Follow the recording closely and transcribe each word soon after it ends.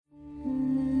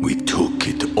We took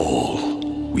it all.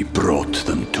 We brought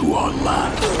them to our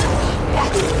land.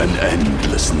 An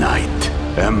endless night,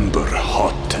 ember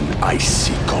hot and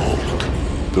icy cold.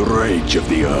 The rage of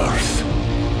the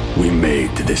earth. We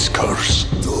made this curse.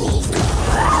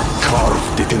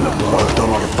 Carved it in the blood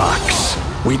on our backs.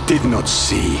 We did not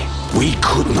see. We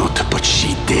could not, but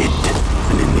she did.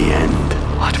 And in the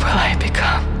end... What will I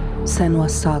become?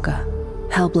 Senua's Saga.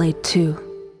 Hellblade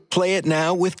 2. Play it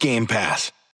now with Game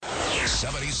Pass.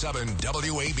 77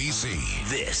 WABC.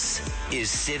 This is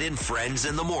Sid and Friends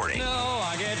in the Morning. No,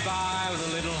 I get by with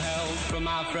a little help from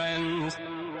my friends.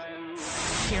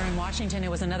 Here in Washington, it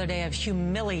was another day of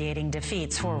humiliating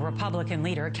defeats for Republican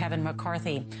leader Kevin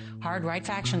McCarthy. Hard-right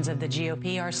factions of the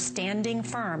GOP are standing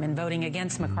firm in voting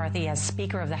against McCarthy as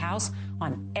Speaker of the House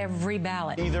on every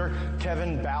ballot. Either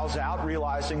Kevin bows out,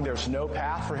 realizing there's no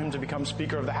path for him to become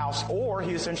Speaker of the House, or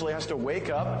he essentially has to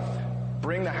wake up,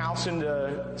 bring the House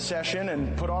into session,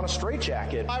 and put on a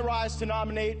straitjacket. I rise to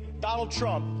nominate Donald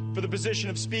Trump for the position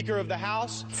of Speaker of the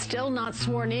House. Still not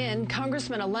sworn in,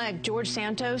 Congressman-elect George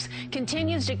Santos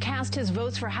continues to cast his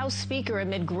votes for House Speaker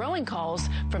amid growing calls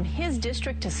from his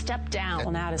district to step down.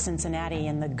 Well, now to Cincinnati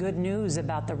and the good news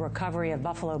about the recovery of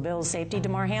Buffalo Bills safety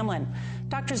Damar Hamlin.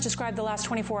 Doctors described the last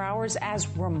 24 hours as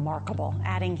remarkable,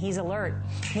 adding he's alert,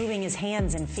 moving his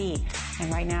hands and feet,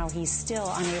 and right now he's still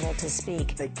unable to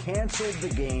speak. They canceled the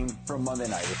game from Monday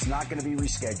night. It's not going to be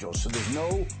rescheduled, so there's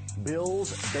no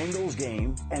Bills-Bengals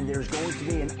game, and there's going to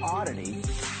be an oddity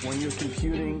when you're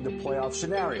computing the playoff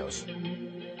scenarios.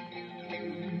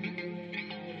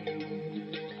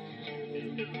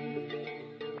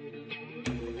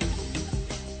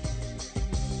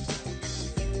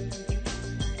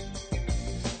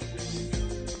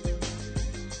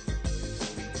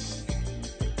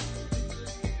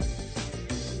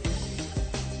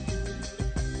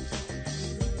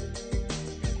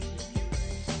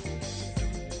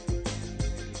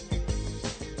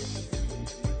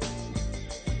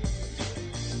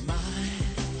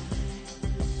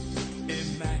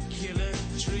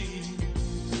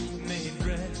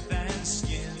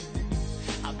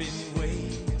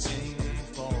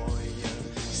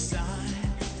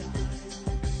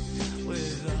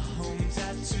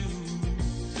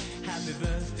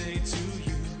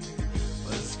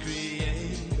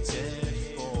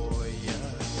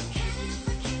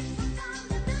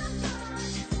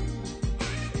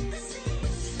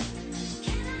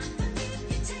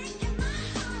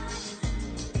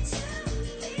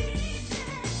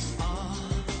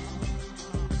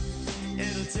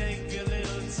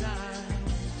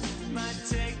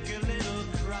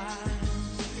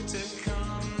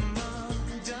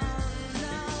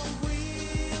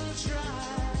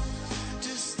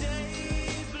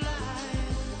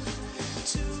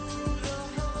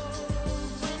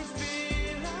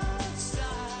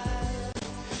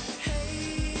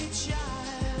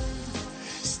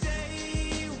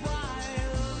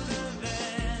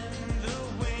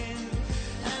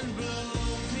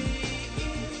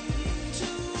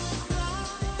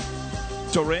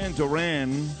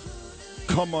 Duran,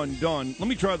 Come Undone. Let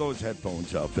me try those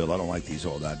headphones out, Phil. I don't like these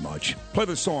all that much. Play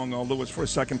the song, Lewis, for a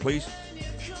second, please.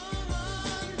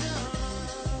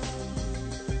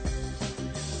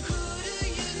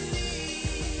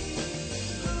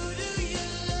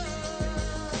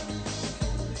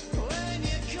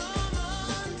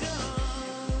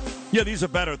 Yeah, these are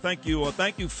better. Thank you.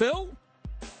 Thank you, Phil.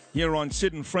 Here on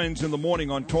Sid and Friends in the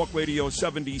Morning on Talk Radio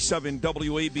 77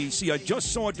 WABC. I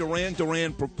just saw Duran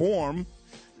Duran perform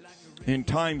in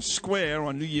Times Square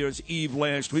on New Year's Eve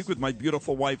last week with my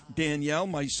beautiful wife Danielle,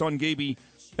 my son Gaby,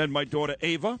 and my daughter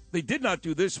Ava. They did not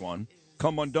do this one,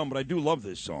 Come Undone, but I do love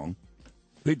this song.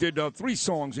 They did 3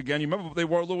 songs again. You remember what they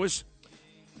were, Lewis?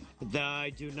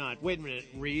 I do not. Wait a minute.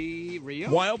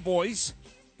 Rio? Wild Boys.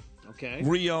 Okay.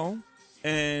 Rio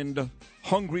and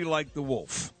Hungry Like the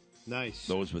Wolf. Nice.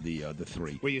 Those were the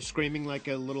 3. Were you screaming like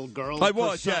a little girl? I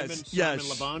was, Simon yes.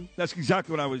 Le Bon? That's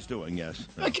exactly what I was doing, yes.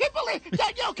 I can't believe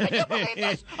Danielle, can you believe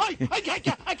this? I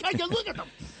can't look at them.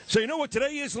 So you know what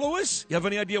today is, Lewis? You have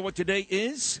any idea what today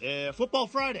is? Football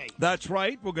Friday. That's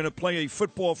right. We're going to play a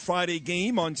Football Friday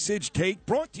game on Sid's Take,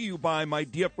 brought to you by my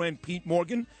dear friend Pete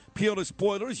Morgan. Peerless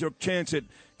Spoilers, your chance at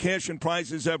cash and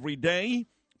prizes every day.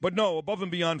 But no, above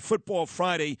and beyond Football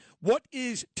Friday, what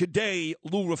is today,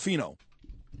 Lou Ruffino?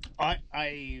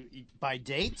 By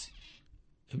date?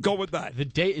 Go with that. The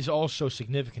date is also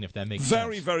significant, if that makes sense.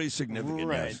 Very, very significant,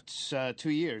 right. yes. It's 2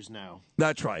 years now.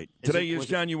 That's right. Today is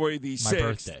January the 6th. My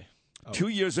birthday. Oh. 2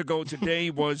 years ago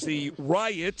today was the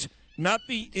riot, not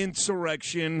the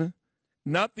insurrection,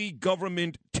 not the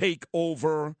government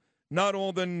takeover, not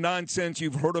all the nonsense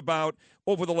you've heard about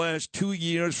over the last 2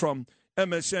 years from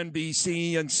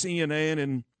MSNBC and CNN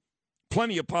and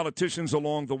plenty of politicians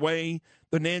along the way,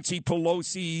 the Nancy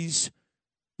Pelosi's,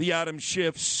 the Adam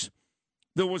Schiffs.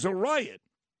 There was a riot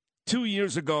 2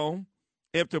 years ago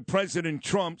after President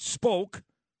Trump spoke,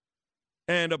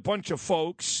 and a bunch of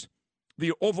folks,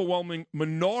 the overwhelming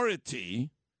minority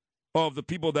of the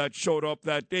people that showed up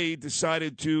that day,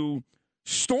 decided to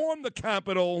storm the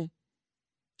Capitol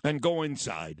and go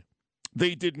inside.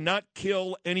 They did not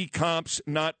kill any cops,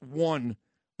 not one,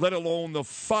 let alone the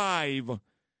 5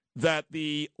 that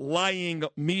the lying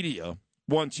media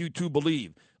wants you to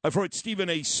believe. I've heard Stephen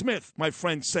A. Smith, my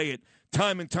friend, say it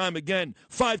time and time again.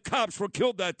 5 cops were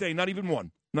killed that day. Not even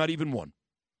one. Not even one.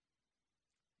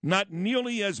 Not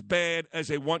nearly as bad as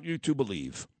they want you to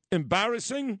believe.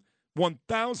 Embarrassing?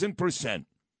 1,000%.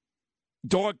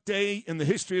 Dark day in the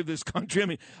history of this country. I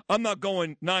mean, I'm not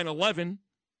going 9/11.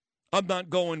 I'm not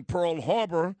going Pearl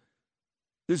Harbor.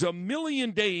 There's a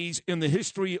million days in the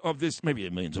history of this. Maybe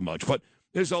it means so much, but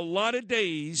there's a lot of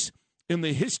days in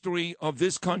the history of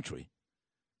this country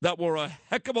that were a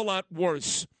heck of a lot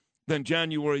worse than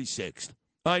January 6th.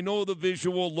 I know the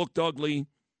visual looked ugly.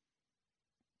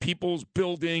 People's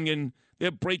building and they're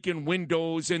breaking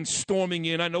windows and storming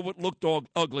in. I know it looked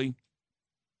ugly.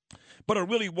 But it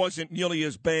really wasn't nearly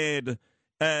as bad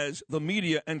as the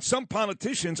media and some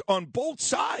politicians on both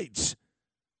sides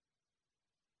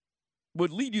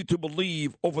would lead you to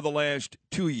believe over the last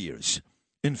 2 years.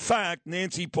 In fact,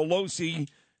 Nancy Pelosi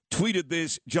tweeted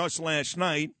this just last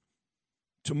night.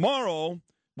 Tomorrow,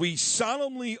 we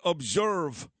solemnly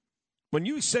observe. When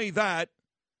you say that,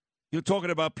 you're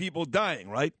talking about people dying,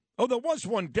 right? Oh, there was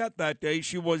one death that day.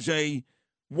 She was a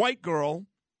white girl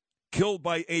killed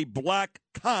by a black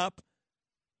cop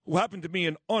who happened to be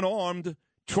an unarmed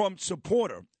Trump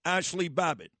supporter, Ashley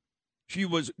Babbitt. She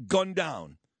was gunned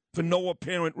down for no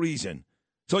apparent reason.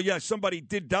 So, yes, somebody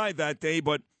did die that day,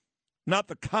 but not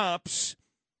the cops.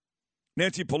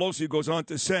 Nancy Pelosi goes on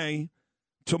to say,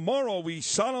 tomorrow we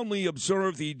solemnly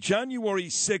observe the January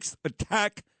 6th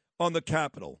attack on the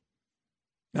Capitol.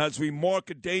 As we mark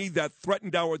a day that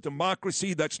threatened our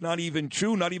democracy, that's not even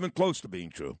true, not even close to being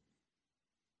true.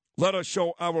 Let us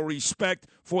show our respect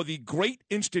for the great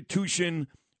institution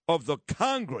of the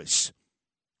Congress.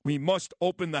 We must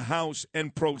open the House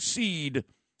and proceed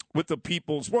with the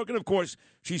people's work. And, of course,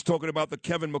 she's talking about the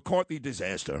Kevin McCarthy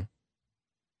disaster,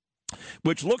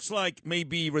 which looks like may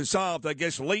be resolved, I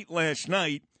guess, late last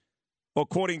night,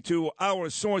 according to our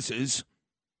sources,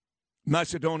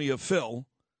 Macedonia Phil.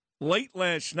 Late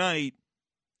last night,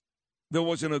 there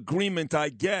was an agreement, I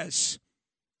guess,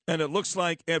 and it looks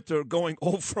like after going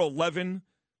 0 for 11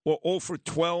 or 0 for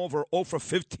 12 or 0 for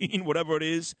 15, whatever it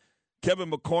is, Kevin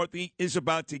McCarthy is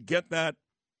about to get that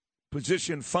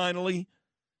position finally.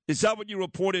 Is that what you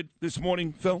reported this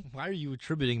morning, Phil? Why are you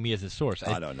attributing me as a source?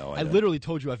 I don't know. I literally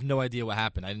told you I have no idea what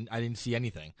happened. I didn't see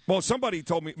anything. Well, somebody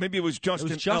told me. Maybe it was Justin.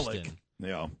 It was Justin. Ellick.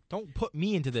 Yeah. Don't put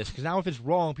me into this, because now if it's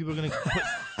wrong, people are going to put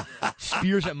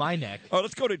spears at my neck. All right,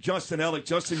 let's go to Justin Ellick.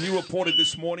 Justin, you reported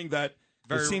this morning that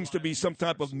there seems to be some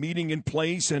type of meeting in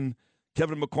place, and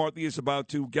Kevin McCarthy is about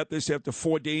to get this after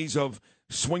 4 days of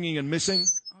swinging and missing.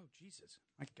 Oh, Jesus.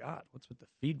 My God, what's with the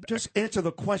feedback? Just answer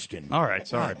the question. All right,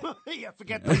 sorry. Yeah,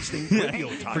 forget that.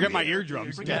 Forget my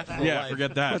eardrums. Forget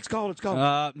that. Let's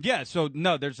go. Yeah, so,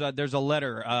 no, there's a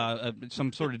letter,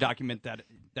 some sort of document that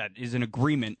is an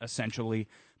agreement, essentially,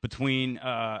 between,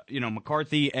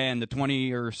 McCarthy and the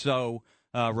 20 or so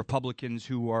Republicans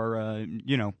who are,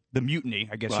 the mutiny,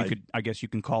 I guess you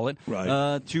can call it,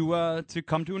 right. To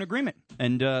come to an agreement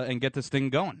and get this thing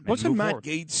going. Wasn't Matt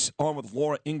Gaetz on with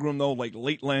Laura Ingraham, though, like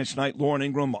late last night? Laura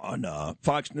Ingraham on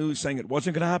Fox News saying it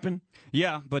wasn't going to happen?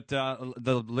 Yeah, but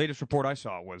the latest report I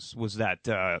saw was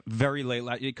that very late.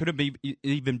 It could have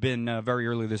even been very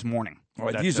early this morning. All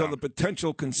right, these are the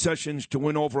potential concessions to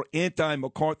win over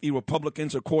anti-McCarthy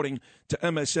Republicans, according to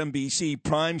MSNBC.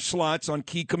 Prime slots on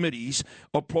key committees,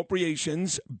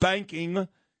 appropriations, banking,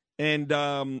 and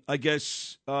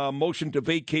motion to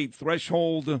vacate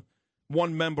threshold.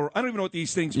 One member. I don't even know what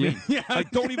these things mean. Yeah. I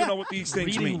don't even know what these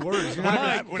things mean. Words.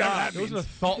 Whatever that There wasn't a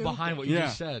thought behind what you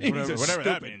just said. Whatever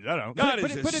that means. I don't know. God,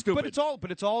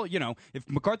 But it's all. If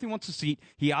McCarthy wants a seat,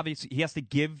 he has to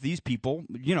give these people.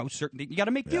 Certain. You got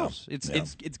to make deals. It's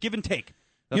give and take.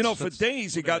 For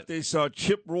days you got this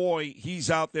Chip Roy.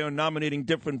 He's out there nominating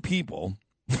different people.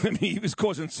 I mean, he was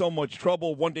causing so much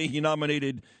trouble. One day he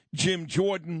nominated Jim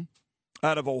Jordan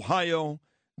out of Ohio.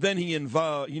 Then he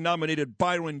nominated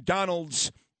Byron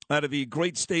Donalds out of the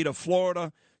great state of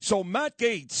Florida. So Matt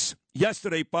Gaetz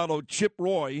yesterday followed Chip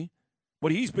Roy,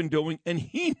 what he's been doing, and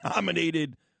he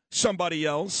nominated somebody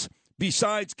else.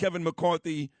 besides Kevin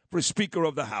McCarthy for Speaker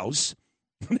of the House.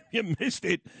 You missed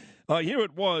it. Here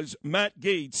it was, Matt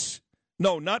Gaetz.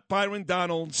 No, not Byron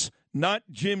Donalds, not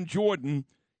Jim Jordan.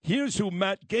 Here's who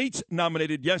Matt Gaetz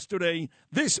nominated yesterday.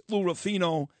 This, Lou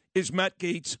Ruffino, is Matt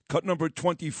Gaetz, cut number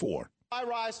 24. I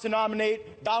rise to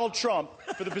nominate Donald Trump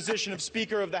for the position of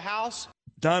Speaker of the House.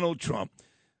 Donald Trump.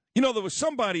 You know, there was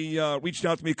somebody reached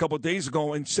out to me a couple of days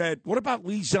ago and said, what about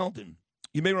Lee Zeldin?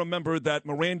 You may remember that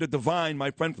Miranda Devine,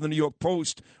 my friend from the New York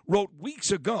Post, wrote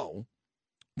weeks ago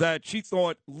that she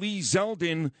thought Lee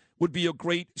Zeldin would be a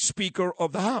great Speaker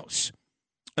of the House.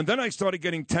 And then I started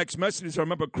getting text messages. I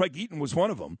remember Craig Eaton was one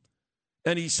of them.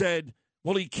 And he said,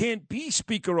 well, he can't be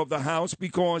Speaker of the House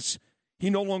because he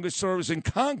no longer serves in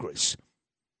Congress.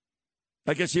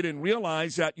 I guess you didn't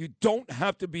realize that you don't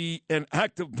have to be an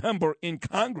active member in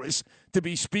Congress to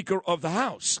be Speaker of the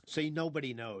House. See,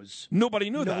 nobody knows. Nobody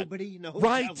knew that. Nobody knows.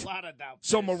 Right. A lot of doubt.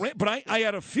 So, but I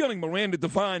had a feeling Miranda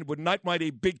Devine would not write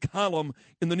a big column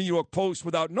in the New York Post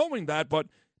without knowing that. But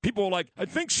people were like, I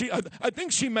think she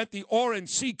meant the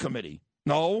RNC committee.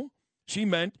 No, she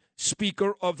meant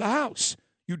Speaker of the House.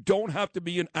 You don't have to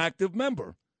be an active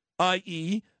member,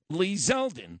 i.e. Lee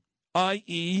Zeldin,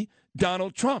 i.e.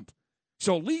 Donald Trump.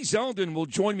 So Lee Zeldin will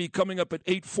join me coming up at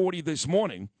 8:40 this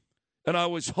morning, and I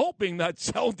was hoping that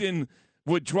Zeldin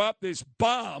would drop this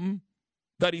bomb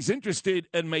that he's interested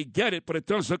and may get it, but it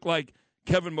does look like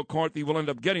Kevin McCarthy will end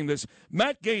up getting this.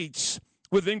 Matt Gaetz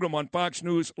with Ingram on Fox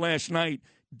News last night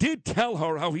did tell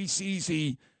her how he sees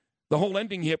the whole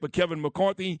ending here for Kevin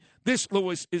McCarthy. This,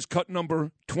 Lewis, is cut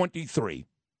number 23.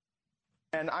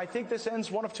 And I think this ends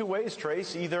one of two ways,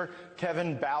 Trace. Either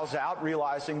Kevin bows out,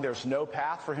 realizing there's no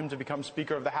path for him to become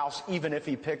Speaker of the House, even if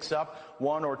he picks up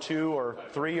 1 or 2 or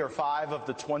 3 or 5 of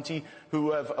the 20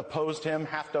 who have opposed him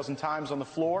half dozen times on the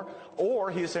floor,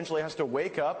 or he essentially has to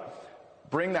wake up,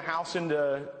 bring the House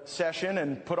into session,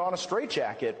 and put on a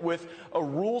straitjacket with a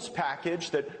rules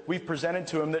package that we've presented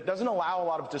to him that doesn't allow a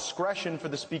lot of discretion for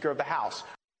the Speaker of the House.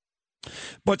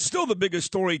 But still the biggest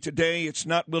story today, it's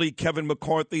not really Kevin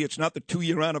McCarthy. It's not the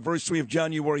 2-year anniversary of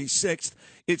January 6th.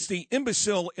 It's the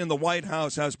imbecile in the White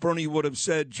House, as Bernie would have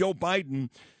said, Joe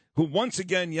Biden, who once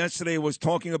again yesterday was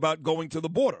talking about going to the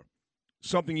border.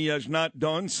 Something he has not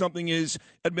done. Something his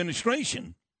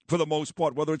administration, for the most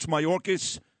part, whether it's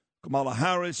Mayorkas, Kamala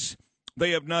Harris, they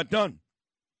have not done.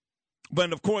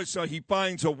 But, of course, he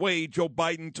finds a way, Joe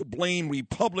Biden, to blame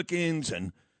Republicans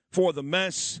and for the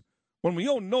mess. When we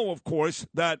all know, of course,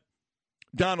 that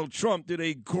Donald Trump did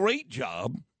a great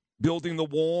job building the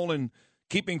wall and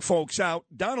keeping folks out.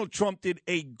 Donald Trump did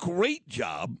a great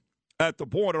job at the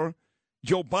border.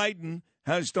 Joe Biden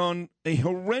has done a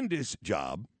horrendous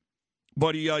job.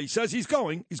 But he says he's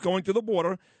going to the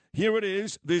border. Here it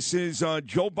is. This is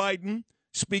Joe Biden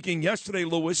speaking yesterday,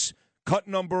 Lewis, cut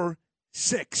number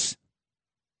 6.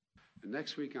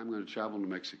 Next week, I'm going to travel to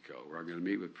Mexico, where I'm going to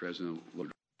meet with President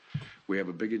Lula. We have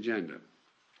a big agenda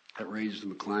that ranges from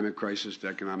the climate crisis to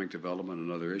economic development and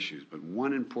other issues. But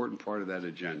one important part of that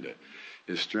agenda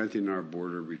is strengthening our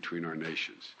border between our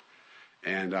nations.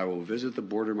 And I will visit the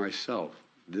border myself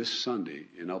this Sunday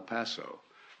in El Paso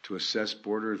to assess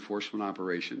border enforcement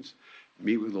operations,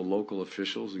 meet with the local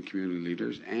officials and community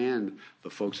leaders and the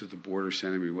folks at the border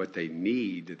sending me what they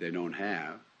need that they don't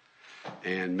have,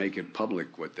 and make it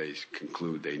public what they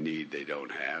conclude they need they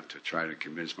don't have, to try to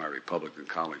convince my Republican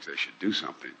colleagues they should do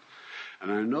something.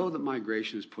 And I know that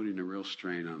migration is putting a real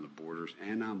strain on the borders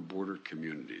and on border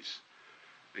communities.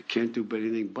 It can't do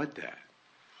anything but that.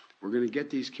 We're going to get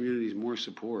these communities more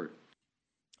support.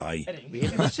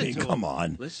 Come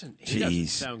on. Listen, he doesn't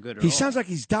sound good at all. He sounds like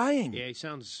he's dying. Yeah, he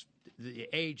sounds... The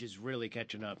age is really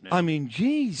catching up now. I mean,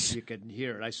 geez. You can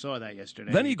hear it. I saw that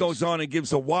yesterday. Then he goes on and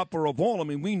gives a whopper of all. I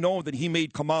mean, we know that he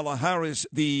made Kamala Harris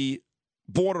the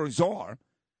border czar.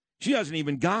 She hasn't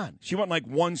even gone. She went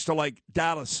once to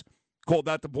Dallas, called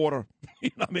that the border. You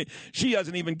know what I mean? She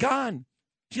hasn't even gone.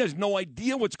 She has no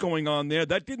idea what's going on there.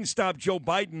 That didn't stop Joe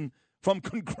Biden from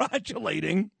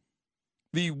congratulating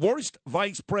the worst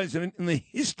vice president in the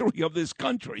history of this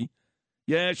country.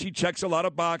 Yeah, she checks a lot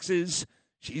of boxes.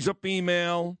 She's a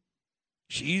female.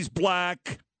 She's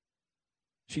black.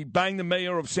 She banged the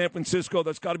mayor of San Francisco.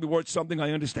 That's got to be worth something, I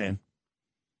understand.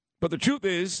 But the truth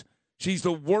is, she's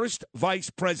the worst vice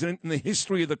president in the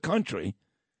history of the country.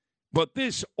 But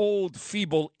this old,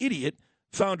 feeble idiot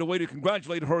found a way to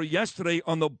congratulate her yesterday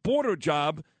on the border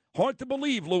job. Hard to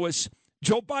believe, Lewis.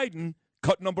 Joe Biden,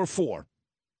 cut number 4.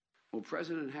 Well,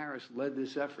 President Harris led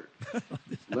this effort.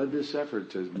 led this effort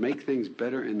to make things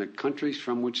better in the countries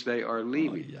from which they are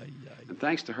leaving. And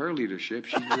thanks to her leadership,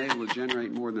 she's been able to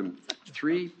generate more than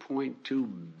 $3.2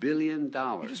 billion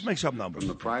just makes up numbers from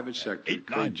the private sector to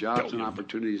create jobs and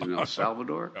opportunities in El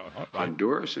Salvador,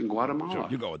 Honduras, and Guatemala. Sure,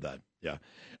 you go with that. Yeah.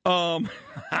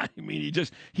 I mean,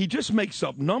 he just makes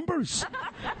up numbers.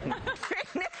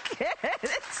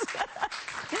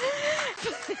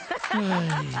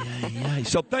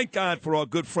 So thank God for our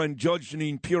good friend Judge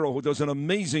Jeanine Pirro, who does an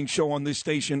amazing show on this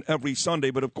station every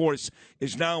Sunday, but of course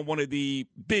is now one of the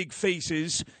big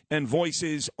faces and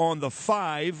voices on the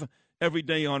 5 every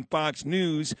day on Fox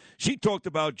News. She talked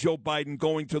about Joe Biden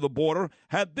going to the border,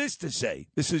 had this to say.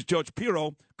 This is Judge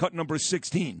Pirro, cut number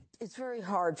 16. It's very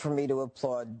hard for me to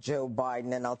applaud Joe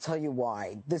Biden, and I'll tell you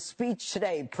why. The speech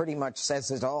today pretty much says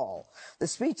it all. The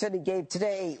speech that he gave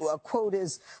today, a quote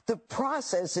is, "The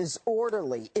process is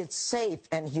orderly, it's safe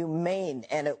and humane,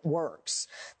 and it works."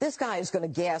 This guy is going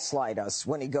to gaslight us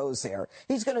when he goes there.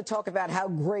 He's going to talk about how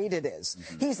great it is.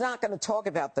 He's not going to talk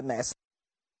about the mess.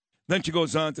 Then she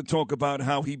goes on to talk about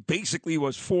how he basically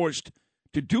was forced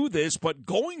to do this, but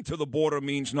going to the border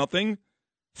means nothing.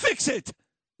 Fix it.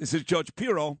 This is Judge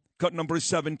Pirro, cut number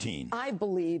 17. I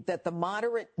believe that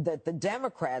the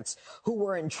Democrats who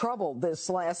were in trouble this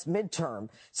last midterm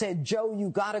said, Joe, you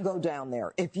got to go down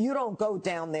there. If you don't go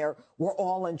down there, we're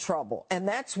all in trouble. And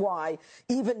that's why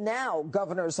even now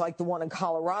governors like the one in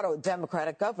Colorado, a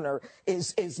Democratic governor,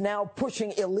 is now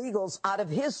pushing illegals out of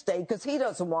his state because he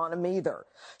doesn't want them either.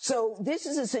 So this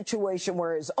is a situation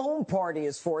where his own party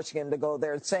is forcing him to go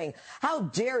there and saying, how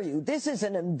dare you? This is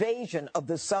an invasion of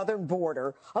the southern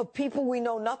border of people we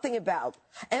know nothing about.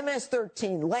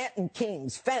 MS-13, Latin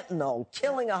Kings, fentanyl,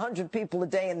 killing 100 people a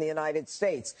day in the United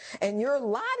States. And you're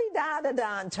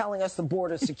la-di-da-da-da and telling us the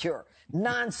border's secure.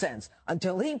 Nonsense.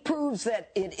 Until he proves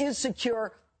that it is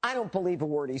secure, I don't believe a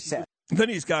word he said. Then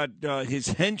he's got his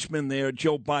henchman there,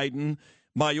 Joe Biden,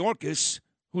 Mayorkas,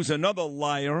 who's another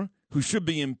liar who should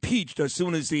be impeached as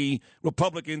soon as the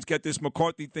Republicans get this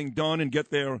McCarthy thing done and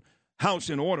get their house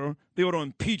in order. They ought to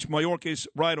impeach Mayorkas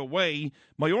right away.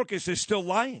 Mayorkas is still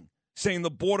lying, saying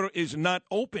the border is not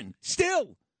open.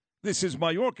 Still, this is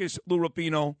Mayorkas, Lou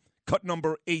Rapino, cut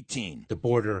number 18. The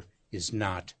border is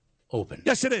not open.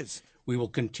 Yes, it is. We will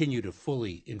continue to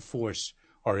fully enforce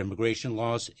our immigration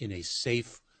laws in a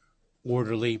safe,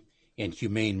 orderly, and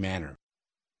humane manner.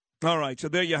 All right, so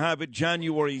there you have it,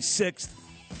 January 6th.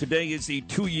 Today is the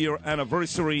 2-year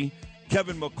anniversary.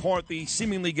 Kevin McCarthy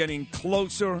seemingly getting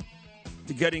closer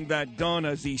to getting that done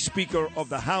as the Speaker of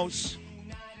the House.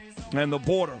 And the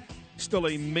border, still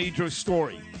a major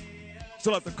story.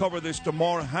 Still have to cover this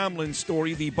Damar Hamlin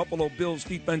story, the Buffalo Bills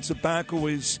defensive back who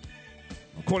is,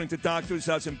 according to doctors,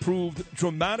 has improved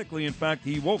dramatically. In fact,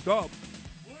 he woke up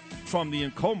from the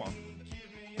coma,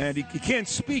 and he can't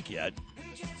speak yet,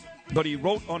 but he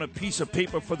wrote on a piece of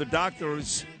paper for the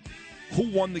doctors who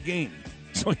won the game.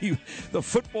 So the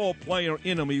football player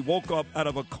in him, he woke up out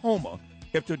of a coma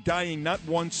after dying not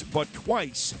once but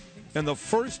twice. And the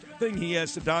first thing he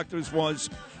asked the doctors was,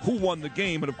 who won the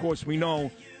game? And, of course, we know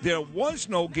there was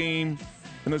no game,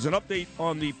 and there's an update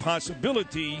on the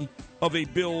possibility of a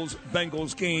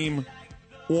Bills-Bengals game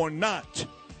or not.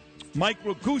 Mike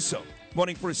Ragusa,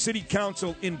 running for city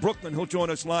council in Brooklyn. He'll join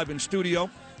us live in studio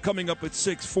coming up at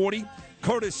 6:40.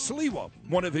 Curtis Sliwa,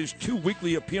 one of his 2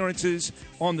 weekly appearances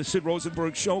on the Sid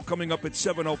Rosenberg Show, coming up at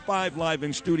 7:05 live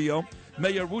in studio.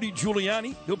 Mayor Rudy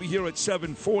Giuliani, he'll be here at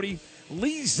 7:40.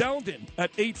 Lee Zeldin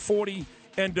at 8:40.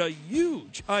 And a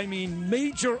huge,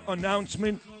 major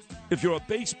announcement. If you're a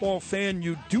baseball fan,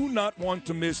 you do not want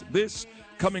to miss this.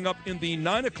 Coming up in the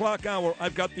 9 o'clock hour,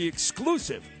 I've got the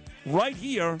exclusive right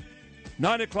here.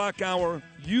 9 o'clock hour,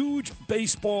 huge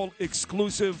baseball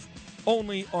exclusive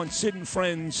only on Sid and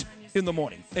Friends in the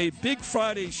morning. A big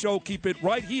Friday show. Keep it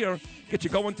right here. Get you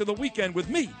going to the weekend with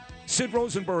me, Sid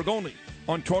Rosenberg, only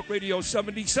on Talk Radio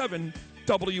 77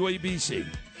 WABC.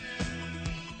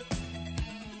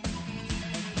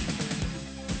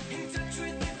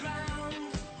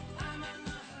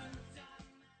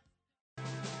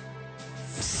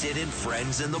 Sid and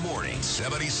Friends in the morning.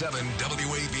 77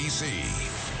 WABC.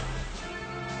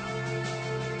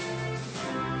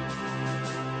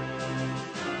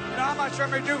 You know how much I'm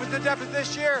going to do with the deficit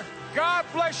this year? God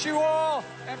bless you all,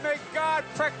 and may God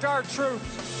protect our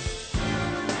troops.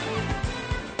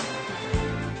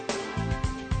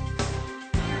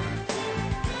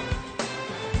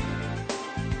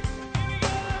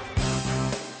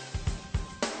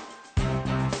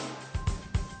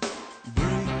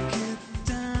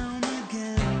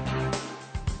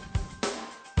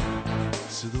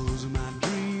 So those are my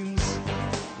dreams,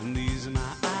 and these are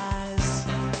my eyes.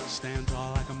 Stand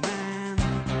tall like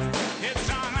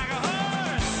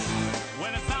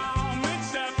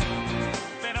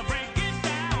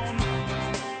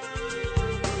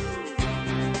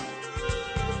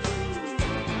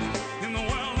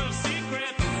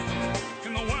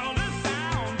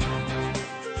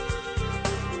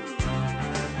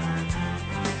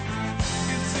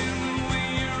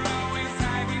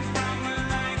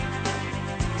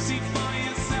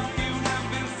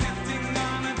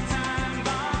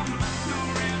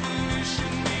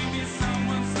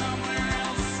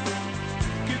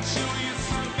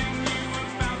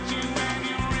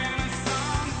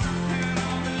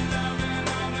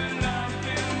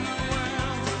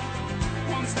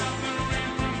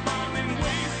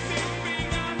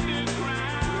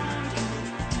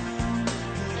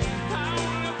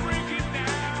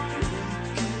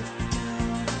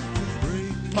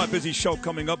Busy show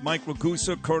coming up. Mike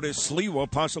Ragusa, Curtis Sliwa,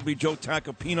 possibly Joe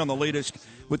Tacopina on the latest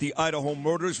with the Idaho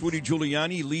murders. Rudy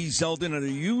Giuliani, Lee Zeldin, and a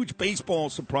huge baseball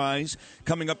surprise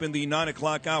coming up in the 9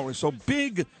 o'clock hour. So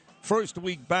big first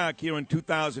week back here in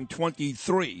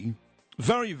 2023.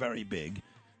 Very, very big.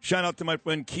 Shout out to my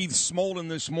friend Keith Smolin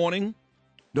this morning.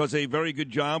 Does a very good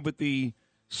job with the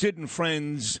Sid and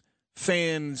Friends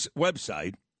fans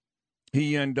website.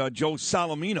 He and Joe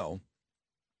Salamino,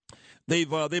 they've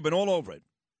been all over it.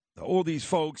 All these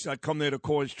folks that come there to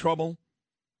cause trouble,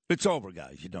 it's over,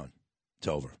 guys. You're done. It's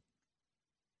over.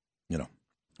 You know,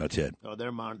 that's it. Oh,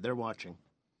 they're watching.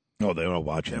 Oh, they're all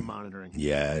watching. They're monitoring.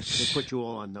 Yes. They put you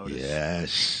all on notice.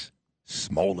 Yes.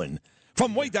 Smolin.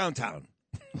 From way downtown.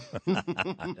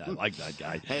 I like that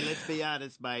guy. Hey, let's be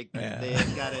honest, Mike. Yeah.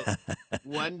 They've got it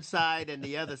one side and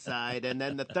the other side, and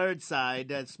then the third side,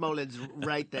 Smolin's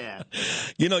right there.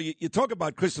 You know, you talk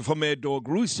about Christopher Mad Dog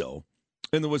Russo,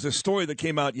 and there was a story that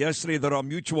came out yesterday that our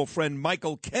mutual friend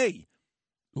Michael Kay,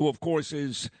 who, of course,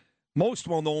 is most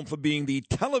well known for being the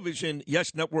television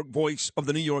Yes Network voice of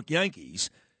the New York Yankees,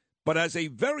 but as a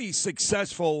very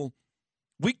successful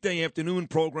weekday afternoon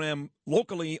program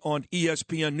locally on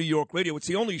ESPN New York Radio. It's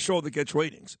the only show that gets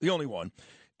ratings, the only one.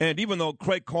 And even though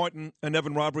Craig Carton and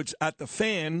Evan Roberts at The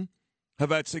Fan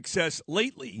have had success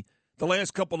lately, the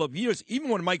last couple of years, even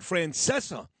when Mike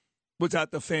Francesa was at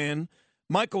The Fan,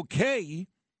 Michael Kay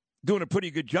doing a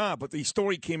pretty good job. But the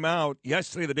story came out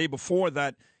yesterday, the day before,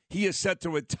 that he is set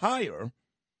to retire.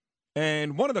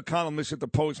 And one of the columnists at the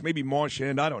Post, maybe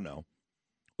Marchand, I don't know,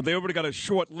 but they already got a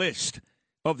short list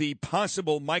of the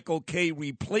possible Michael Kay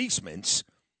replacements,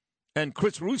 and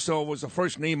Chris Russo was the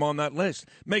first name on that list.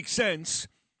 Makes sense.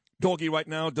 Doggy right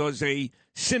now does a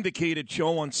syndicated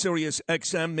show on Sirius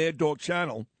XM, Mad Dog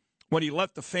Channel. When he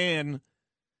left The Fan,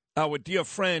 our dear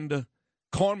friend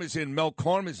Mel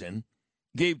Karmazin,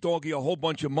 gave Doggy a whole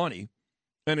bunch of money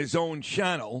and his own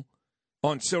channel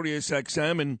on Sirius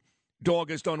XM, and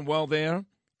Dog has done well there.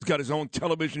 He's got his own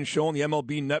television show on the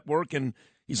MLB Network, and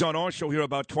he's on our show here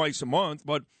about twice a month.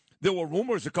 But there were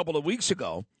rumors a couple of weeks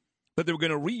ago that they were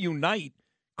going to reunite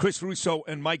Chris Russo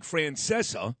and Mike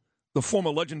Francesa, the former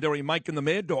legendary Mike and the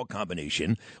Mad Dog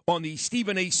combination, on the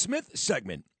Stephen A. Smith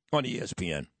segment on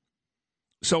ESPN.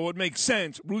 So it makes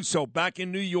sense. Russo back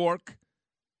in New York.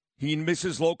 He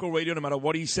misses local radio no matter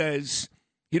what he says.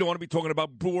 He don't want to be talking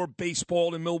about Brewer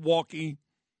baseball in Milwaukee,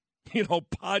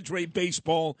 Padre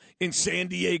baseball in San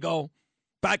Diego.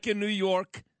 Back in New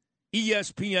York,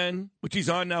 ESPN, which he's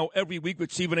on now every week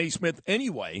with Stephen A. Smith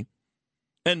anyway.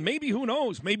 And maybe, who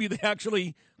knows, maybe they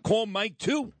actually call Mike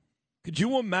too. Could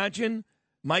you imagine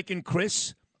Mike and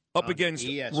Chris up against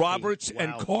Roberts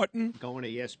and Carton? Going to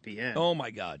ESPN. Oh,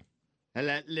 my God.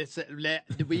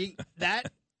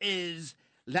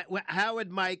 Howard,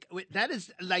 Mike, that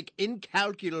is like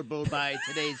incalculable by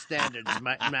today's standards.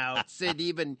 Now, Sid,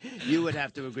 even you would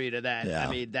have to agree to that. Yeah.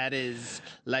 I mean, that is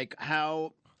like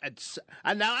how...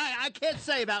 And now I can't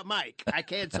say about Mike. I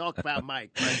can't talk about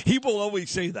Mike. He will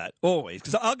always say that, always.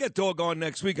 Because I'll get Dog on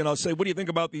next week, and I'll say, what do you think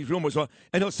about these rumors? And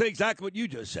he'll say exactly what you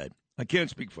just said. I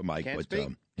can't speak for Mike. Can't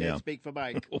speak for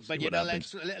Mike. We'll but,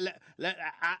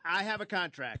 I have a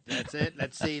contract. That's it.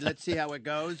 Let's see how it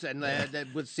goes, and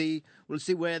we'll see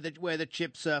where the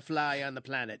chips fly on the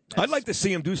planet. I'd like to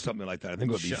see him do something like that. I think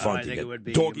it would be fun to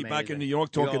get Doggy back in New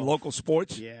York talking local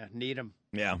sports. Yeah, need him.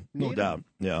 Yeah, no doubt.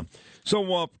 Yeah.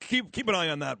 So keep an eye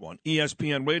on that one.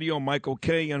 ESPN Radio, Michael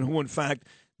Kay, and who, in fact,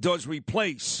 does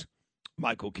replace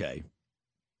Michael Kay.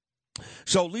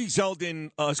 So Lee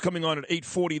Zeldin is coming on at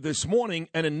 8:40 this morning,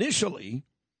 and initially,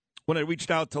 when I reached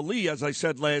out to Lee, as I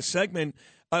said last segment,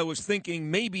 I was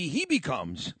thinking maybe he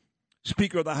becomes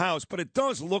Speaker of the House, but it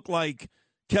does look like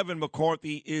Kevin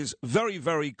McCarthy is very,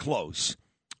 very close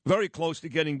to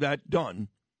getting that done.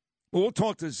 But we'll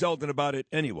talk to Zeldin about it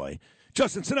anyway.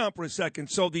 Justin, sit down for a second.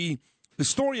 So the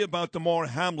story about Damar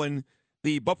Hamlin,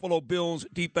 the Buffalo Bills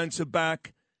defensive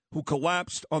back who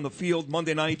collapsed on the field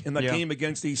Monday night in the game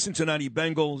against the Cincinnati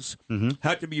Bengals,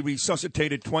 had to be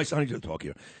resuscitated twice. I need to talk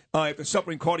here. After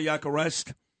suffering cardiac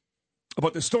arrest.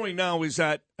 But the story now is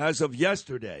that as of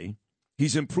yesterday,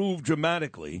 he's improved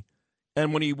dramatically.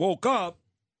 And when he woke up,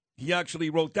 he actually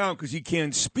wrote down, because he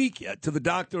can't speak yet, to the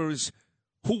doctors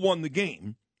who won the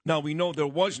game. Now, we know there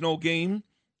was no game.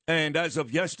 And as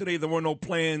of yesterday, there were no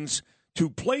plans to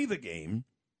play the game.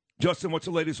 Justin, what's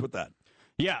the latest with that?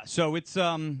 Yeah, so it's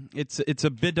a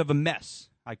bit of a mess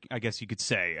I guess you could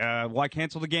say. Why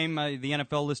cancel the game? The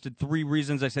NFL listed 3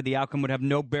 reasons. I said the outcome would have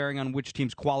no bearing on which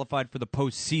teams qualified for the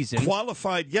postseason.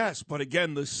 Qualified, yes, but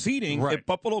again, the seeding, Right. if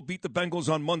Buffalo beat the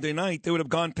Bengals on Monday night, they would have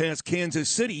gone past Kansas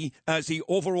City as the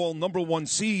overall number 1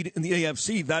 seed in the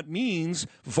AFC. That means,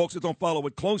 for folks that don't follow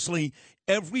it closely,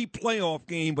 every playoff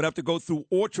game would have to go through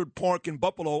Orchard Park in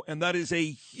Buffalo, and that is a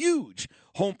huge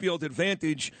home field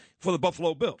advantage for the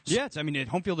Buffalo Bills. Yeah,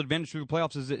 home field advantage through the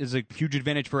playoffs is a huge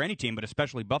advantage for any team, but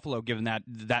especially Buffalo, given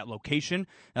that location,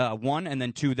 1, and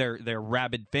then 2, their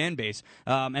rabid fan base.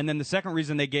 And then the second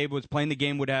reason they gave was playing the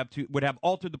game would have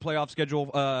altered the playoff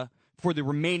schedule for the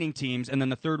remaining teams, and then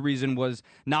the third reason was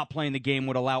not playing the game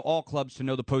would allow all clubs to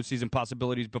know the postseason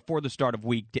possibilities before the start of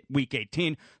week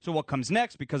 18. So what comes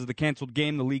next? Because of the canceled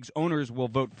game, the league's owners will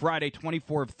vote Friday.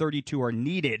 24 of 32 are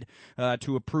needed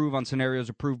to approve on scenarios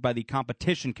approved by the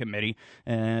competition committee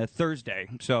Thursday.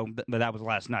 So that was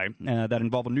last night. That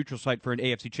involved a neutral site for an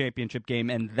AFC championship game,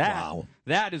 and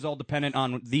that is all dependent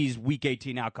on these week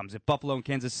 18 outcomes. If Buffalo and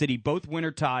Kansas City both win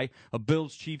or tie, a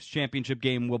Bills-Chiefs championship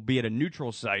game will be at a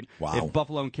neutral site. Wow. If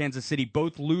Buffalo and Kansas City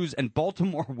both lose and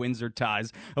Baltimore wins or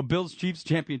ties, a Bills-Chiefs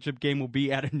championship game will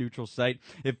be at a neutral site.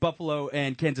 If Buffalo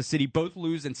and Kansas City both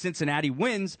lose and Cincinnati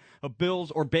wins, a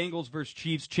Bills or Bengals versus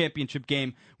Chiefs championship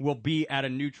game will be at a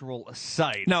neutral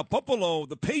site. Now, Buffalo,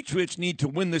 the Patriots need to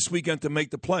win this weekend to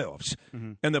make the playoffs,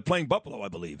 and they're playing Buffalo, I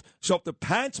believe. So if the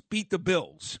Pats beat the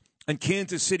Bills and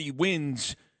Kansas City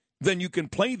wins, then you can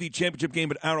play the championship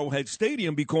game at Arrowhead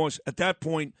Stadium because at that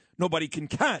point, nobody can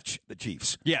catch the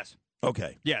Chiefs. Yes.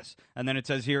 Okay. Yes. And then it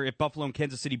says here, if Buffalo and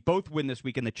Kansas City both win this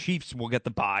weekend, the Chiefs will get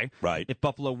the bye. Right. If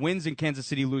Buffalo wins and Kansas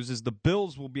City loses, the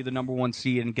Bills will be the number 1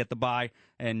 seed and get the bye,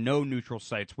 and no neutral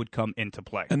sites would come into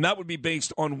play. And that would be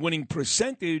based on winning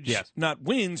percentage, not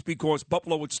wins, because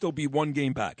Buffalo would still be 1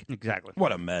 game back. Exactly.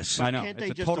 What a mess. I know. Can't It's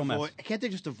they a just total avoid? mess. Can't they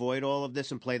just avoid all of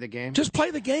this and play the game? Just play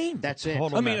the game. That's it.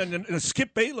 Total I mean, mess. and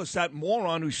Skip Bayless, that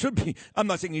moron who should be, I'm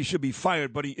not saying he should be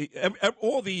fired, but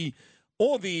all the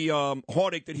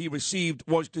heartache that he received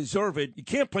was deserved. You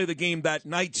can't play the game that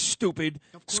night, stupid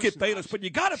Skip Bayless, but you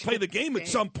got to play the game at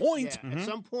some point. Yeah, at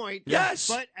some point. Yes.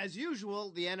 But as usual,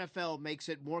 the NFL makes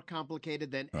it more complicated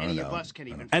than any of us can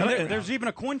even And figure there's even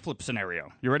a coin flip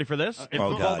scenario. You ready for this?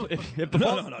 God. If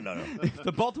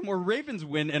the Baltimore Ravens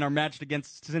win and are matched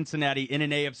against Cincinnati in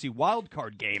an AFC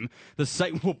wildcard game, the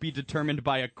site will be determined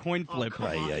by a coin flip.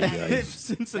 If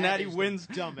Cincinnati wins,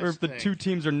 or if the two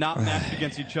teams are not matched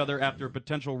against each other after a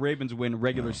potential Ravens win,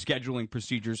 regular scheduling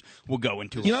procedures will go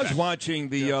into effect. I was watching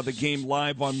the game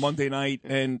live on Monday night,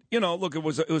 and look, it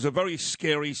was a very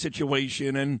scary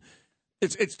situation, and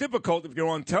it's difficult if you're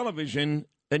on television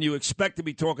and you expect to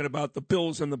be talking about the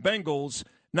Bills and the Bengals.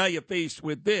 Now you're faced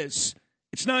with this.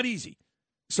 It's not easy.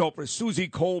 So for Susie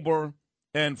Colbert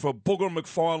and for Booger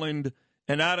McFarland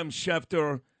and Adam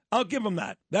Schefter, I'll give them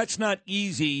that. That's not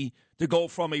easy to go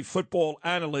from a football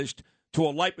analyst to a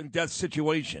life and death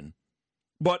situation.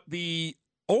 But the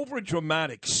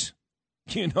overdramatics,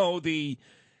 the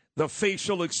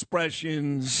facial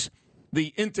expressions,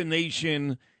 the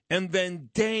intonation, and then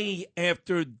day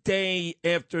after day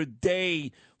after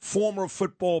day, former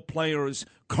football players,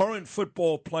 current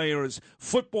football players,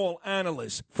 football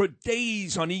analysts, for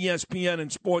days on ESPN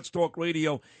and Sports Talk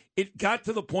Radio, it got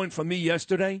to the point for me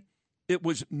yesterday, it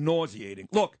was nauseating.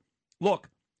 Look,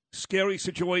 scary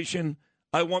situation.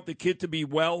 I want the kid to be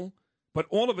well, but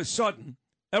all of a sudden,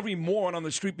 every moron on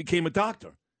the street became a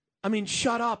doctor. I mean,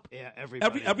 shut up. Yeah,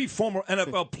 everybody. Every former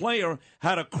NFL player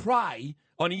had a cry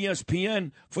on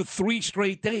ESPN for 3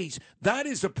 straight days. That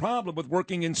is the problem with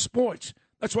working in sports.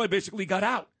 That's why I basically got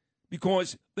out,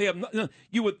 because they have.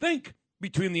 You would think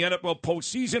between the NFL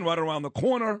postseason right around the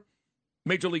corner,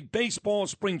 Major League Baseball,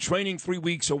 spring training 3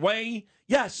 weeks away.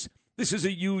 Yes, this is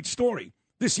a huge story.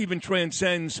 This even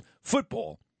transcends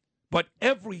football. But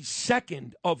every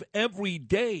second of every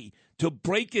day, to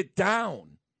break it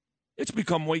down, it's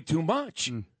become way too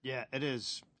much. Yeah, it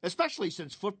is. Especially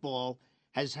since football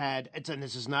has had, and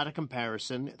this is not a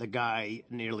comparison, the guy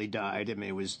nearly died. I mean,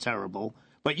 it was terrible.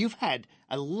 But you've had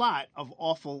a lot of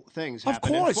awful things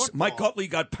happen in Of course. football. Mike Utley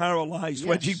got paralyzed. Yes,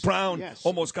 Reggie Brown yes.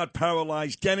 almost got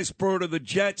paralyzed. Dennis Bird of the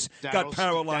Jets got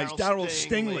paralyzed. Darryl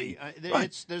Stingley.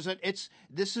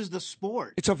 This is the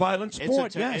sport. It's a violent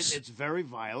sport, yes. It's very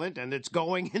violent, and it's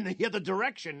going in the other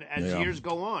direction as years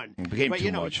go on. It became but,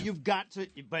 too much. You've got to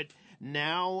 – but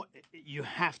now you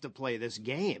have to play this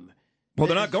game. Well,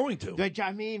 they're not going to.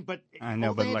 I mean, but I know,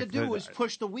 all but they had like to do was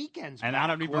push the weekends And back, I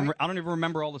don't even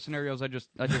remember all the scenarios I just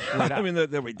laid out. I mean, they're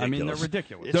ridiculous. I mean, they're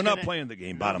ridiculous. They're not playing the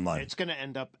game, bottom line. It's going to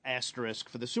end up asterisk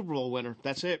for the Super Bowl winner.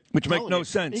 That's it. Which makes Telling no you.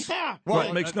 sense. Yeah. Well,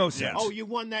 it makes no sense. Oh, you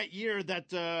won that year that,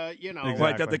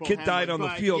 Right, that the kid died on the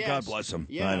field. Yes. God bless him.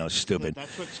 Yeah. I know, stupid.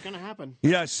 That's what's going to happen.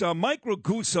 Yes, Mike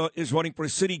Ragusa is running for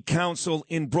city council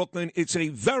in Brooklyn. It's a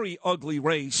very ugly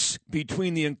race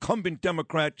between the incumbent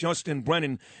Democrat Justin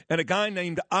Brennan and a guy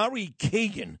named Ari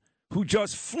Kagan, who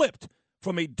just flipped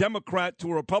from a Democrat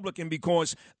to a Republican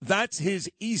because that's his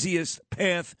easiest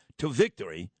path to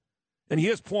victory. And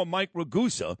here's poor Mike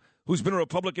Ragusa, who's been a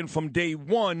Republican from day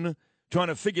one, trying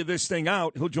to figure this thing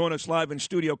out. He'll join us live in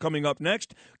studio coming up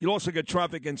next. You'll also get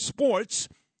traffic and sports.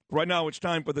 Right now it's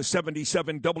time for the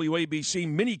 77 WABC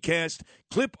minicast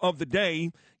clip of the day.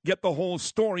 Get the whole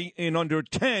story in under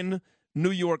 10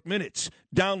 New York minutes.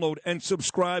 Download and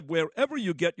subscribe wherever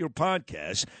you get your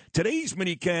podcasts. Today's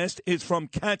minicast is from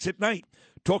Cats at Night,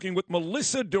 talking with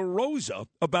Melissa DeRosa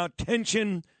about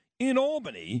tension in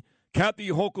Albany. Kathy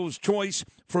Hochul's choice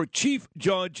for Chief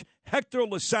Judge Hector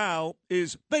LaSalle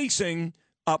is facing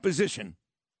opposition.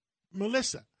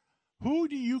 Melissa, who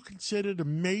do you consider the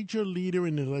major leader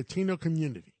in the Latino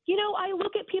community? You know, I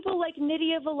look at people like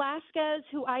Nydia Velázquez,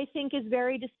 who I think is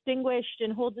very distinguished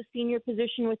and holds a senior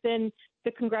position within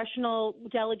the congressional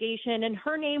delegation. And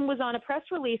her name was on a press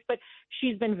release, but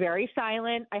she's been very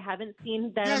silent. I haven't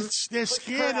seen them. Yes, they're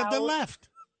scared of the left.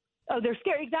 Oh, they're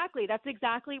scared. Exactly. That's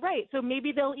exactly right. So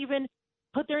maybe they'll even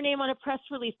put their name on a press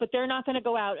release, but they're not going to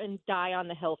go out and die on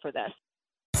the Hill for this.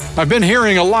 I've been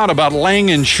hearing a lot about Lang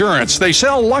Insurance. They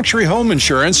sell luxury home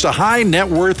insurance to high net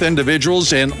worth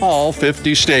individuals in all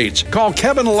 50 states. Call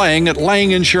Kevin Lang at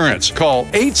Lang Insurance. Call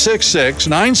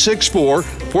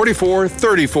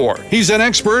 866-964-4434. He's an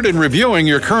expert in reviewing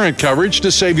your current coverage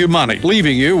to save you money,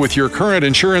 leaving you with your current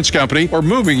insurance company or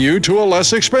moving you to a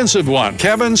less expensive one.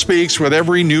 Kevin speaks with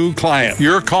every new client.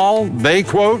 Your call, they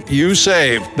quote, you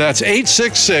save. That's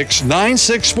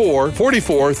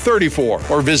 866-964-4434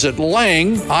 or visit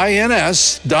langins.com.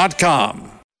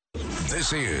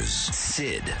 This is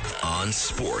Sid on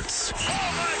Sports.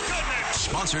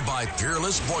 Sponsored by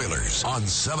Peerless Boilers on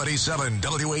 77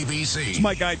 WABC. It's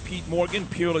my guy Pete Morgan,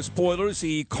 Peerless Boilers.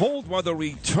 The cold weather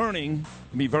returning.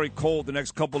 It'll be very cold the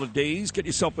next couple of days. Get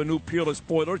yourself a new Peerless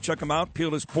Boiler. Check them out,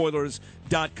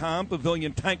 peerlessboilers.com,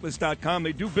 paviliontankless.com.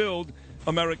 They do build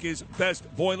America's best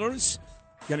boilers.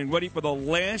 Getting ready for the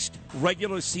last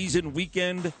regular season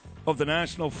weekend of the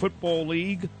National Football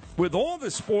League. With all the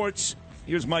sports,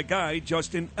 here's my guy,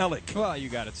 Justin Ellick. Well, you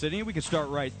got it, Sidney. We can start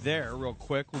right there real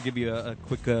quick. We'll give you a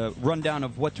quick rundown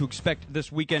of what to expect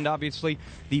this weekend. Obviously,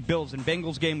 the Bills and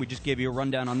Bengals game, we just gave you a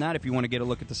rundown on that. If you want to get a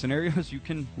look at the scenarios, you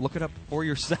can look it up for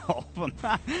yourself.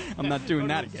 I'm not doing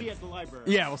that again. See you at the library.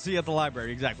 Yeah, we'll see you at the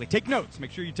library, exactly. Take notes.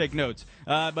 Make sure you take notes.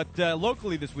 But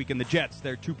locally this weekend, the Jets,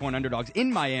 they're 2-point underdogs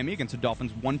in Miami against the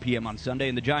Dolphins, 1 p.m. on Sunday.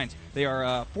 And the Giants, they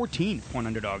are 14-point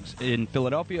underdogs in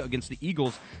Philadelphia against the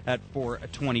Eagles at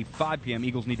 4:25 p.m.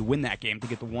 Eagles need to win that game to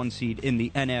get the 1 seed in the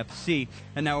NFC.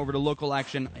 And now over to local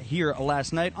action here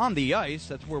last night on the ice.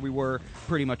 That's where we were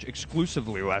pretty much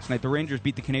exclusively last night. The Rangers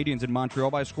beat the Canadiens in Montreal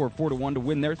by a score of 4-1 to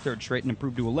win their third straight and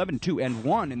improve to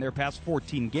 11-2-1 in their past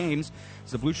 14 games.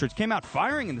 So the Blue Shirts came out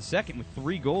firing in the second with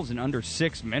 3 goals in under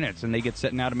 6 minutes, and they get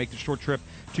set now to make the short trip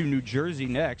to New Jersey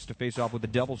next to face off with the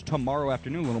Devils tomorrow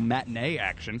afternoon. A little matinee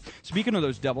action. Speaking of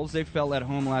those Devils, they fell at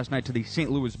home last night to the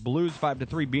St. Louis Blues,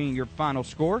 5-3 being your final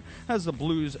score, as the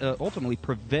Blues ultimately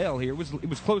prevail here. It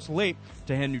was close late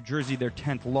to hand New Jersey their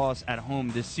 10th loss at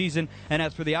home this season. And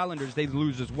as for the Islanders, they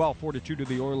lose as well, 4-2 to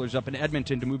the Oilers up in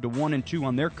Edmonton to move to 1-2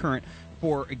 on their current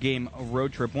 4-game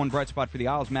road trip. One bright spot for the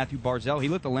Isles, Matthew Barzal. He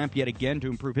lit the lamp yet again to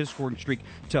improve his scoring streak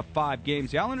to 5 games.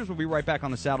 The Islanders will be right back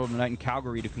on the saddle tonight in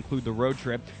Calgary to conclude the road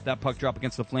trip. That puck drop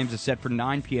against the Flames is set for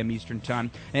 9 p.m. Eastern Time.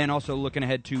 And also looking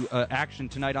ahead to action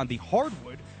tonight on the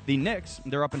hardwood. The Knicks,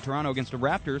 they're up in Toronto against the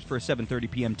Raptors for a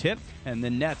 7:30 p.m. tip. And the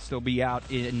Nets, they'll be out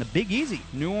in the Big Easy,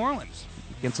 New Orleans,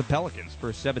 against the Pelicans for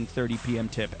a 7:30 p.m.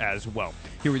 tip as well.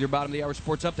 Here with your bottom of the hour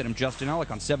sports update, I'm Justin Ellick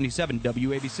on 77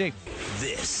 WABC.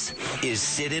 This is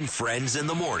Sid and Friends in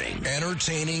the Morning.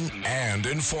 Entertaining and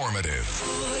informative.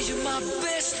 Oh, you're my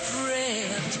best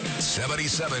friend.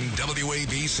 77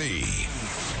 WABC.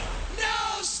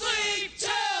 No sleep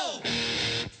till.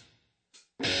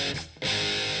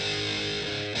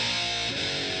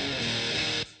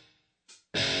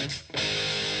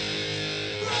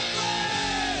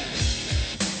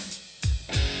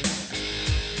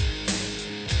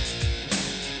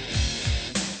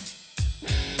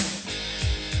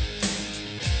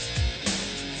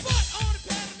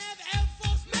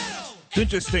 It's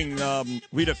interesting.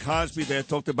 Rita Cosby there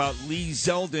talked about Lee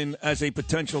Zeldin as a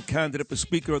potential candidate for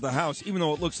Speaker of the House, even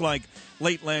though it looks like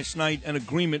late last night an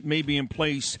agreement may be in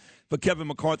place for Kevin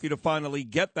McCarthy to finally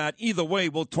get that. Either way,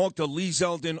 we'll talk to Lee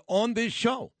Zeldin on this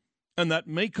show, and that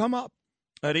may come up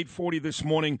at 8:40 this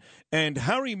morning. And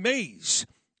Harry Mays,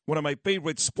 one of my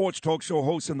favorite sports talk show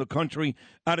hosts in the country,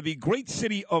 out of the great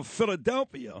city of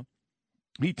Philadelphia,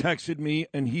 he texted me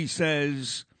and he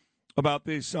says about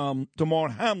this Damar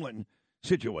Hamlin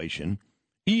situation.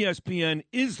 ESPN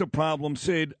is the problem,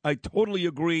 Sid. I totally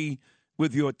agree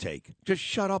with your take. Just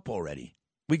shut up already.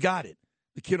 We got it.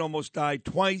 The kid almost died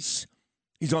twice.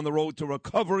 He's on the road to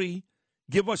recovery.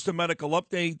 Give us the medical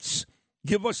updates.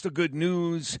 Give us the good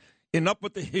news. Enough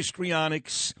with the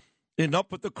histrionics. Enough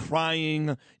with the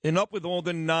crying. Enough with all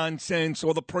the nonsense.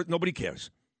 Nobody cares.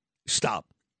 Stop.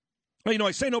 You know,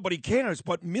 I say nobody cares,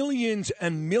 but millions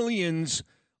and millions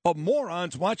of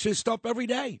morons watch this stuff every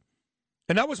day.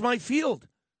 And that was my field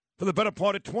for the better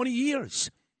part of 20 years,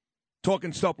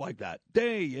 talking stuff like that,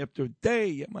 day after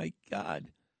day. My God.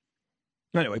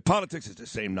 Anyway, politics is the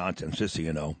same nonsense, just so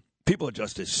you know. People are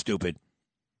just as stupid.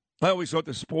 I always thought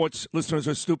the sports listeners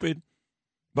are stupid,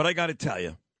 but I got to tell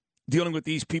you, dealing with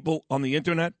these people on the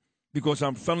internet, because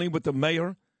I'm friendly with the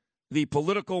mayor, the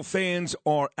political fans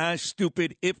are as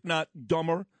stupid, if not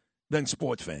dumber, than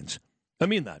sports fans. I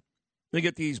mean that. They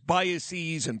get these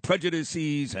biases and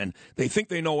prejudices, and they think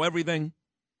they know everything.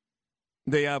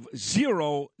 They have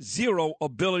zero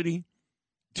ability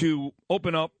to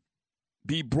open up,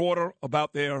 be broader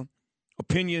about their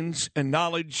opinions and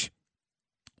knowledge.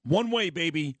 One way,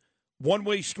 baby.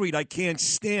 One-way street. I can't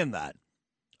stand that.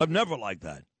 I've never liked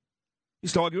that.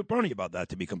 Used to argue with Bernie about that,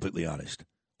 to be completely honest.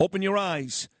 Open your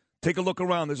eyes. Take a look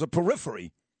around. There's a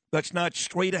periphery that's not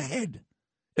straight ahead.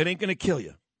 It ain't going to kill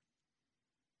you.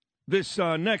 This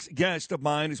next guest of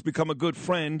mine has become a good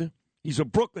friend. He's a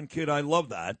Brooklyn kid. I love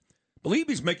that. Believe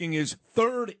he's making his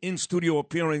third in-studio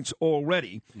appearance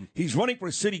already. He's running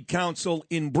for city council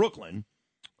in Brooklyn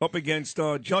up against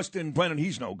Justin Brennan.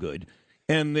 He's no good.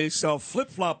 And this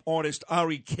flip-flop artist,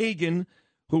 Ari Kagan,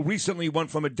 who recently went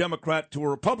from a Democrat to a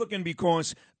Republican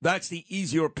because that's the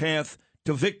easier path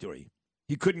to victory.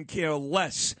 He couldn't care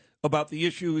less about the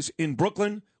issues in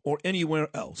Brooklyn or anywhere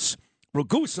else.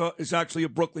 Ragusa is actually a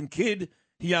Brooklyn kid.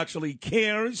 He actually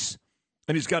cares.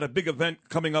 And he's got a big event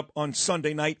coming up on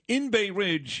Sunday night in Bay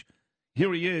Ridge.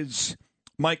 Here he is,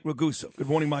 Mike Ragusa. Good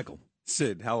morning, Michael.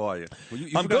 Sid, how are you? Well,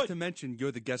 you I'm forgot good. to mention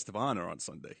you're the guest of honor on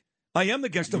Sunday. I am the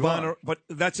guest of honor, but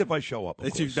that's if I show up.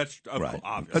 That's right.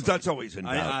 obvious. That's always in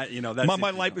doubt.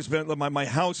 My life has been. My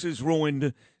house is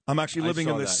ruined. I'm actually living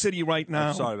in the city right now.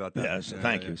 I'm sorry about that. Yes,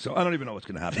 thank you. So I don't even know what's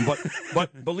going to happen.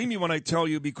 But believe me when I tell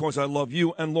you, because I love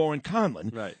you and Lauren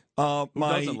Conlon. Right. Who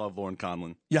doesn't love Lauren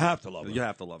Conlon? You have to love her. You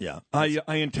have to love her. Yeah.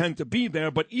 I intend to be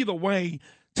there, but either way,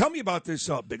 tell me about this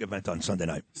big event on Sunday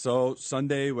night. So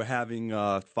Sunday we're having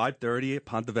 5:30 at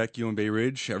Ponte Vecchio in Bay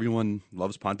Ridge. Everyone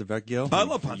loves Ponte Vecchio. I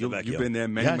love Ponte Vecchio. You've been there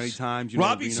many times.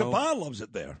 Robbie Saban loves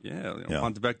it there. Yeah,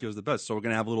 Ponte Vecchio is the best. So we're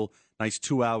gonna have a little nice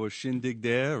 2-hour shindig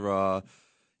there.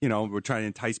 We're trying to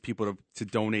entice people to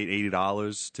donate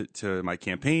 $80 to my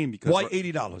campaign because why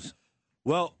 $80?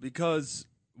 Well, because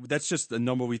that's just a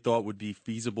number we thought would be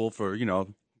feasible for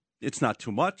It's not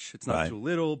too much. It's not too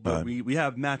little. But we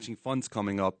have matching funds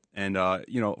coming up. And,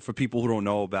 for people who don't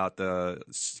know about the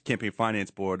Campaign Finance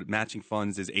Board, matching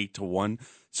funds is 8-1.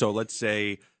 So let's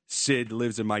say Sid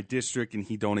lives in my district and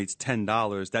he donates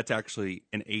 $10. That's actually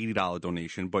an $80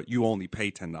 donation, but you only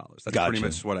pay $10. That's Gotcha. pretty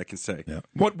much what I can say. Yeah.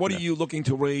 What are you looking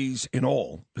to raise in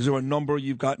all? Is there a number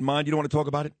you've got in mind? You don't want to talk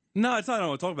about it? No, it's not. I don't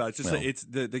want to talk about it. It's just it's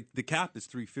the cap is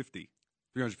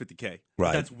 $350K.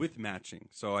 Right. That's with matching.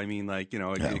 So, I mean, it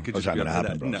could it's just not be going to up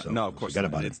to happen, that. bro. No, of course forget not.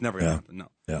 about it. It's never going to happen. No.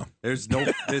 Yeah. There's no,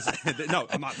 no,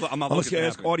 I'm not Unless looking you to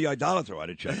ask happen. Audie Idala to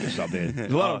write a check or something.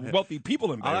 There's a lot of wealthy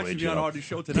people in Bay I'll Ridge. actually be on Audie's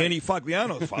show tonight. Danny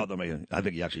Fagliano's father. I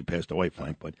think he actually passed away,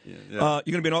 Frank. But you're going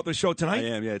to be on the show tonight? I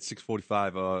am, yeah. It's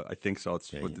 6:45. I think so.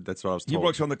 That's what I was told. He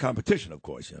works on the competition, of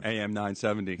course. Yeah. AM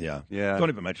 970. Yeah. Don't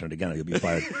even mention it again or you'll be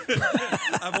fired.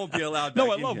 I won't be allowed No,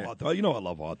 back I love in here. Arthur. You know I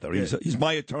love Arthur. He's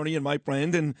my attorney and my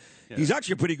friend, and he's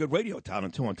actually a pretty good radio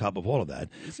talent, too, on top of all of that.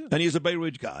 And he's a Bay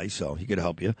Ridge guy, so he could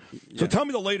help you. So tell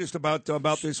me the latest about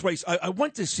this race. I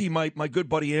went to see my good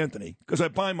buddy Anthony, because I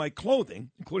buy my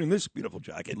clothing, including this beautiful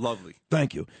jacket. Lovely.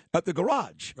 Thank you. At the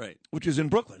Garage, right, which is in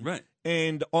Brooklyn. Right.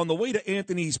 And on the way to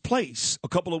Anthony's place a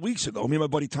couple of weeks ago, me and my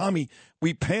buddy Tommy,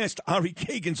 we passed Ari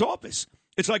Kagan's office.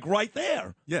 It's like right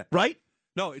there. Yeah. Right?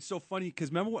 No, it's so funny because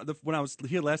remember when I was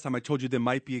here last time, I told you there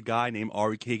might be a guy named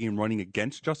Ari Kagan running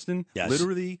against Justin? Yes.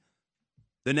 Literally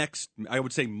the next, I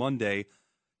would say Monday,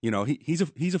 You know, he's a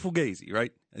fugazi,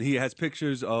 right? He has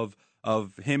pictures of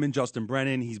him and Justin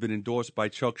Brennan. He's been endorsed by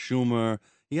Chuck Schumer.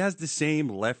 He has the same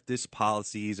leftist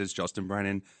policies as Justin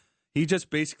Brennan. He just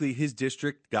basically, his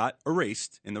district got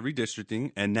erased in the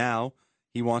redistricting, and now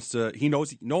he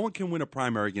knows no one can win a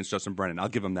primary against Justin Brennan. I'll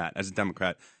give him that as a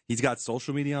Democrat. He's got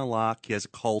social media on lock. He has a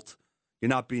cult. You're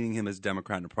not beating him as a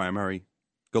Democrat in a primary.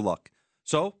 Good luck.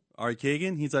 So, Ari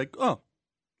Kagan, he's like, oh,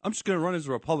 I'm just going to run as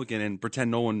a Republican and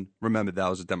pretend no one remembered that I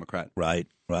was a Democrat. Right.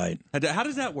 How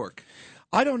does that work?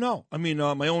 I don't know. I mean,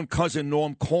 my own cousin,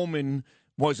 Norm Coleman,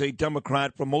 was a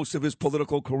Democrat for most of his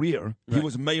political career. Right. He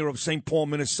was mayor of St. Paul,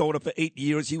 Minnesota for 8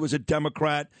 years. He was a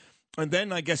Democrat. And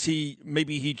then I guess he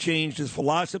changed his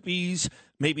philosophies.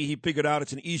 Maybe he figured out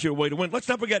it's an easier way to win. Let's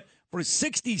not forget, for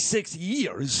 66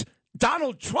 years,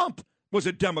 Donald Trump was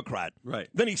a Democrat. Right.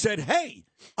 Then he said, hey,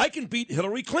 I can beat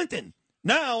Hillary Clinton.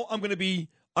 Now I'm going to be,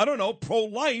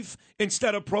 pro-life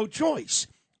instead of pro-choice.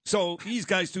 So these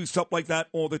guys do stuff like that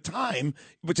all the time.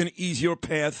 It's an easier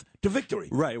path to victory.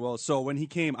 Right. Well, so when he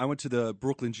came, I went to the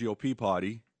Brooklyn GOP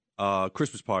party,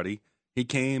 Christmas party. He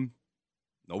came.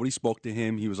 Nobody spoke to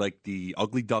him. He was like the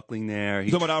ugly duckling there.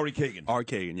 He's talking about Ari Kagan. Ari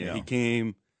Kagan, yeah. He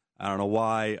came. I don't know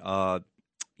why.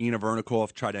 Ina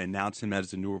Vernikov tried to announce him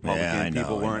as the new Republican. Yeah, I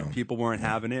know, People weren't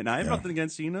having it. And I have nothing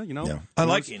against Ina, Yeah. I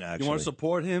like Ina, actually. You want to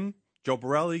support him? Joe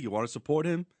Borelli, you want to support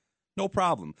him? No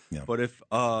problem. Yeah. But if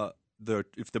the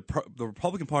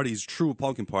Republican Party is a true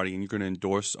Republican Party and you're going to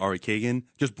endorse Ari Kagan,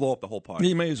 just blow up the whole party.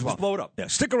 You may as well. Just blow it up. Yeah.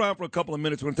 Stick around for a couple of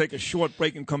minutes. We're going to take a short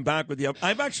break and come back with you.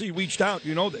 I've actually reached out,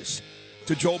 you know this,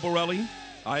 to Joe Borelli.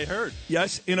 I heard.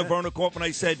 Yes, Ina Vernikov, and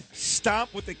I said,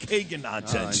 stop with the Kagan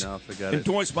nonsense. I know, forget it.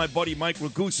 Endorsed my buddy Mike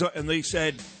Ragusa, and they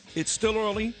said, it's still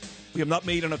early. We have not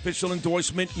made an official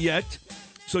endorsement yet,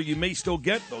 so you may still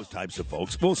get those types of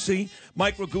folks. We'll see.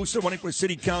 Mike Ragusa running for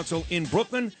city council in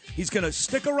Brooklyn. He's going to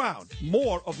stick around.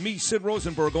 More of me, Sid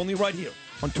Rosenberg, only right here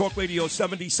on Talk Radio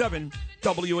 77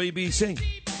 WABC.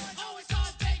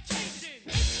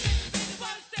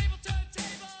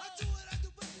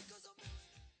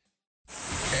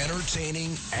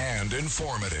 Entertaining and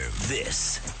informative.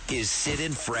 This is Sid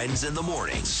and Friends in the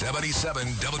Morning. 77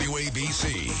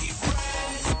 WABC.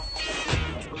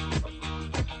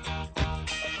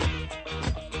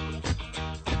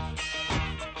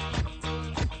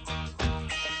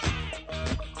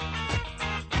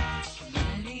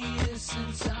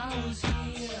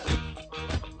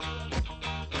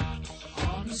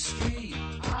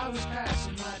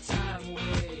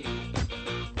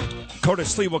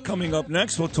 Curtis Lee, we're coming up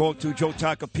next. We'll talk to Joe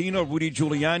Tacopina, Rudy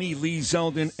Giuliani, Lee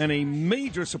Zeldin, and a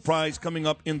major surprise coming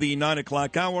up in the 9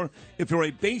 o'clock hour. If you're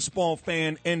a baseball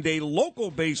fan and a local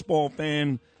baseball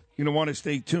fan, you're going to want to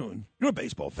stay tuned. You're a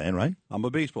baseball fan, right? I'm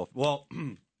a baseball fan. Well,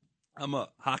 I'm a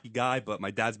hockey guy, but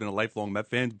my dad's been a lifelong Met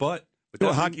fan. But you're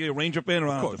a hockey Ranger fan or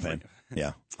an Islander fan?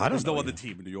 Yeah. There's no other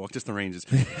team in New York, just the Rangers.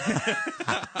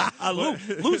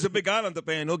 Lou's a big Islander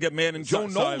fan. He'll get mad. And Joe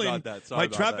Nolan, my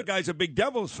traffic guy's a big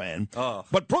Devils fan.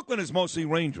 But Brooklyn is mostly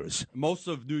Rangers. Most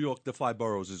of New York, the 5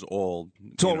 boroughs, is all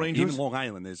Rangers. Even Long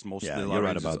Island is mostly you're Rangers.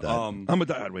 Right about that. I'm a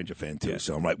diehard Ranger fan, too,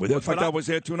 so I'm right with it. In fact, I was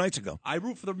there 2 nights ago. I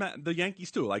root for the Yankees,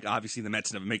 too. Like, obviously, the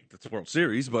Mets never make the World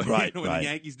Series, but when the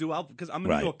Yankees do, because I'm a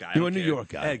New York guy. You're a New York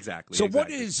guy. Exactly. So what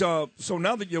is, so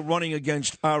now that you're running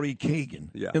against Ari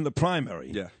Kagan in the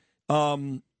primary,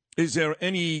 has there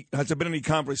been any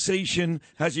conversation?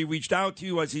 Has he reached out to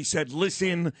you? Has he said,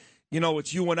 listen,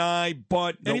 it's you and I,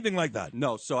 but anything like that?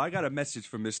 No. So I got a message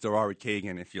from Mr. Ari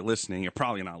Kagan. If you're listening, you're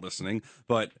probably not listening,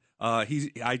 but I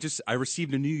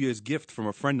received a New Year's gift from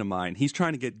a friend of mine. He's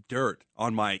trying to get dirt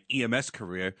on my EMS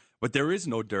career, but there is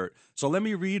no dirt. So let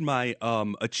me read my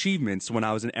achievements when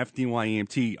I was an FDNY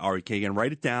EMT, Ari Kagan.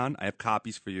 Write it down. I have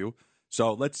copies for you.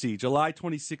 So let's see. July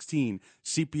 2016,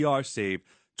 CPR save.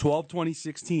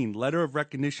 12/2016, letter of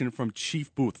recognition from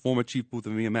Chief Booth, former Chief Booth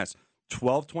of EMS.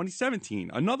 12/2017,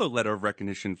 another letter of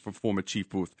recognition from former Chief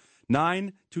Booth.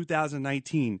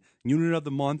 9/2019, unit of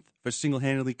the month for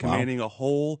single-handedly commanding a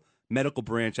whole medical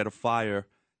branch at a fire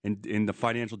in the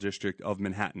financial district of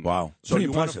Manhattan. Wow. So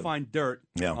you want to find dirt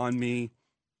on me.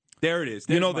 There it is.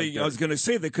 I was going to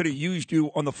say they could have used you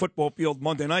on the football field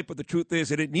Monday night, but the truth is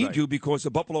they didn't need you because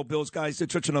the Buffalo Bills guys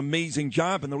did such an amazing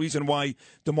job, and the reason why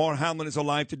DeMar Hamlin is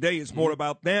alive today is more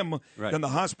about them than the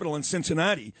hospital in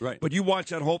Cincinnati. Right. But you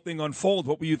watched that whole thing unfold.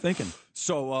 What were you thinking?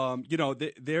 So,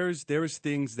 there's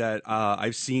things that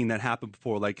I've seen that happen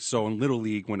before. Like, so in Little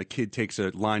League, when a kid takes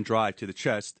a line drive to the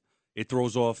chest, it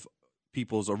throws off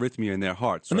people's arrhythmia in their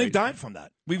hearts. And they've died from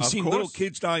that. We've seen little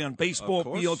kids die on baseball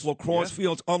fields, lacrosse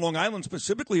fields, on Long Island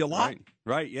specifically a lot.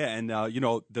 Right, yeah. And,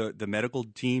 the medical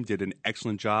team did an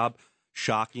excellent job.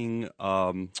 shocking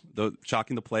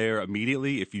the player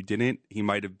immediately. If you didn't, he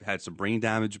might have had some brain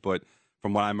damage. But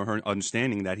from what I'm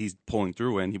understanding, that he's pulling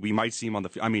through, and we might see him on the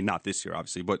field. I mean, not this year,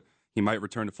 obviously, but he might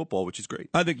return to football, which is great.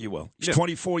 I think he will. He's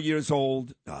 24 years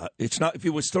old. It's not if he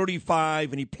was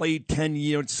 35 and he played 10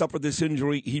 years, suffered this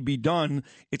injury, he'd be done.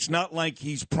 It's not like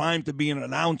he's primed to be an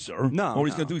announcer or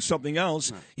he's going to do something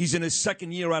else. No. He's in his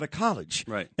second year out of college.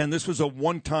 Right. And this was a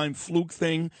one-time fluke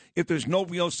thing. If there's no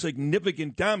real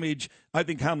significant damage, I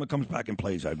think Hamlin comes back and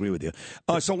plays. I agree with you.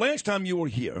 So last time you were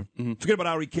here, forget about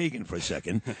Ari Kagan for a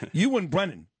second, you and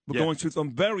Brennan we're going through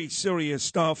some very serious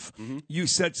stuff. You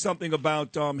said something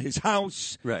about his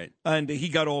house. Right. And he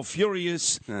got all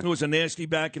furious. There was a nasty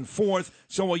back and forth.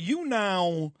 So are you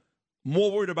now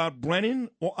more worried about Brennan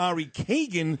or Ari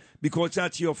Kagan because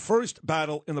that's your first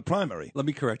battle in the primary? Let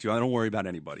me correct you. I don't worry about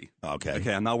anybody.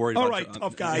 Okay, I'm not worried all about right,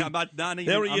 tough guy. I'm not even,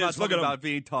 there he I'm is. not Look at him. about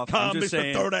being tough. Calm, I'm just Mr.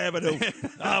 saying. 3rd Avenue.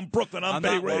 I'm Brooklyn. I'm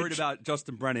Bay not Ridge. worried about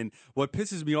Justin Brennan. What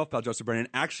pisses me off about Justin Brennan,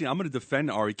 actually, I'm going to defend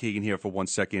Ari Kagan here for 1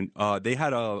 second. They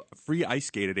had a free ice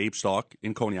skate at Abe Stock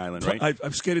in Coney Island, right?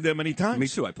 I've skated there many times. Me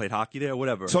too. I played hockey there,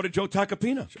 whatever. So did Joe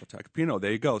Tacopina.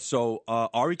 There you go. So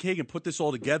Ari Kagan put this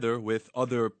all together with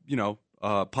other,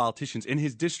 politicians in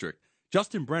his district.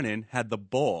 Justin Brennan had the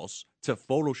balls to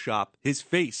Photoshop his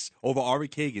face over Ari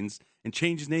Kagan's and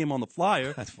change his name on the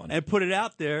flyer. That's funny. And put it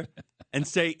out there and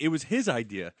say it was his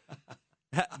idea.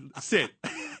 Sid,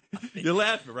 you're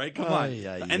laughing, right? Come on.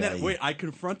 Then wait, I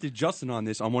confronted Justin on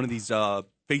this on one of these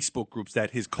Facebook groups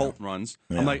that his cult runs.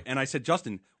 Yeah. I said,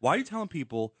 Justin, why are you telling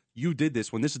people you did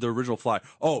this when this is the original flyer?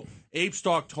 Oh, Abe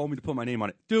Stark told me to put my name on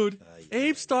it. Dude,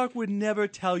 Abe Stark would never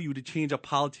tell you to change a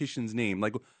politician's name.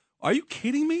 Like, are you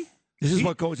kidding me? This is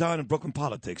what goes on in Brooklyn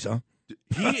politics, huh?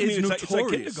 He is notorious. It's like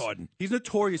kindergarten. He's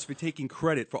notorious for taking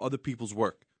credit for other people's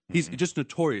work. He's just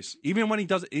notorious. Even when he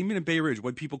does, even in Bay Ridge,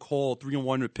 when people call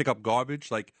 3-1 to pick up garbage,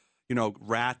 like,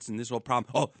 rats and this whole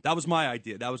problem. Oh, that was my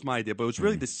idea. But it was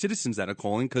really the citizens that are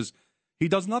calling because he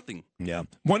does nothing. Yeah.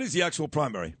 When is the actual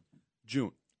primary?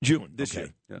 June. This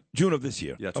year. Yeah. June of this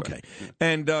year. Yeah, that's okay. Right. Yeah.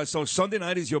 And so Sunday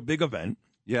night is your big event.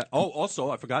 Yeah. Oh,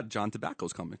 also, I forgot John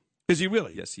Tobacco's coming. Is he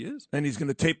really? Yes, he is. And he's going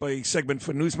to tape a segment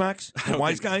for Newsmax, the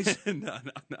Wise Guys? No.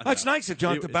 That's nice that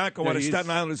John Tobacco out of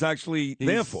Staten Island is actually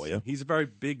there for you. He's a very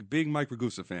big Mike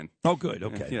Ragusa fan. Oh, good.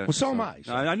 Okay. Yeah, well, so am I.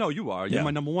 So. I know you are. You're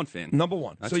my number one fan. Number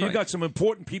one. That's so you right. got some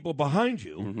important people behind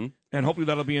you, and hopefully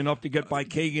that'll be enough to get by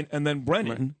Kagan and then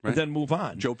Brennan, and then move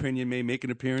on. Joe Pinion may make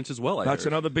an appearance as well. That's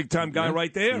another big-time guy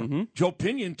right there. Joe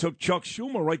Pinion took Chuck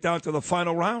Schumer right down to the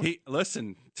final round.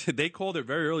 Listen, they called it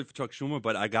very early for Chuck Schumer,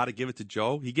 but I got to give it to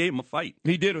Joe. He gave him a fight.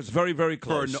 He did. It was very, very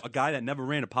close. For a guy that never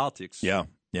ran to politics. Yeah.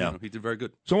 He did very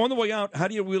good. So on the way out, how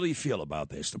do you really feel about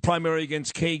this? The primary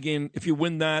against Kagan, if you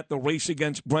win that, the race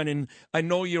against Brennan. I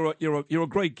know you're a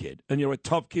great kid, and you're a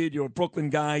tough kid. You're a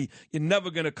Brooklyn guy. You're never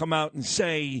going to come out and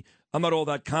say, I'm not all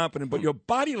that confident. But your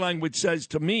body language says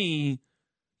to me,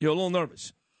 you're a little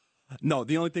nervous. No,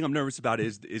 the only thing I'm nervous about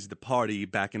is the party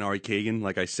back in Ari Kagan.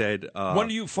 Like I said, when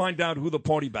do you find out who the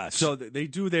party backs? So they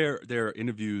do their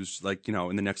interviews, like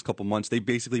in the next couple months. They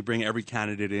basically bring every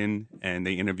candidate in and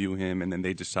they interview him, and then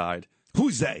they decide.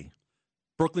 Who's they?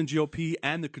 Brooklyn GOP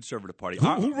and the Conservative Party.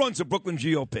 Who runs the Brooklyn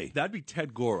GOP? That'd be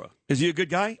Ted Gora. Is he a good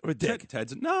guy or a dick?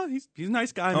 He's a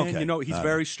nice guy, man. Okay. He's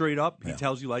very straight up. He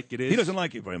tells you like it is. He doesn't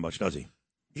like you very much, does he?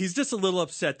 He's just a little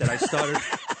upset that I started.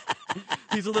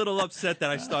 He's a little upset that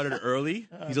I started early.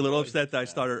 He's a little upset that I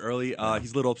started early.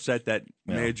 He's a little upset that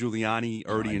Mayor Giuliani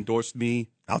already endorsed me.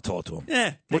 I'll talk to him.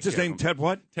 Yeah. What's his name? Ted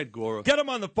what? Ted Gora. Get him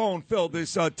on the phone, Phil.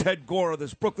 This Ted Gora,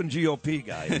 this Brooklyn GOP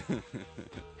guy.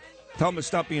 Tell him to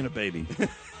stop being a baby.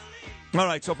 All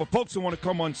right, so for folks who want to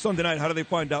come on Sunday night, how do they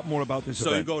find out more about this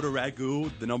event? So you go to Ragu,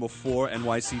 the number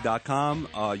 4NYC.com.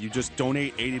 You just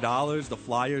donate $80. The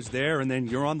flyer's there, and then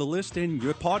you're on the list, and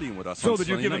you're partying with us. Phil, did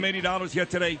you give him $80 yet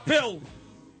today? Phil,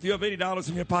 do you have $80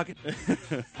 in your pocket?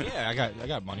 Yeah, I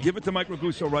got money. Give it to Mike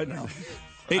Ragusa right now.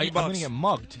 $80. I'm going to get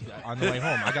mugged on the way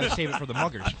home. I got to save it for the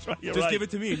muggers. Right, just give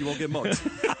it to me, and you won't get mugged.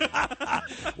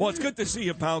 Well, it's good to see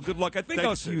you, pal. Good luck. I think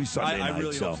I'll see you Sunday night. I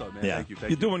really hope so, man. Yeah. Thank you.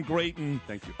 You're doing great, and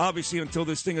thank you. Obviously, until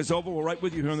this thing is over, we're right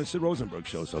with you here on the Sid Rosenberg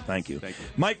Show, so thank you. Thank you.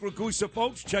 Mike Ragusa,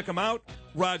 folks, check him out.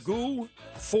 Ragu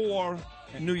for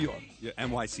New York. Yeah,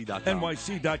 NYC.com.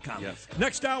 NYC.com. Yes.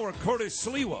 Next hour, Curtis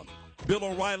Sliwa, Bill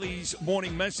O'Reilly's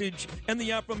Morning Message, and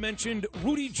the aforementioned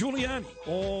Rudy Giuliani,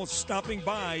 all stopping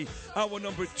by. Hour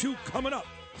number 2 coming up.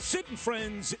 Sid and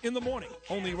Friends in the morning,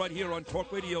 only right here on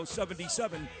Talk Radio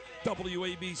 77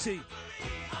 WABC.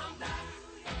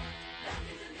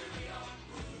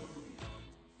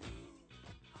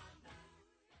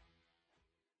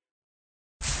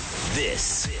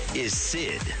 This is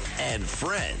Sid and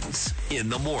Friends in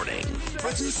the morning.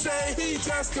 But you say he's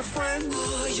just a friend.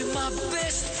 Oh, you're my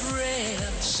best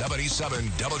friend. 77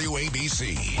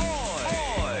 WABC.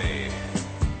 Boy.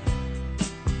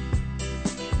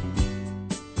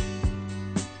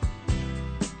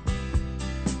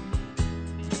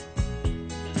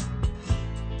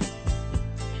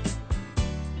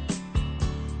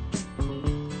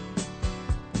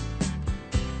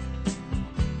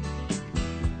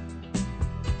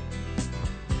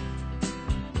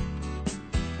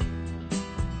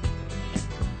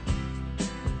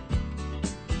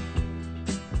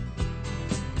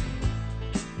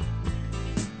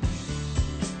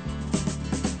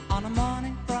 On a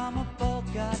morning from a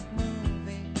Bogart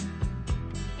movie,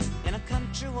 in a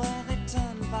country where they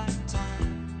turn back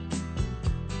time,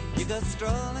 you go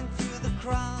strolling through the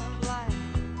crowd like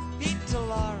Peter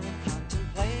Lorre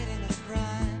contemplating a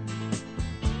crime.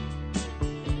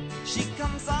 She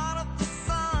comes out of the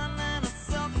sun in a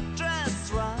silk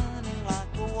dress, running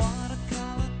like a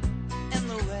watercolor in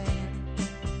the rain.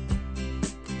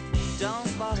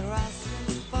 Don't bother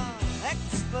asking for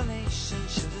explanation,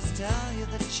 she'll just tell you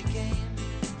that she came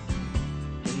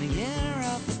in the year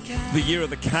of the cat. The Year of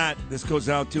the Cat. This goes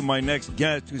out to my next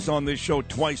guest who's on this show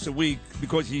twice a week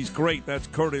because he's great. That's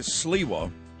Curtis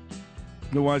Sliwa,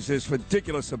 who has this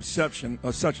ridiculous obsession.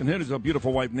 His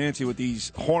beautiful wife, Nancy, with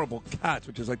these horrible cats,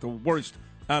 which is like the worst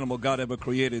animal God ever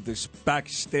created, this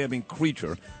backstabbing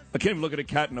creature. I can't even look at a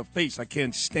cat in the face. I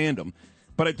can't stand him.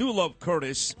 But I do love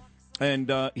Curtis,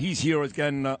 and he's here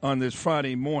again on this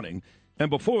Friday morning. And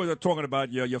before we were talking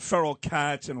about your feral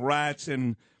cats and rats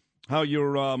and how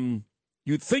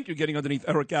you think you're getting underneath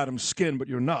Eric Adams' skin, but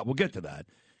you're not. We'll get to that.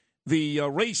 The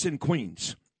race in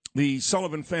Queens, the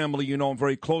Sullivan family, you know, I'm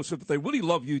very close with. They really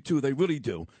love you, too. They really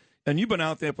do. And you've been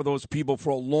out there for those people for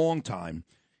a long time.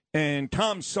 And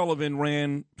Tom Sullivan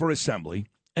ran for assembly,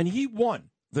 and he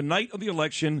won. The night of the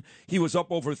election, he was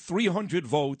up over 300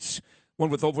 votes,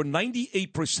 won with over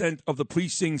 98% of the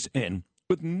precincts in.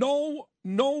 With no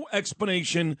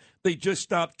explanation, they just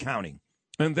stopped counting.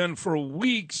 And then for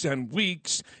weeks and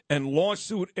weeks and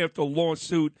lawsuit after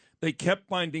lawsuit, they kept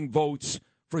finding votes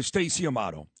for Stacey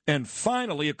Amato. And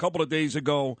finally, a couple of days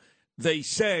ago, they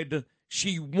said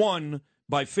she won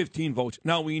by 15 votes.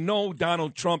 Now, we know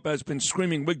Donald Trump has been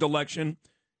screaming rigged election.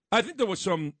 I think there was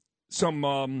some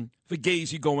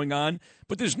fugazi going on,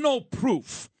 but there's no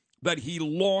proof that he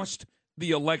lost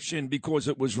the election because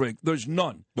it was rigged. There's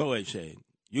none. But wait a second.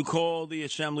 You call the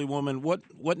assemblywoman,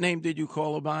 what name did you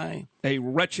call her by? A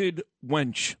wretched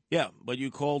wench. Yeah, but you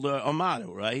called her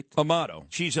Amato, right? Amato.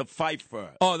 She's a fifer.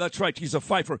 Oh, that's right. She's a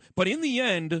fifer. But in the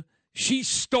end, she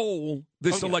stole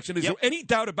this election. Is there any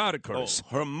doubt about it, Curtis?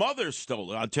 Oh, her mother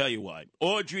stole it. I'll tell you why.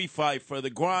 Audrey Pfeiffer, the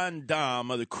grande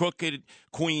dame of the crooked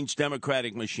Queens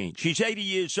Democratic machine. She's 80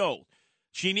 years old.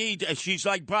 She's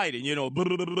like Biden, you know.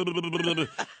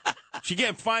 She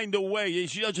can't find a way.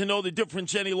 She doesn't know the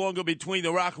difference any longer between the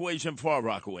Rockaways and Far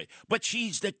Rockaway. But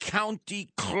she's the county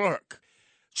clerk.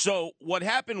 So what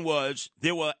happened was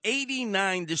there were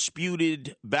 89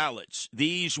 disputed ballots.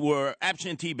 These were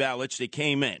absentee ballots that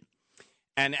came in.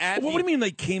 And what do you mean they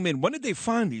came in? When did they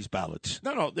find these ballots?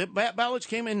 No, the ballots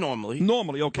came in normally.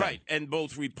 Normally, okay. Right, and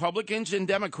both Republicans and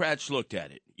Democrats looked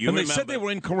at it. And they said they were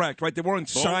incorrect, right? They weren't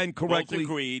signed correctly. Both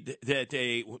agreed that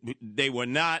they were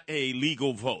not a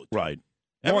legal vote. Right.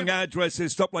 Wrong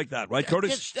addresses, stuff like that, right,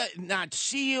 Curtis? Just not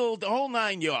sealed, the whole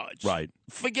 9 yards. Right.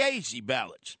 Fugazi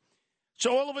ballots.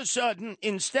 So all of a sudden,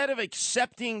 instead of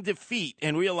accepting defeat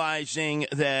and realizing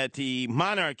that the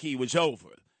monarchy was over,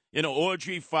 you know,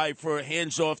 Audrey Pfeiffer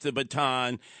hands off the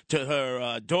baton to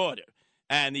her daughter,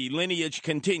 and the lineage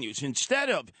continues. Instead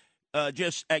of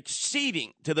just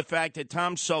acceding to the fact that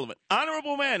Tom Sullivan,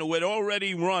 honorable man who had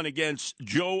already run against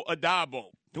Joe Adabo,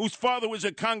 whose father was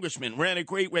a congressman, ran a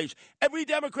great race. Every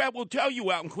Democrat will tell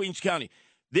you out in Queens County,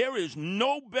 there is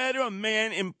no better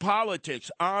man in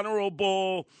politics.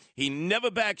 Honorable, he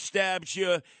never backstabs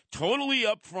you, totally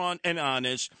upfront and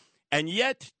honest. And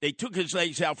yet, they took his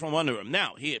legs out from under him.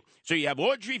 Now, here, so you have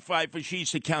Audrey Pfeiffer,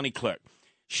 she's the county clerk.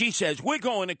 She says, we're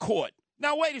going to court.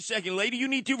 Now, wait a second, lady, you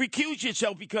need to recuse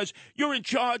yourself because you're in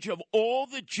charge of all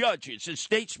the judges, the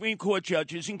state Supreme Court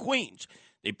judges in Queens.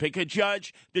 They pick a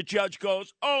judge, the judge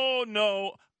goes, oh,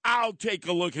 no, I'll take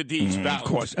a look at these ballots. Of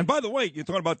course. And by the way, you're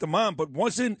talking about the mom, but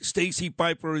wasn't Stacey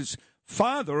Pfeiffer's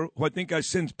father, who I think has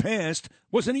since passed,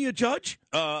 wasn't he a judge?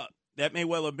 That may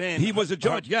well have been. He was a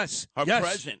judge, yes. Her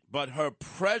present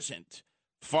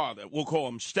father, we'll call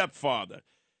him stepfather,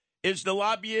 is the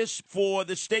lobbyist for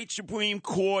the state Supreme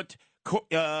Court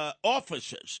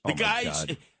officers. The guys,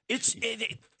 It's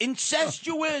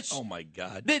incestuous. Oh, my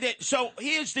God. So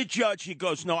here's the judge. He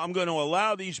goes, no, I'm going to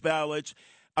allow these ballots.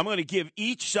 I'm going to give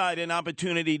each side an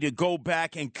opportunity to go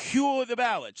back and cure the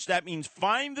ballots. That means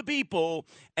find the people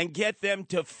and get them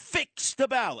to fix the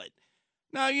ballot.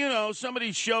 Now, you know,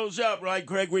 somebody shows up, right?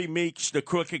 Gregory Meeks, the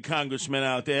crooked congressman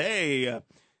out there. Hey,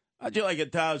 how'd you like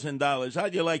 $1,000?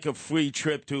 How'd you like a free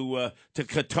trip to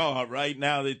Qatar right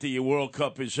now that the World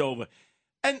Cup is over?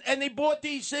 And they bought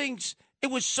these things.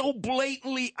 It was so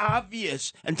blatantly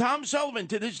obvious. And Tom Sullivan,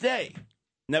 to this day,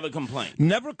 never complained.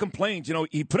 Never complains. You know,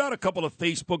 he put out a couple of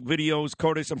Facebook videos,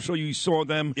 Curtis. I'm sure you saw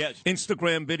them. Yes.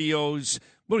 Instagram videos.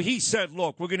 But he said,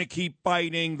 look, we're going to keep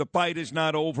fighting. The fight is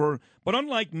not over. But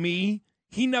unlike me,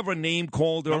 he never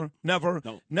name-called her.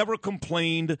 Never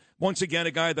complained. Once again,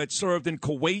 a guy that served in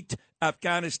Kuwait,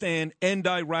 Afghanistan, and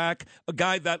Iraq. A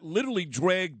guy that literally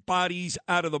dragged bodies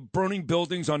out of the burning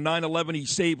buildings on 9/11. He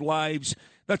saved lives.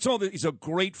 That's all. He's a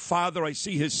great father. I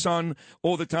see his son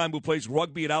all the time who plays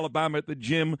rugby at Alabama at the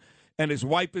gym, and his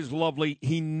wife is lovely.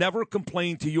 He never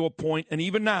complained, to your point, and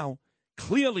even now,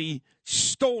 clearly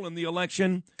stolen the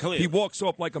election. Clearly. He walks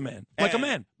off like a man. Like a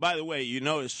man. By the way, you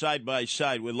notice side by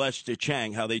side with Lester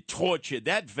Chang how they tortured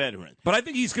that veteran. But I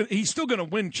think he's still going to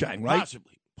win, Chang, right?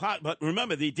 Possibly. But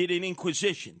remember, they did an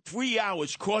inquisition. 3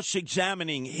 hours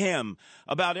cross-examining him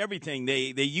about everything.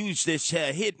 They used this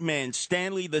hitman,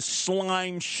 Stanley the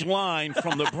Slime Schlein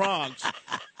from the Bronx,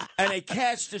 and they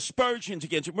cast aspersions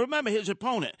against him. Remember, his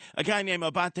opponent, a guy named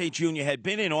Abate Jr., had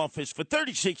been in office for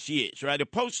 36 years, right? A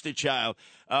poster child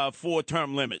for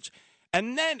term limits.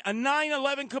 And then a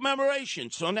 9/11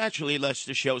 commemoration. So naturally,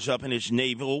 Lester shows up in his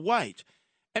naval white.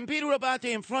 And Peter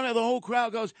Abate, in front of the whole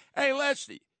crowd, goes, "Hey,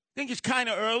 Lester, think it's kind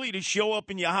of early to show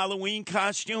up in your Halloween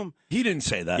costume?" He didn't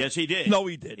say that. Yes, he did. No,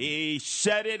 he did. He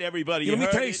said it. Everybody Let me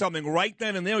heard tell you it. something. Right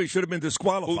then and there, he should have been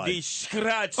disqualified.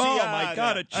 Oh, my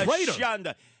God, a traitor.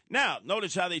 Shanda. Now,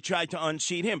 notice how they tried to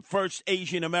unseat him. First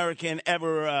Asian American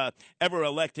ever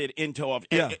elected into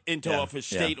office,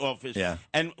 state office. Yeah.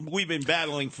 And we've been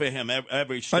battling for him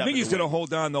every step. I think he's going to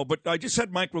hold on, though. But I just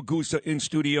had Mike Ragusa in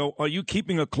studio. Are you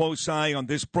keeping a close eye on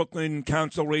this Brooklyn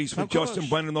council race for Justin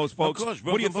Brennan and those folks? Of course.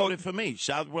 What do you Brooklyn voted for me.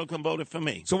 South Brooklyn voted for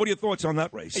me. So what are your thoughts on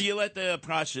that race? You let the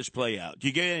process play out.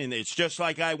 You get in there. It's just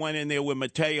like I went in there with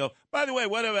Mateo. By the way,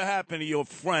 whatever happened to your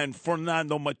friend,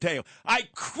 Fernando Mateo? I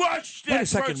crushed that Wait a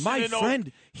second. person My in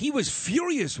friend, he was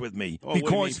furious with me. Oh, what do you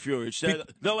mean because furious?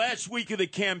 The last week of the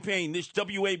campaign, this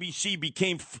WABC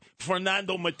became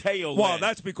Fernando Mateo. Well,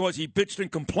 that's because he bitched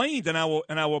and complained, and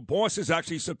our bosses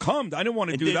actually suckumbed. I didn't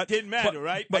want to do that. It didn't matter,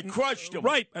 right? But I crushed him.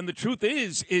 Right, and the truth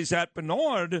is that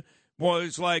Bernard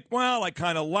was like, well, I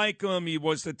kind of like him. He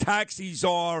was the taxi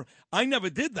czar. I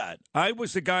never did that. I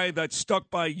was the guy that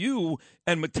stuck by you,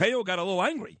 and Mateo got a little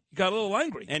angry. He got a little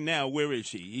angry. And now, where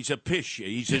is he? He's a pisher.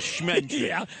 He's a schmencher.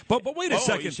 Yeah, but wait a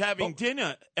second. He's having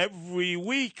dinner every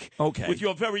week Okay. with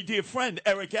your very dear friend,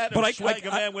 Eric Adams, But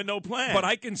swagger man with no plan. But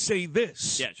I can say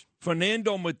this. Yes.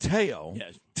 Fernando Mateo,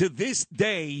 to this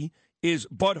day, is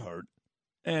butthurt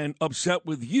and upset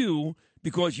with you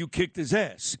because you kicked his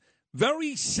ass.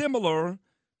 Very similar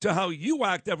to how you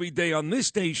act every day on this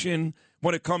station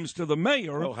when it comes to the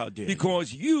mayor. Oh, how dare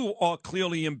because you are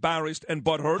clearly embarrassed and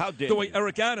butthurt How dare the way you.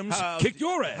 Eric Adams kicked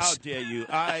your ass. How dare you?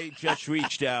 I just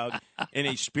reached out in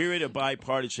a spirit of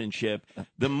bipartisanship.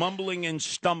 The mumbling and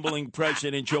stumbling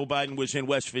President Joe Biden was in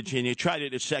West Virginia. Tried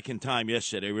it a second time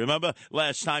yesterday. Remember?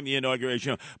 Last time, the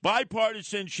inauguration.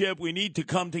 Bipartisanship, we need to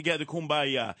come together,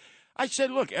 kumbaya. I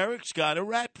said, look, Eric's got a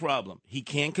rat problem. He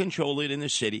can't control it in the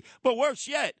city. But worse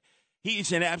yet,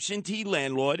 he's an absentee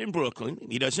landlord in Brooklyn.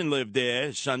 He doesn't live there.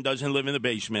 His son doesn't live in the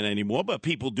basement anymore, but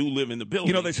people do live in the building.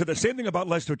 You know, they said the same thing about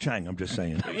Lester Chang, I'm just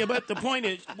saying. Yeah, but the point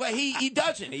is, well, he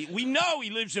doesn't. We know he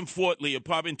lives in Fort Lee,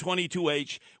 apartment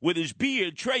 22H, with his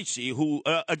beard, Tracy, who,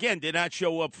 again, did not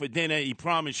show up for dinner. He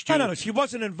promised you. No, she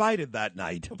wasn't invited that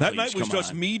night. That please, night was come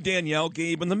just on. me, Danielle,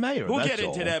 Gabe, and the mayor. We'll That's get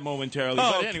into all. that momentarily.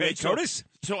 Oh, but anyway, okay, Curtis.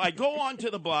 So I go onto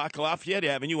the block, Lafayette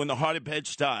Avenue, in the heart of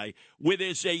Bed-Stuy, where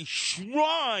there's a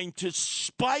shrine to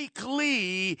Spike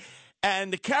Lee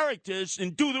and the characters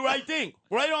in Do the Right Thing,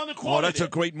 right on the corner. Oh, that's there. a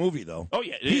great movie, though. Oh,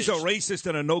 yeah, it He's is. a racist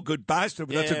and a no-good bastard,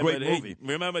 but that's a great but, hey, movie.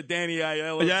 remember Danny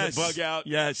Aiello Yes, to bug out?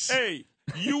 yes. Hey,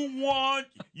 you want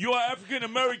your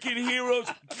African-American heroes?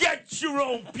 Get your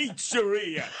own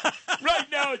pizzeria. Right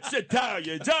now it's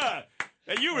Italians, huh?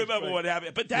 And you remember what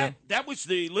happened. But that was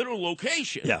the literal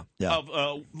location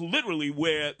of literally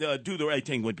where Do the Right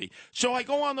Thing would be. So I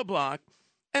go on the block,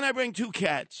 and I bring two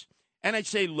cats, and I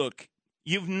say, look,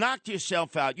 you've knocked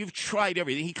yourself out. You've tried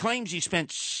everything. He claims he spent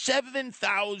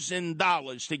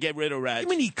 $7,000 to get rid of rats. I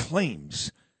mean, he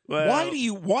claims. Well,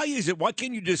 why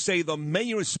can't you just say the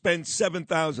mayor spent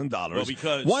 $7,000? Well,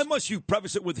 because... Why must you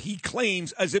preface it with he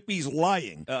claims as if he's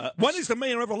lying? When has the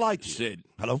mayor ever lied to you? Sid.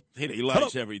 Hello? He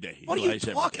lies every day. What are you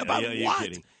talking about? Are you What?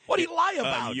 kidding? What do you lie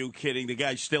about? Are you kidding? The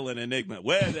guy's still an enigma.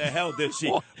 Where the hell does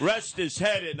he rest his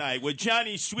head at night? With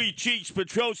Johnny Sweet Cheeks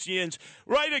Petrosians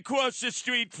right across the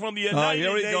street from the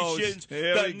United Nations.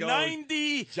 The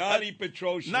 90 Johnny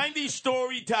Petrosian.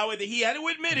 90-story tower that he had to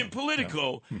admit in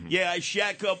Politico. Yeah, I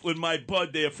shack up with my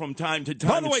bud there from time to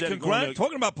time. By the way,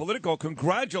 talking about Politico,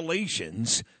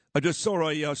 congratulations. I just saw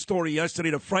a story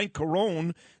yesterday to Frank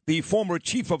Carone, the former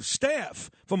chief of staff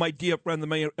for my dear friend, the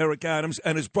Mayor Eric Adams,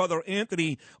 and his brother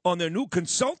Anthony on their new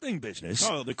consulting business.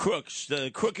 Oh, the crooks, the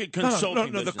crooked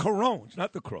consulting No, the Carones,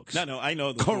 not the crooks. No, I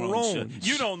know the Carones.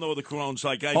 You don't know the Carones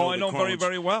like I know. I know the very, Carones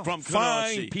very well. From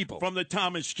Fine Canarsie, people. From the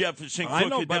Thomas Jefferson I know,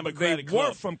 Crooked but Democratic they were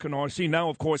Club. from Canarsie. Now,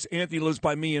 of course, Anthony lives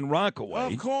by me in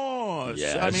Rockaway. Of course.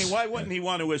 Yes. I mean, why wouldn't he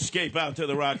want to escape out to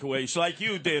the Rockaways like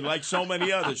you did, like so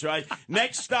many others, right?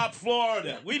 Next stop,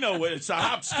 Florida. We know it's a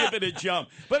hop, skip, and a jump.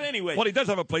 But anyway. Well, he does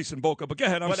have a place in Boca, but go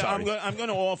ahead. I'm sorry. I'm going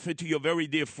to offer to your very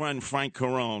dear friend, Frank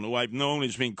Carone, who I've known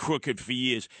has been crooked for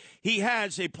years. He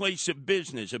has a place of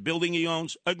business, a building he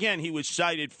owns. Again, he was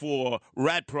cited for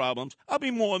rat problems. I'll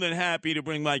be more than happy to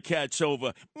bring my cats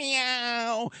over,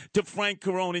 meow, to Frank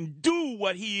Carone and do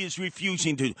what he is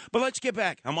refusing to. But let's get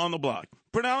back. I'm on the block.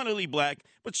 Predominantly black,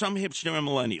 but some hipster and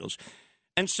millennials.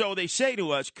 And so they say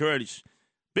to us, Curtis,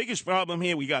 biggest problem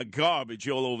here, we got garbage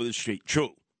all over the street.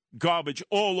 True. Garbage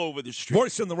all over the street.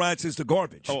 Worse than the rats is the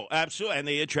garbage. Oh, absolutely. And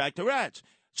they attract the rats.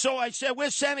 So I said,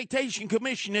 where's Sanitation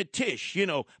Commissioner Tish? You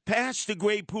know, past the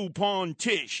Grey Poupon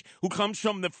Tish, who comes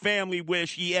from the family where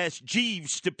she asked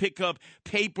Jeeves to pick up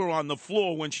paper on the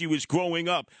floor when she was growing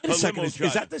up. Wait a second,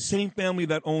 is that the same family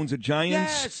that owns the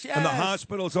Giants? Yes. And the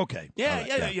hospitals? Okay. Yeah,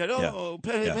 right. yeah.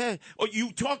 Oh,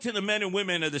 you talk to the men and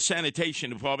women of the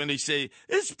sanitation department, they say,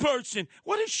 this person,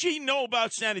 what does she know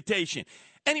about sanitation?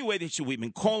 Anyway, they said, we've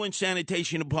been calling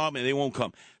sanitation department. They won't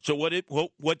come. So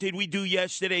what did we do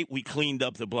yesterday? We cleaned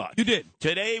up the block. You did.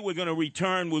 Today, we're going to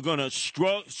return. We're going to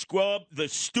scrub the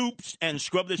stoops and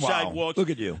scrub the sidewalks.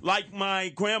 Look at you. Like my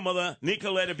grandmother,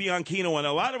 Nicoletta Bianchino, and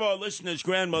a lot of our listeners'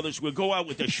 grandmothers would go out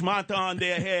with the schmata on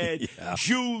their head,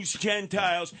 Jews,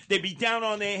 Gentiles. They'd be down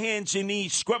on their hands and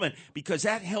knees scrubbing because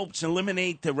that helps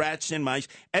eliminate the rats and mice.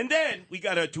 And then we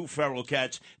got our two feral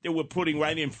cats that we're putting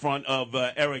right in front of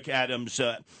Eric Adams'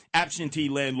 absentee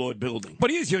landlord building.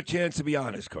 But here's your chance to be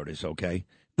honest, Curtis, okay?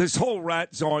 This whole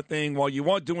rat czar thing, while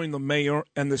you are doing the mayor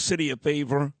and the city a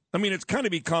favor, I mean, it's kind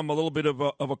of become a little bit of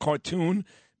a cartoon,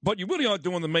 but you really are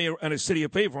doing the mayor and a city a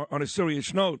favor on a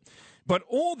serious note. But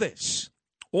all this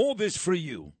for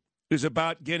you is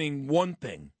about getting one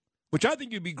thing, which I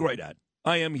think you'd be great at.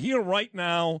 I am here right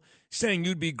now saying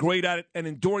you'd be great at it and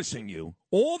endorsing you.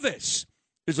 All this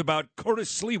is about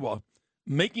Curtis Sliwa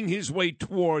making his way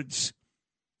towards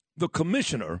the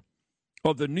commissioner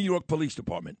of the New York Police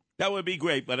Department. That would be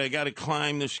great, but I got to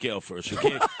climb the scale first.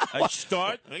 Okay, I got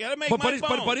to make my bones.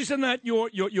 But isn't that your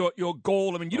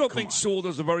goal? I mean, you don't think Sewell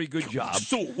does a very good job.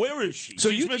 Sewell, where is she?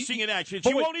 She's missing in action.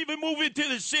 She won't even move into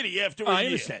the city after a year. I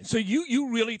understand. So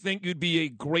you really think you'd be a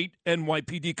great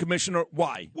NYPD commissioner?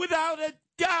 Why? Without a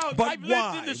doubt. But I've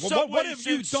why? lived in the subways what have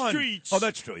you and done? streets. Oh,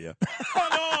 that's true, yeah.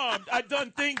 Unarmed. I've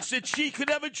done things that she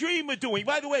could ever dream of doing.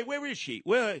 By the way, where is she?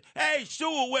 Hey,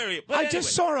 Sewell, where are you? I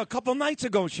just saw her a couple nights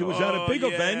ago. She was at a big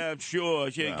event. Yeah, I'm sure.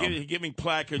 Giving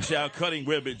placards out, cutting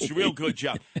ribbons. Real good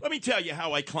job. Let me tell you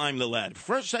how I climb the ladder.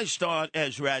 First, I start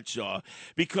as rat czar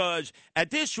because at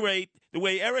this rate, the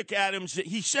way Eric Adams,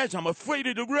 he says, I'm afraid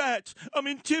of the rats. I'm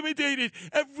intimidated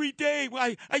every day.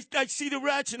 I see the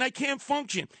rats and I can't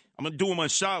function. I'm going to do him a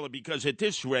solid because at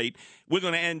this rate, we're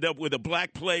going to end up with a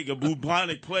black plague, a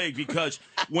bubonic plague, because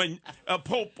when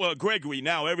Pope Gregory,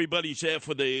 now everybody's there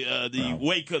for the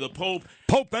wake of the Pope.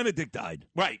 Pope Benedict died.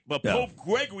 Right, but Pope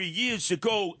Gregory years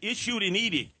ago issued an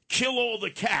edict. Kill all the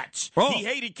cats. Oh. He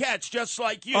hated cats just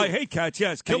like you. I hate cats,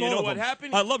 yes. Kill and all you know of what them.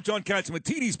 happened? I love John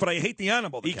Catsimatidis, but I hate the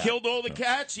animal. He killed all the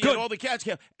cats. He had all the cats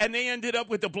killed. And they ended up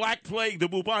with the Black Plague, the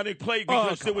bubonic plague,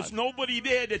 because there was nobody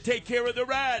there to take care of the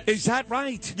rats. Is that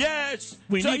right? Yes.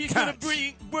 We so need he's cats.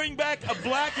 going to bring back a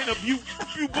black and a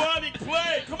bubonic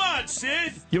plague. Come on,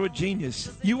 Sid. You're a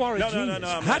genius. You are a genius.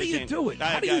 No. How do you do it?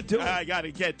 How do you do it? I got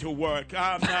to get to work.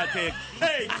 I'm not there.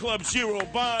 Hey, Club Zero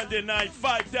Bond and night,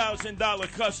 $5,000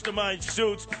 customized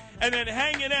suits, and then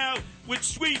hanging out with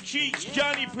Sweet Cheeks,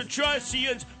 Johnny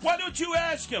Petrosians. Why don't you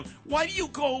ask him? Why do you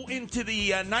go into the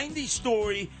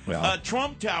 90-story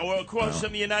Trump Tower across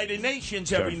from the United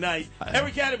Nations every night?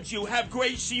 Eric Adams, you have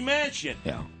Gracie Mansion.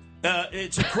 Yeah.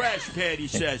 It's a crash pad, he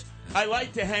says. I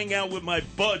like to hang out with my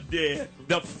bud there,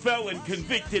 the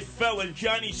convicted felon,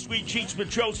 Johnny Sweet Cheeks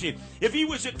Petrosian. If he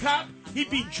was a cop, he'd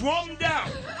be drummed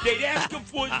out. They'd ask him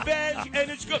for his badge,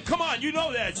 and it's good. Come on, you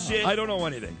know that, Sid. I don't know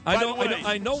anything.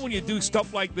 I know when you do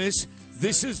stuff like this,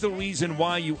 this is the reason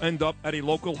why you end up at a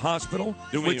local hospital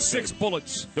with 6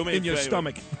 bullets in your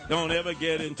stomach. Don't ever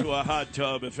get into a hot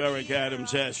tub if Eric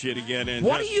Adams asks you to get in.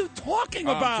 What are you talking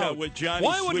about? With Johnny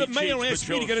Why would the mayor Sweet ask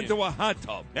me to get into a hot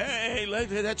tub? Hey,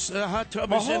 that's a hot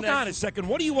tub. Well, hold on a second.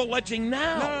 What are you alleging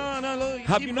now? No.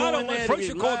 Have you not alleged? First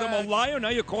you called him a liar, now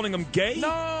you're calling him gay?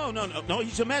 No.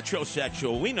 He's a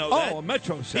metrosexual. We know that. Oh, a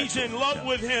metrosexual. He's in love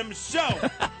with himself.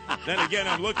 Then again,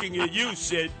 I'm looking at you,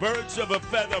 Sid. Birds of a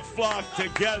feather flock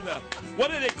together.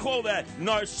 What do they call that?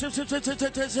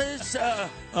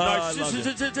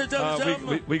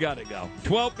 We got to go.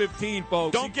 12:15,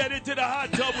 folks. Don't get into the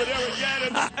hot tub with Eric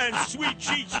Adams and Sweet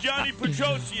Cheeks Johnny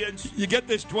Petrosians. You get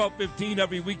this 12:15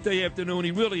 every weekday afternoon.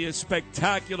 He really is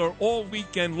spectacular all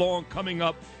weekend long, coming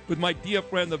up with my dear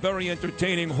friend, the very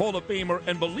entertaining Hall of Famer,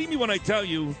 and believe me when I tell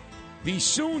you, the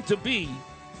soon-to-be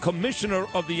Commissioner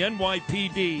of the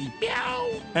NYPD.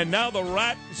 Meow. And now the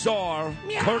rat czar,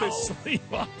 Meow. Curtis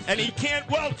Sliwa. And he can't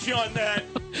welch on that.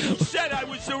 He said I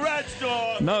was the rat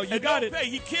czar. No, you got it.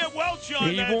 He can't welch on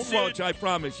that. He won't Sid. welch, I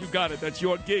promise. You got it. That's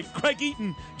your gig. Craig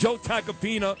Eaton, Joe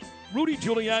Tacopina, Rudy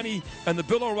Giuliani, and the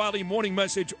Bill O'Reilly Morning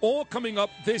Message, all coming up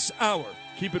this hour.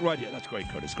 Keep it right here. That's great,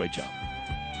 Curtis. Great job.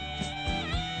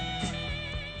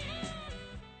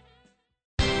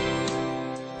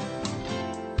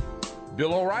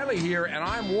 Bill O'Reilly here, and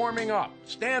I'm warming up.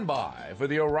 Stand by for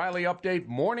the O'Reilly Update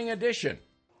Morning Edition.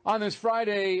 On this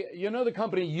Friday, you know the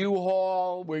company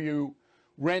U-Haul, where you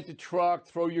rent a truck,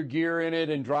 throw your gear in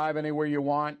it, and drive anywhere you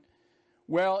want?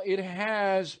 Well, it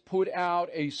has put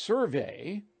out a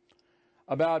survey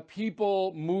about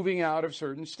people moving out of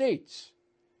certain states.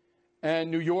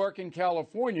 And New York and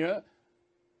California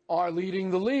are leading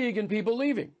the league in people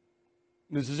leaving.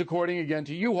 This is according, again,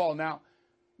 to U-Haul. Now,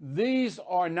 these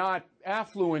are not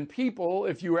affluent people.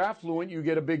 If you're affluent, you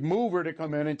get a big mover to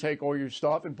come in and take all your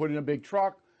stuff and put in a big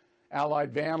truck,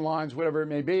 Allied Van Lines, whatever it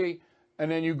may be, and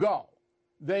then you go.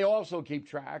 They also keep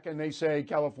track, and they say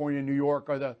California and New York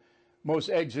are the most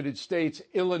exited states,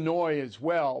 Illinois as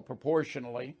well,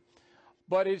 proportionally.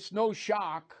 But it's no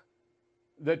shock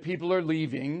that people are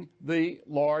leaving the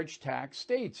large tax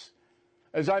states.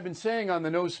 As I've been saying on the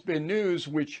No Spin News,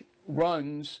 which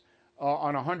runs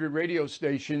on 100 radio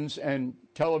stations and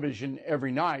television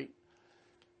every night,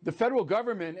 the federal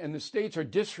government and the states are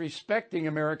disrespecting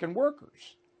American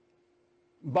workers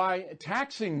by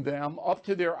taxing them up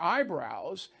to their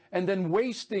eyebrows and then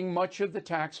wasting much of the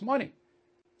tax money.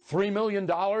 $3 million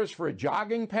for a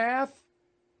jogging path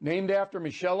named after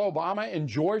Michelle Obama in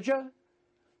Georgia?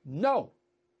 No.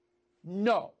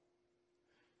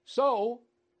 So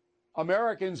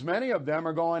Americans, many of them,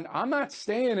 are going, I'm not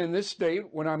staying in this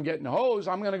state when I'm getting hosed.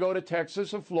 I'm going to go to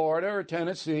Texas or Florida or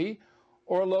Tennessee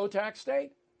or a low-tax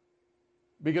state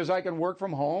because I can work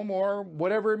from home or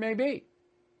whatever it may be.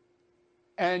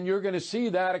 And you're going to see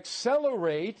that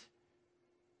accelerate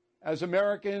as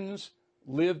Americans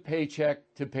live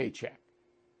paycheck to paycheck.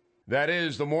 That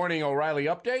is the Morning O'Reilly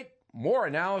Update. More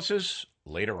analysis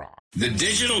later on. The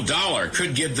digital dollar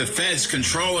could give the feds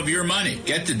control of your money.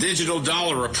 Get the digital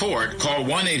dollar report. Call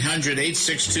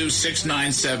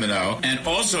 1-800-862-6970 and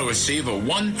also receive a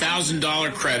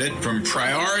 $1,000 credit from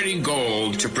Priority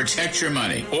Gold to protect your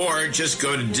money. Or just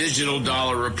go to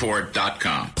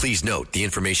digitaldollarreport.com. Please note the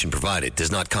information provided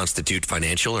does not constitute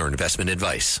financial or investment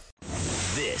advice.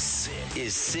 This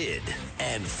is Sid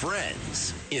and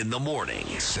Friends in the Morning.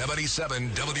 77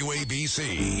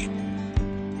 WABC.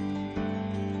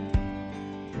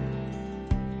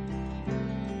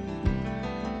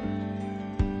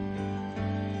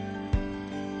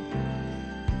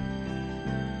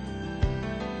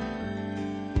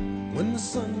 When the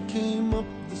sun came up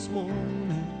this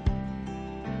morning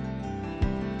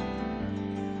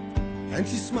and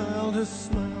she smiled her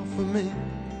smile for me,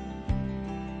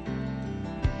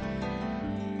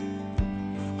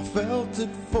 I felt it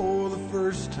for the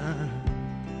first time.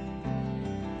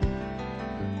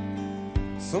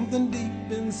 Something deep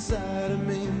inside of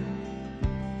me.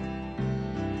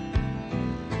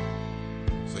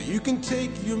 So you can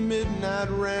take your midnight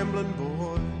rambling,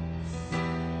 boy,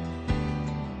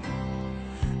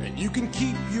 and you can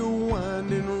keep your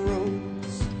winding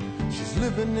roads. She's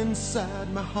living inside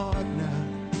my heart now.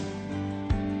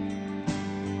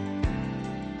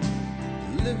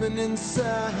 Living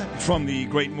inside. From the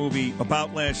great movie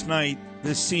About Last Night,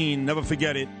 this scene, never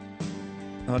forget it.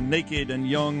 Naked and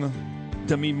young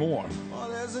Demi Moore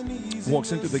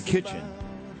walks into the kitchen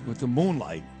with the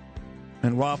moonlight,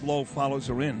 and Rob Lowe follows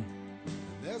her in.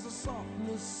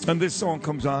 And this song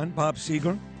comes on, Bob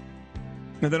Seger,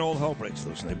 and then all hell breaks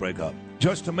loose and they break up.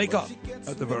 Just to make up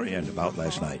at the very end about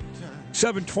last night.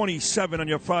 7:27 on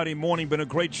your Friday morning. Been a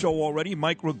great show already.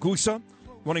 Mike Ragusa,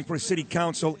 running for city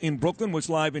council in Brooklyn, was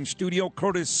live in studio.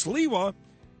 Curtis Sliwa,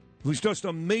 who's just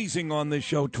amazing on this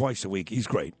show twice a week. He's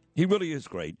great. He really is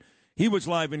great. He was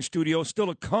live in studio. Still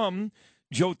to come,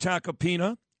 Joe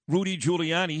Tacopina, Rudy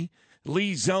Giuliani,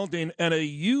 Lee Zeldin, and a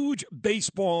huge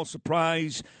baseball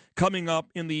surprise coming up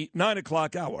in the 9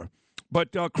 o'clock hour.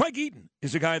 But Craig Eaton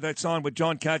is a guy that's on with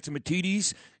John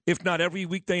Catsimatidis, if not every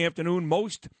weekday afternoon,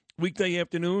 most weekday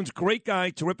afternoons. Great guy,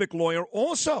 terrific lawyer,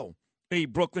 also a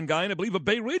Brooklyn guy, and I believe a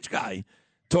Bay Ridge guy,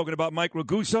 talking about Mike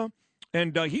Ragusa.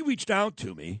 And he reached out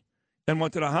to me and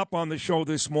wanted to hop on the show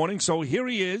this morning. So here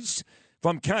he is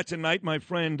from Cats at Night, my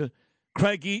friend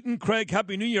Craig Eaton. Craig,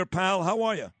 Happy New Year, pal. How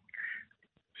are you?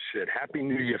 Sid, Happy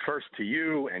New Year first to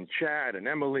you and Chad and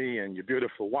Emily and your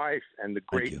beautiful wife and the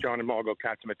great John and Margot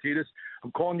Catsimatidis.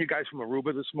 I'm calling you guys from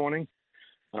Aruba this morning.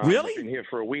 Really? I've been here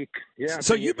for a week. Yeah.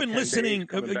 So you've been listening.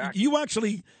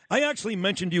 I actually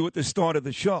mentioned you at the start of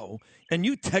the show, and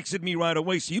you texted me right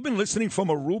away. So you've been listening from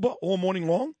Aruba all morning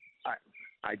long?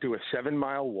 I do a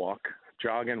 7-mile walk,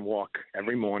 jog and walk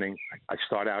every morning. I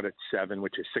start out at 7,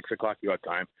 which is 6 o'clock your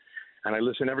time, and I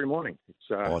listen every morning.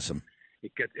 It's awesome.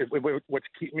 What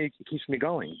keeps me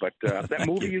going. But that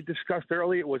movie you discussed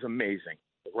earlier, it was amazing.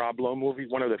 The Rob Lowe movie,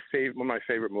 one of my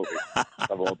favorite movies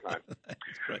of all time.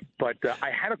 But I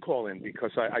had to call in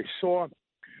because I saw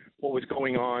what was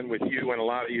going on with you and a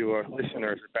lot of you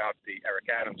listeners about the Eric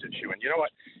Adams issue. And you know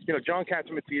what? John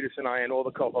Catsimatidis and I and all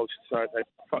the co-hosts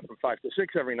from 5 to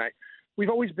 6 every night, we've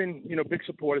always been, big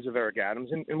supporters of Eric Adams.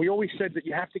 And we always said that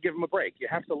you have to give him a break. You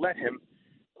have to let him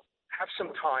have some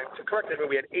time to correct it. I mean,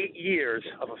 we had 8 years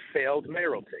of a failed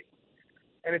mayoralty,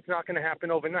 and it's not going to happen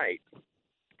overnight.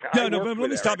 But let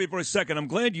me stop you for a second. I'm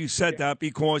glad you said that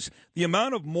because the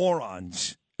amount of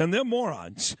morons, and they're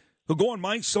morons, who go on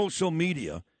my social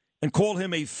media and call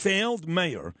him a failed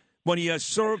mayor when he has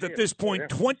served at this point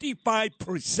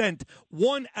 25%,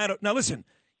 one out of... Now, listen,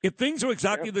 if things are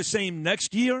exactly the same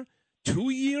next year,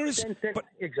 2 years...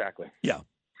 Exactly. Yeah.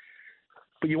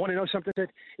 But you want to know something?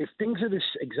 If things are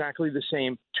exactly the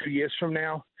same 2 years from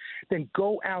now, then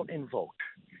go out and vote.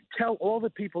 Tell all the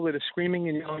people that are screaming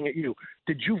and yelling at you,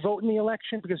 did you vote in the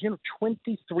election? Because,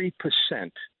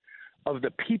 23% of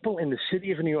the people in the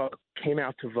city of New York came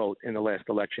out to vote in the last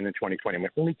election in 2020.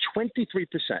 Only 23%,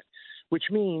 which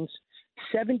means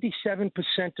 77%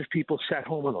 of people sat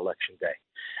home on election day.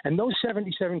 And those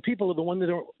 77 people are the ones that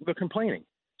are complaining.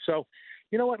 So,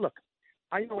 you know what? Look.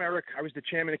 I know Eric. I was the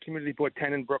chairman of Community Board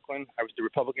 10 in Brooklyn. I was the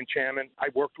Republican chairman. I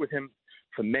worked with him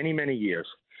for many, many years.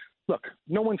 Look,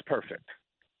 no one's perfect,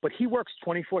 but he works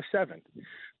 24/7.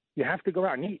 You have to go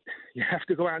out and eat. You have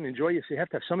to go out and enjoy yourself. You have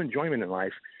to have some enjoyment in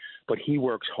life, but he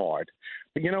works hard.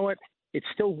 But you know what? It's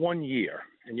still 1 year.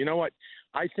 And you know what?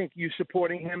 I think you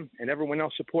supporting him and everyone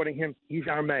else supporting him, he's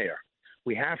our mayor.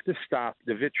 We have to stop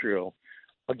the vitriol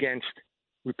against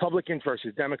Republicans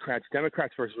versus Democrats,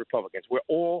 Democrats versus Republicans. We're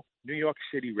all New York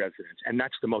City residents, and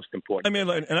that's the most important. I mean,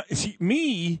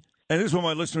 and this is what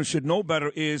my listeners should know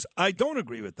better, is I don't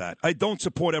agree with that. I don't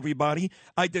support everybody.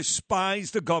 I despise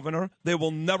the governor. There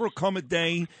will never come a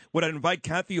day when I invite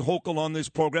Kathy Hochul on this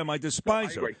program. I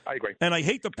despise her. I agree. And I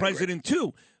hate the president,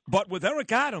 too. But with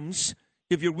Eric Adams,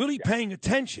 if you're really paying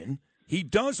attention, he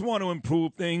does want to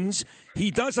improve things.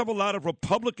 He does have a lot of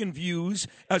Republican views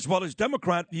as well as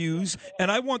Democrat views, and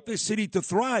I want this city to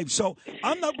thrive. So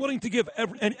I'm not willing to give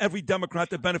every Democrat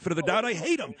the benefit of the doubt. I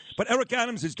hate him, but Eric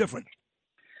Adams is different.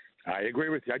 I agree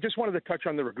with you. I just wanted to touch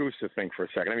on the Ragusa thing for a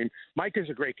second. I mean, Mike is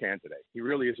a great candidate. He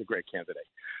really is a great candidate.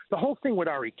 The whole thing with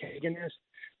Ari Kagan is,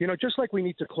 just like we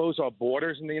need to close our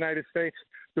borders in the United States,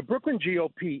 the Brooklyn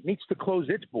GOP needs to close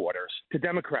its borders to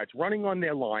Democrats running on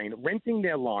their line, renting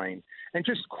their line, and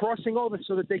just crossing over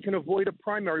so that they can avoid a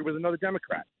primary with another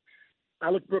Democrat.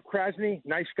 Alec Brooke-Krasny,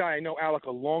 nice guy. I know Alec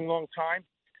a long, long time.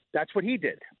 That's what he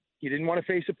did. He didn't want to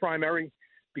face a primary,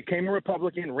 became a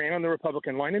Republican, ran on the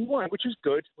Republican line and won, which is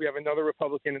good. We have another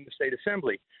Republican in the state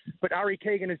assembly. But Ari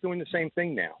Kagan is doing the same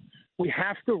thing now. We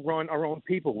have to run our own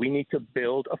people. We need to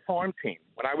build a farm team.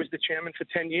 When I was the chairman for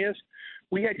 10 years,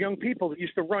 we had young people that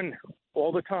used to run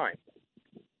all the time.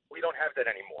 We don't have that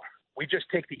anymore. We just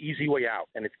take the easy way out,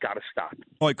 and it's got to stop.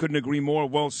 Oh, I couldn't agree more.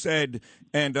 Well said.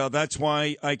 And that's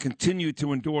why I continue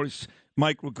to endorse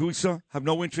Mike Ragusa. Have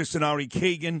no interest in Ari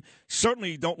Kagan.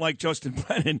 Certainly don't like Justin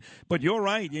Brennan. But you're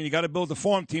right. You got to build a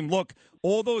farm team. Look,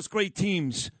 all those great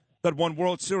teams that won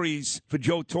World Series for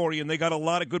Joe Torre, and they got a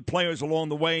lot of good players along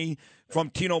the way, from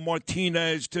Tino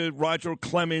Martinez to Roger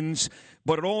Clemens.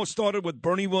 But it all started with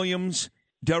Bernie Williams,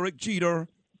 Derek Jeter,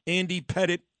 Andy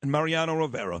Pettit, and Mariano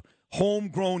Rivera.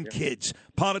 Homegrown kids.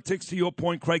 Politics, to your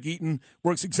point, Craig Eaton,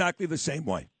 works exactly the same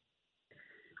way.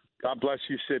 God bless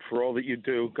you, Sid, for all that you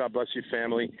do. God bless your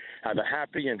family. Have a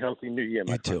happy and healthy New Year,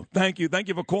 my friend. Thank you. Thank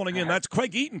you for calling in. That's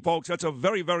Craig Eaton, folks. That's a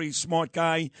very, very smart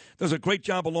guy. Does a great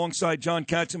job alongside John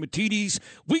Catsimatidis.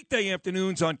 Weekday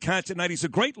afternoons on Cats at Night. He's a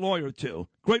great lawyer, too.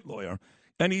 Great lawyer.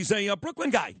 And he's a Brooklyn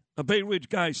guy, a Bay Ridge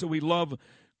guy, so we love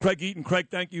Craig Eaton. Craig,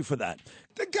 thank you for that.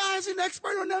 The guy's an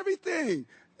expert on everything.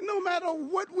 No matter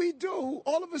what we do,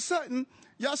 all of a sudden,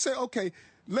 y'all say, okay,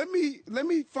 let me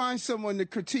find someone to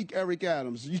critique Eric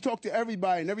Adams. You talk to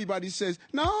everybody, and everybody says,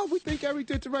 no, we think Eric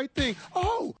did the right thing.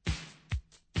 Oh.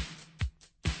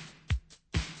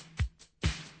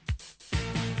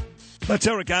 That's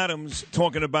Eric Adams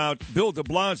talking about Bill de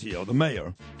Blasio, the mayor.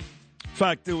 In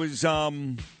fact, it was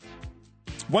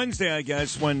Wednesday, I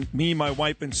guess, when me, my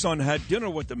wife, and son had dinner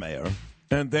with the mayor.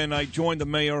 And then I joined the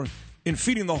mayor in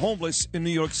feeding the homeless in New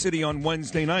York City on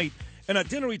Wednesday night. And at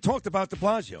dinner, he talked about de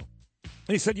Blasio.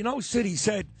 And he said, you know, Sid, he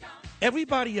said,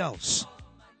 everybody else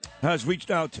has reached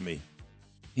out to me.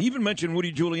 He even mentioned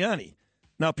Rudy Giuliani.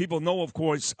 Now, people know, of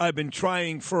course, I've been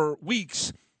trying for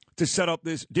weeks to set up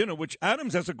this dinner, which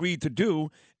Adams has agreed to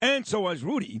do, and so has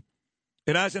Rudy.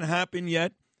 It hasn't happened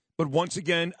yet, but once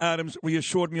again, Adams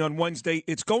reassured me on Wednesday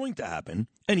it's going to happen.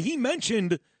 And he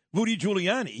mentioned Rudy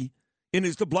Giuliani in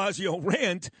his de Blasio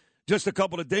rant just a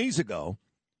couple of days ago.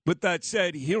 With that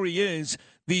said, here he is,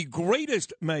 the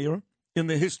greatest mayor in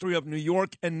the history of New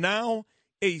York, and now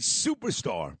a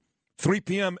superstar. 3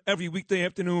 p.m. every weekday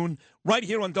afternoon, right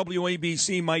here on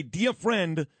WABC, my dear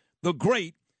friend, the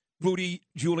great Rudy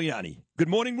Giuliani. Good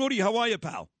morning, Rudy. How are you,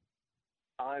 pal?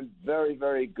 I'm very,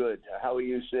 very good. How are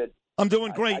you, Sid? I'm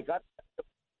doing great. I got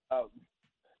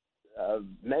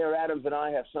Mayor Adams and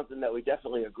I have something that we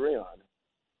definitely agree on.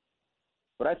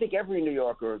 But I think every New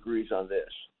Yorker agrees on this.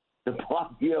 De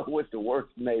Blasio was the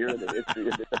worst mayor in the history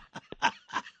of the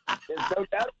And so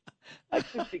that, I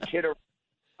think the kid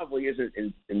probably isn't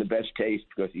in the best taste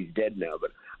because he's dead now.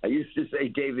 But I used to say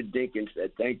David Dinkins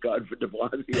said, thank God for de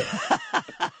Blasio.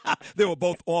 They were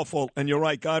both awful. And you're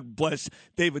right. God bless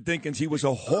David Dinkins. He was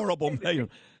a horrible mayor.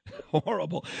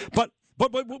 Horrible. But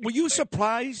were you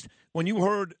surprised when you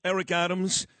heard Eric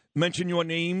Adams mention your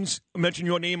name,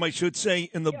 I should say,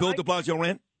 in the Bill de Blasio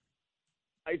rant?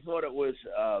 I thought it was,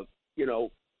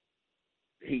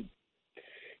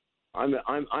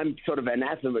 I'm sort of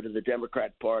anathema to the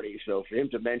Democrat Party, so for him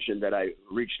to mention that I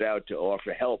reached out to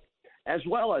offer help, as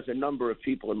well as a number of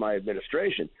people in my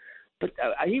administration, but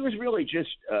he was really just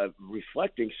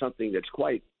reflecting something that's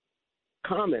quite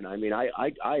common. I mean, I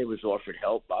was offered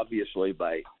help, obviously,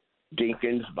 by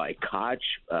Dinkins, by Koch,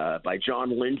 by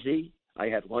John Lindsay. I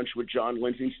had lunch with John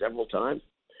Lindsay several times.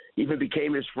 Even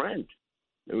became his friend.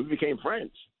 We became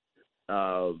friends.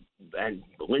 And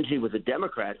Lindsay was a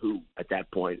Democrat who, at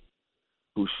that point,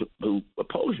 who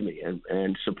opposed me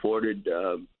and supported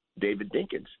David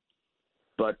Dinkins.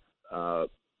 But I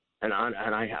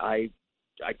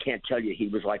can't tell you he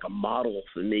was like a model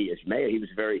for me as mayor. He was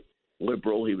very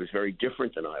liberal. He was very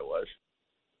different than I was.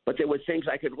 But there were things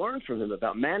I could learn from him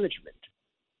about management,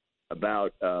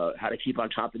 about how to keep on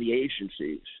top of the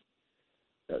agencies.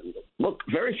 Look,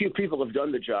 very few people have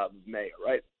done the job of mayor,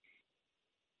 right?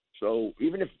 So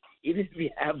even if you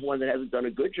have one that hasn't done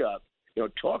a good job,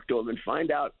 talk to him and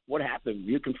find out what happened.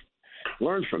 You can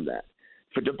learn from that.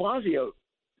 For de Blasio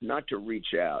not to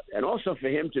reach out, and also for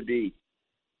him to be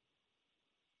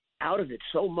out of it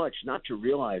so much, not to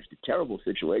realize the terrible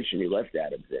situation he left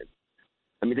Adams in.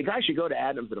 I mean, the guy should go to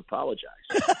Adams and apologize.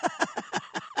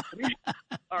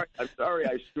 I'm sorry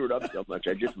I screwed up so much.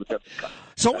 I just was up.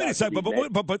 So wait a second,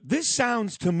 but this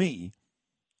sounds to me,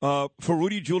 for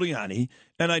Rudy Giuliani,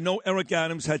 and I know Eric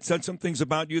Adams had said some things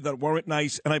about you that weren't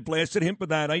nice, and I blasted him for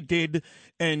that. I did,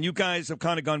 and you guys have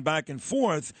kind of gone back and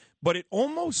forth, but it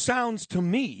almost sounds to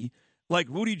me like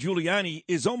Rudy Giuliani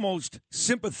is almost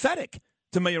sympathetic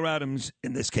to Mayor Adams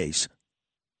in this case.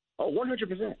 Oh,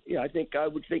 100%. Yeah, I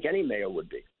would think any mayor would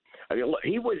be. I mean,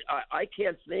 he was. I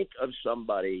can't think of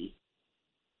somebody.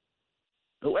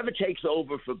 Whoever takes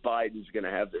over for Biden is going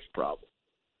to have this problem.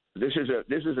 This is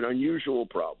an unusual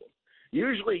problem.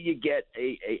 Usually, you get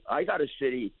I got a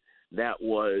city that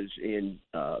was in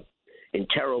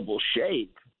terrible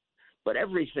shape, but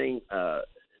everything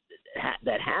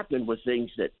that happened was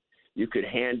things that you could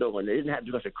handle, and they didn't have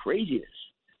because of craziness.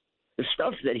 The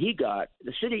stuff that he got,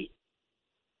 the city.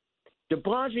 De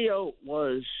Blasio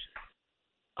was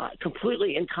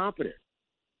completely incompetent.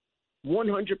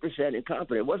 100%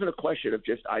 incompetent. It wasn't a question of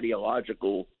just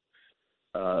ideological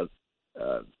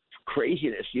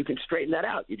craziness. You can straighten that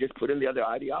out. You just put in the other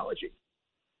ideology.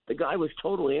 The guy was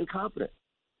totally incompetent.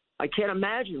 I can't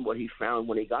imagine what he found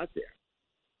when he got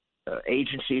there.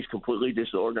 Agencies completely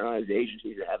disorganized,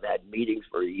 agencies that have had meetings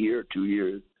for a year, 2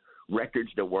 years, records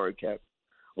that weren't kept.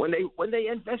 When they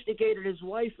investigated his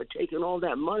wife for taking all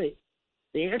that money,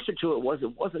 the answer to it was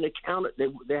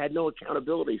they had no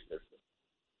accountability system.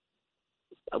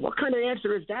 What kind of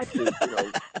answer is that to,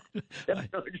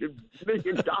 $700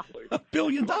 million? $1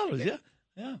 billion,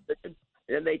 yeah.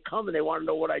 And they come and they want to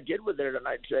know what I did with it, and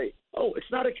I'd say, oh, it's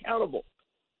not accountable.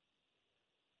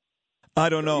 I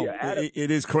don't know. Yeah,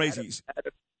 it is crazy.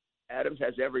 Adams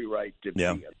has every right to be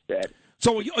upset.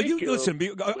 So you listen,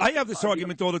 I have this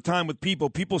argument all the time with people.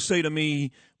 People say to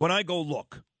me, when I go,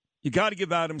 look, you got to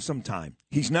give Adams some time.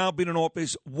 He's now been in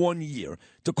office 1 year.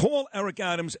 To call Eric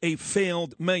Adams a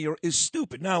failed mayor is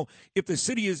stupid. Now, if the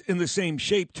city is in the same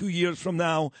shape 2 years from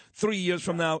now, 3 years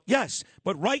from now, yes.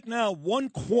 But right now,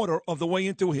 1/4 of the way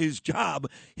into his job,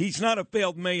 he's not a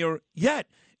failed mayor yet.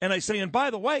 And I say, and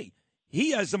by the way,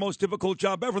 he has the most difficult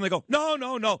job ever. And they go,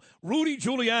 no. Rudy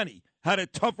Giuliani had a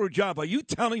tougher job. Are you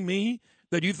telling me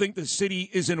that you think the city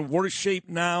is in worse shape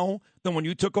now than when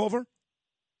you took over?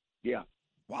 Yeah.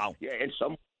 Wow. Yeah, and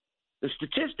the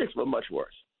statistics were much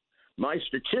worse. My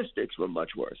statistics were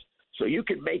much worse. So you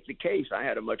could make the case I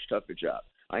had a much tougher job.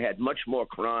 I had much more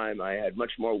crime. I had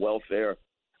much more welfare.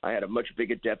 I had a much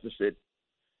bigger deficit.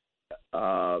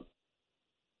 The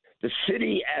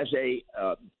city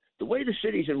the way the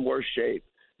city's in worse shape,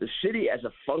 the city as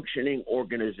a functioning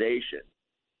organization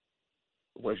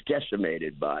was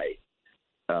decimated by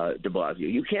de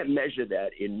Blasio. You can't measure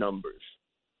that in numbers.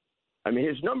 I mean,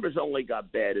 his numbers only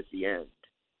got bad at the end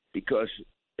because,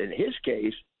 in his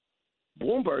case,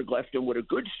 Bloomberg left him with a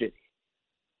good city.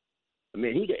 I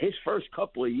mean, his first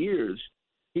couple of years,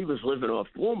 he was living off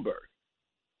Bloomberg.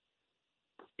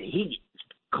 He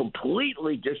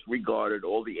completely disregarded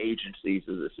all the agencies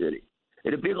of the city.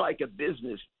 It'd be like a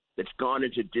business that's gone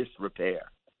into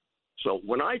disrepair. So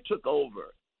when I took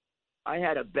over, I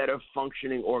had a better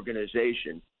functioning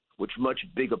organization with much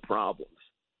bigger problems.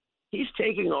 He's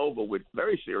taking over with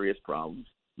very serious problems,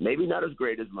 maybe not as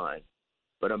great as mine,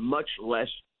 but a much less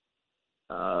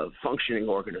functioning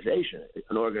organization,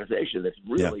 an organization that's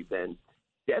really been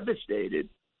devastated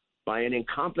by an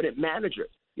incompetent manager.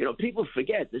 You know, people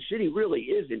forget the city really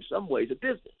is in some ways a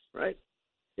business, right?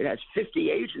 It has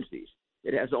 50 agencies.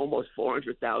 It has almost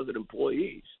 400,000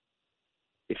 employees.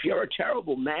 If you're a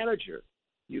terrible manager,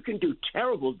 you can do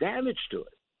terrible damage to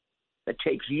it. That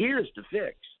takes years to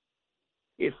fix.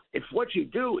 If what you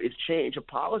do is change a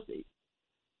policy,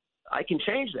 I can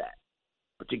change that.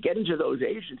 But to get into those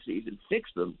agencies and fix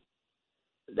them,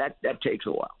 that takes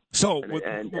a while. So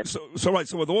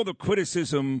with all the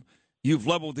criticism you've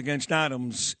leveled against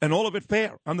Adams, and all of it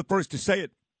fair, I'm the first to say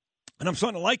it, and I'm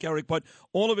starting to like Eric, but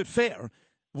all of it fair,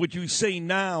 would you say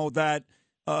now that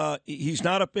he's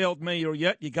not a failed mayor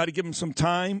yet? You got to give him some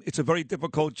time. It's a very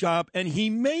difficult job, and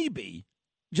he may be,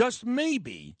 just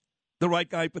maybe, the right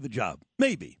guy for the job.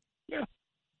 Maybe. Yeah,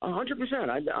 100%.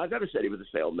 I never said he was a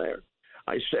failed mayor.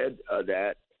 I said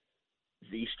that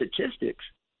the statistics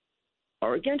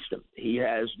are against him. He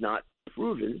has not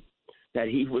proven that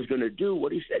he was going to do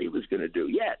what he said he was going to do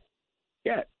yet.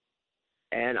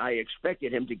 And I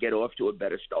expected him to get off to a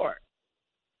better start.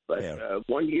 But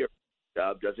 1 year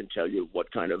job doesn't tell you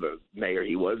what kind of a mayor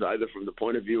he was, either from the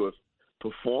point of view of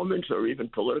performance or even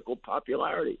political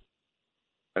popularity.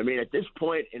 I mean, at this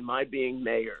point in my being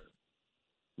mayor,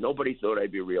 nobody thought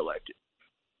I'd be reelected.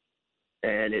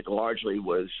 And it largely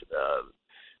was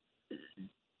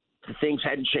things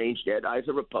hadn't changed yet. I was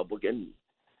a Republican.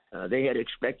 They had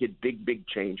expected big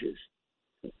changes.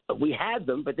 We had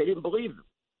them, but they didn't believe them.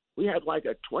 We had like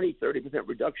a 20-30%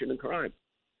 reduction in crime.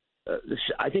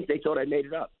 I think they thought I made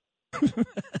it up.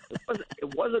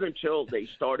 It wasn't until they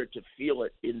started to feel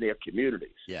it in their communities.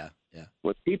 Yeah.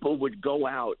 When people would go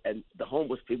out and the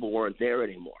homeless people weren't there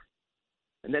anymore.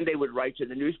 And then they would write to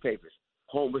the newspapers,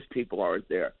 homeless people aren't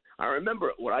there. I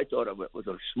remember what I thought of was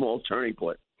a small turning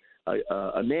point.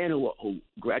 A man who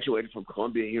graduated from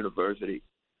Columbia University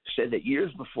said that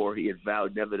years before he had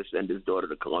vowed never to send his daughter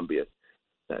to Columbia,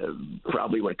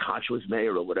 probably when Koch was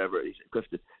mayor or whatever, he said, because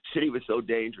the city was so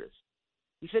dangerous.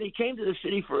 He said he came to the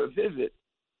city for a visit.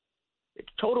 It's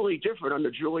totally different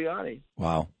under Giuliani.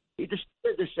 Wow. He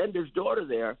decided to send his daughter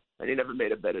there, and he never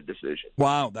made a better decision.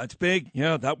 Wow, that's big.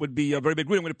 Yeah, that would be a very big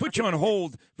win. I'm going to put you on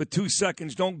hold for 2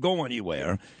 seconds. Don't go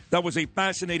anywhere. That was a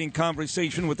fascinating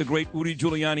conversation with the great Rudy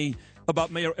Giuliani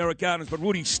about Mayor Eric Adams. But,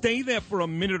 Rudy, stay there for a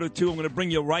minute or two. I'm going to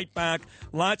bring you right back.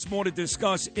 Lots more to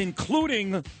discuss,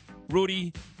 including,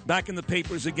 Rudy, back in the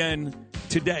papers again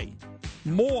today.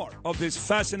 More of this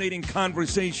fascinating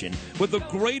conversation with the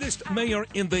greatest mayor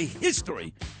in the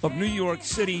history of New York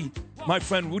City, my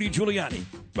friend Rudy Giuliani,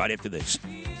 right after this.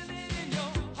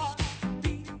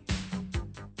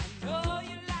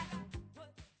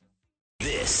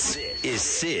 This is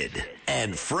Sid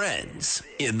and Friends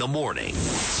in the Morning.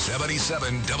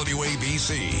 77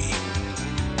 WABC.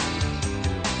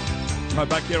 Right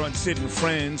back there on Sid and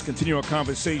Friends, continue our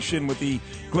conversation with the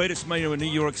greatest mayor in New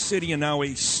York City and now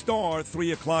a star,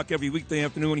 3 o'clock every weekday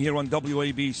afternoon here on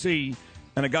WABC,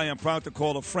 and a guy I'm proud to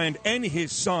call a friend, and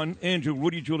his son, Andrew,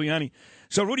 Rudy Giuliani.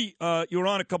 So, Rudy, you were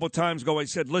on a couple of times ago. I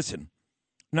said, listen,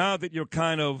 now that you're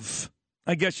kind of,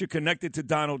 I guess you're connected to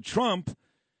Donald Trump,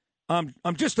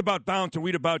 I'm just about bound to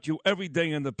read about you every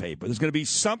day in the paper. There's going to be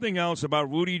something else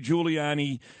about Rudy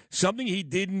Giuliani, something he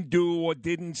didn't do or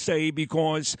didn't say,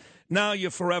 because now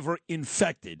you're forever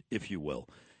infected, if you will.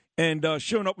 And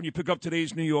sure enough, when you pick up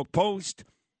today's New York Post,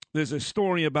 there's a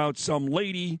story about some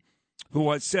lady who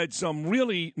has said some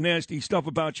really nasty stuff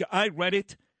about you. I read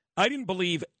it. I didn't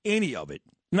believe any of it,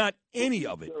 not any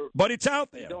of it, but it's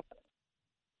out there.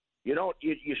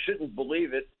 You shouldn't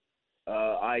believe it.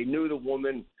 I knew the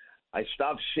woman. I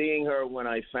stopped seeing her when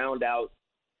I found out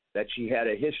that she had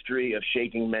a history of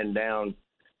shaking men down.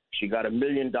 She got $1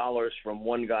 million from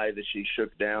one guy that she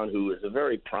shook down, who is a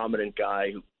very prominent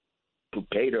guy who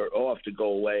paid her off to go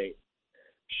away.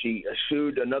 She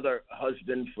sued another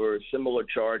husband for similar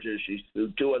charges. She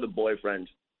sued 2 other boyfriends,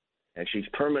 and she's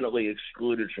permanently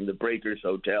excluded from the Breakers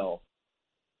Hotel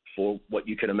for what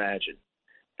you can imagine.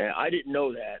 And I didn't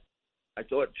know that. I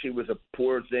thought she was a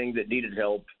poor thing that needed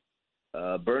help.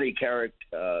 Bernie Carrick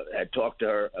had talked to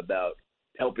her about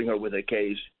helping her with a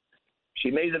case.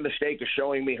 She made the mistake of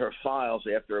showing me her files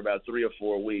after about 3 or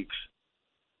 4 weeks,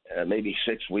 maybe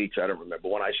 6 weeks, I don't remember.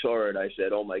 When I saw it, I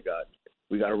said, oh, my God,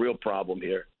 we got a real problem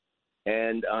here.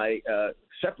 And I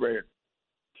separated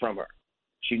from her.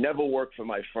 She never worked for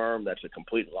my firm. That's a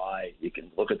complete lie. You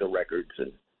can look at the records.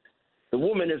 And the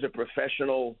woman is a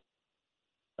professional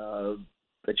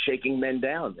at shaking men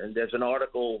down. And there's an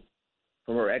article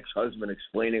from her ex-husband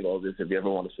explaining all this, if you ever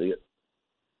want to see it.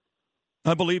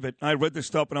 I believe it. I read this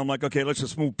stuff, and I'm like, okay, let's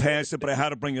just move past it, but I had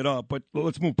to bring it up. But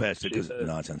let's move past it because it's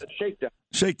nonsense.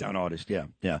 Shakedown artist, yeah.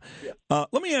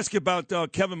 Let me ask you about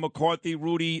Kevin McCarthy,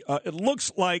 Rudy. It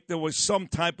looks like there was some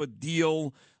type of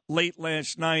deal late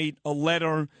last night, a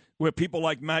letter where people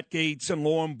like Matt Gaetz and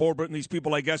Lauren Boebert and these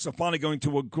people, I guess, are finally going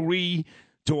to agree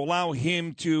to allow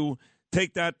him to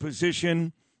take that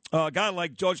position. A guy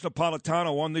like George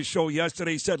Napolitano on this show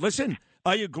yesterday said, listen,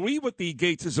 I agree with the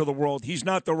Gaetzes of the world. He's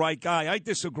not the right guy. I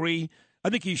disagree. I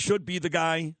think he should be the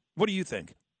guy. What do you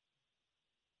think?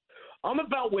 I'm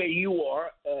about where you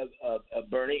are,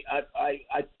 Bernie.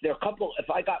 There are a couple, if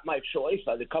I got my choice,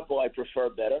 the couple I prefer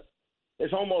better.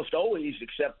 There's almost always,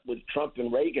 except with Trump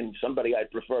and Reagan, somebody I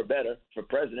prefer better for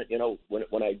president, you know,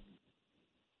 when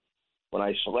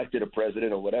I selected a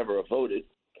president or whatever or voted.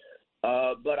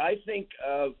 But I think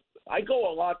I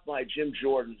go a lot by Jim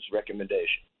Jordan's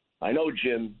recommendation. I know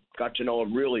Jim, got to know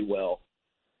him really well.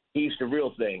 He's the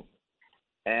real thing.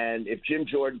 And if Jim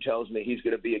Jordan tells me he's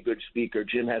going to be a good speaker,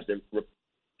 Jim has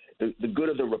the good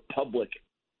of the republic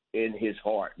in his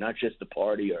heart, not just the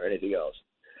party or anything else.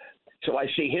 So I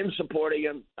see him supporting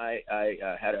him. I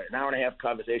had an hour-and-a-half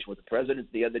conversation with the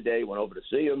president the other day, went over to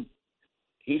see him.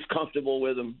 He's comfortable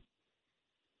with him.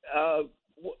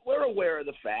 We're aware of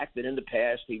the fact that in the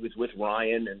past he was with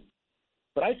Ryan,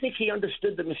 but I think he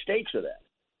understood the mistakes of that.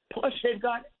 Plus,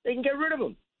 they can get rid of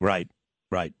him. Right.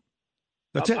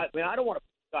 That's it. I mean, I don't want to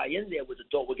put a guy in there with the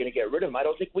thought we're going to get rid of him. I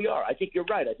don't think we are. I think you're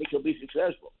right. I think he'll be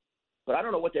successful. But I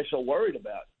don't know what they're so worried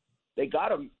about. They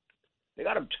got him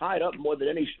tied up more than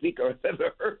any speaker I've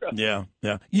ever heard of. Yeah.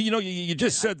 You know, you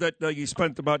just said that you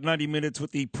spent about 90 minutes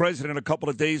with the president a couple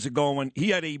of days ago, and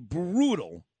he had a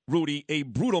brutal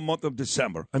month of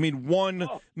December. I mean, one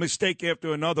mistake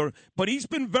after another. But he's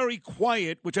been very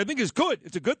quiet, which I think is good.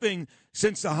 It's a good thing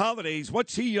since the holidays.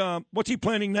 What's he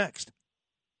planning next?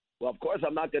 Well, of course,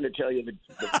 I'm not going to tell you.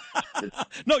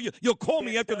 No, you'll call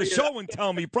me after the show and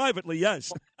tell me privately,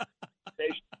 yes.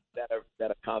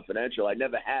 that are confidential. I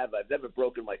never have. I've never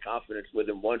broken my confidence with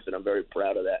him once, and I'm very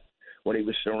proud of that. When he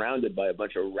was surrounded by a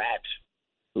bunch of rats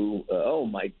who, oh,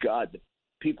 my God, the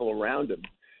people around him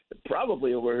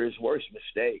probably were his worst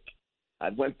mistake. I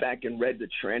went back and read the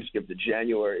transcript of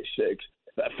January 6th.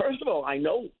 First of all, I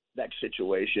know that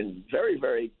situation very,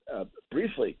 very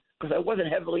briefly because I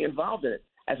wasn't heavily involved in it.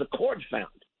 As a court found.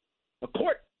 A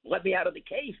court let me out of the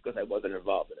case because I wasn't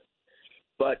involved in it.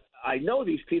 But I know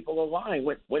these people are lying.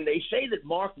 When they say that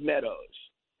Mark Meadows,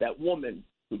 that woman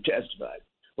who testified,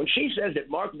 when she says that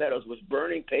Mark Meadows was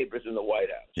burning papers in the White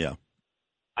House, yeah,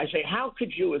 I say, how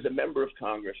could you as a member of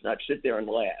Congress not sit there and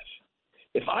laugh?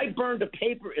 If I burned a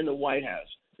paper in the White House,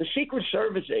 the Secret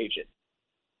Service agent,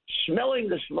 smelling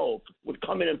the smoke, would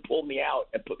come in and pull me out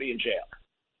and put me in jail.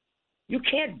 You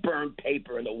can't burn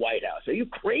paper in the White House. Are you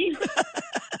crazy?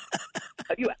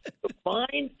 Are you out of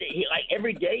mind? Like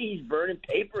every day he's burning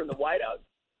paper in the White House.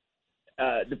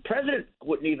 The president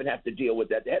wouldn't even have to deal with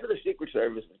that. The head of the Secret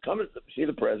Service would come and see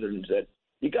the president and said,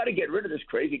 you got to get rid of this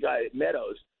crazy guy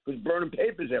Meadows who's burning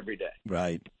papers every day.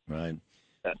 Right.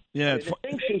 Yeah. The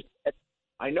thing she said,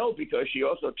 I know because she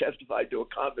also testified to a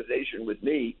conversation with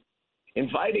me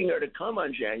inviting her to come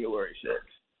on January 6th.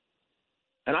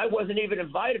 And I wasn't even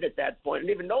invited at that point. I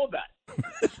didn't even know about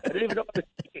it. I didn't even know about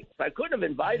it. I couldn't have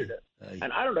invited her.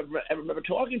 And I don't ever remember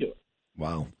talking to her.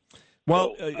 Wow.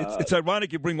 Well, it's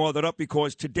ironic you bring all that up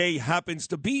because today happens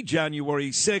to be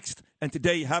January 6th, and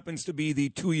today happens to be the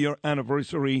 2-year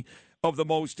anniversary of the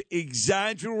most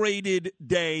exaggerated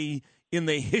day in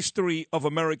the history of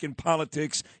American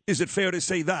politics. Is it fair to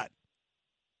say that?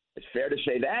 It's fair to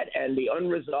say that, and the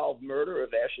unresolved murder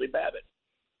of Ashley Babbitt.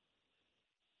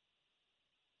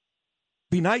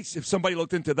 Be nice if somebody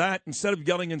looked into that instead of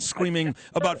yelling and screaming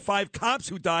about 5 cops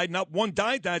who died. Not one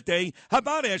died that day. How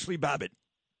about Ashley Babbitt?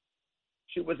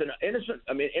 She was an innocent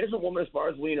woman as far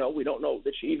as we know. We don't know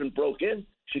that she even broke in.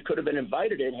 She could have been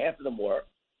invited in. Half of them were.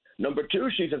 Number 2,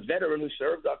 she's a veteran who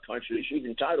served our country. She's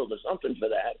entitled to something for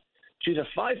that. She's a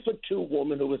 5'2"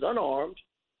 woman who was unarmed,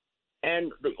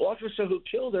 and the officer who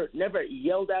killed her never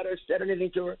yelled at her, said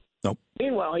anything to her. Nope.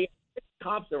 Meanwhile, he had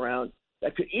cops around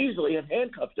that could easily have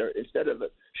handcuffed her instead of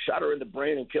shot her in the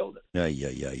brain and killed her. Hey,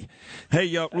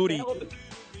 Rudy.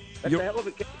 That's a hell of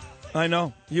a case. I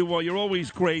know. You're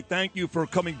always great. Thank you for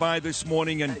coming by this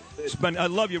morning. And I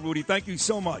love you, Rudy. Thank you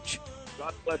so much.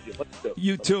 God bless you. Let's do it.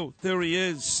 You too. There he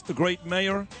is, the great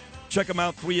mayor. Check him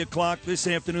out 3 o'clock this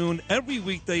afternoon, every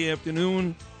weekday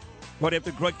afternoon. Right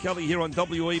after Greg Kelly here on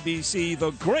WABC,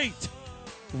 the great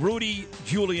Rudy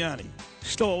Giuliani.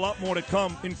 Still a lot more to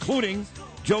come, including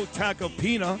Joe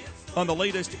Tacopina on the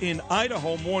latest in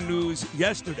Idaho. More news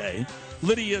yesterday.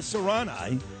 Lydia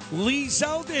Serrani. Lee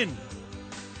Zeldin.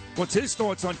 What's his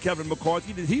thoughts on Kevin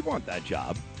McCarthy? Did he want that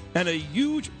job? And a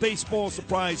huge baseball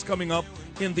surprise coming up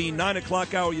in the 9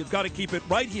 o'clock hour. You've got to keep it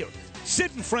right here.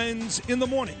 Sid and Friends in the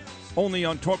morning. Only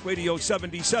on Talk Radio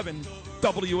 77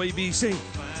 WABC.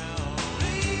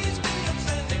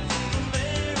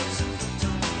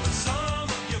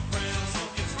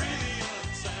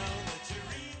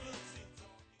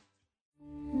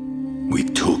 We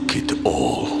took it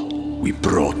all. We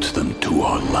brought them to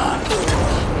our land.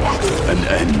 An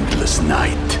endless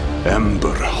night,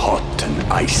 ember hot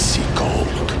and icy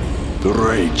cold. The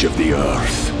rage of the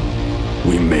earth.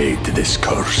 We made this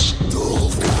curse.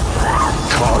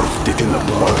 Carved it in the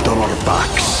blood on our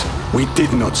backs. We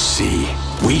did not see.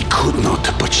 We could not,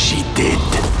 but she did.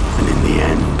 And in the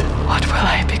end... What will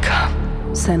I become?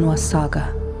 Senua's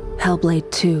Saga. Hellblade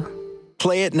 2.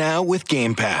 Play it now with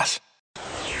Game Pass.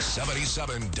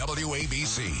 77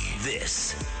 WABC.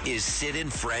 This is Sid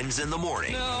and Friends in the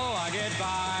morning. No, I get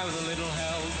by with a little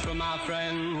help from my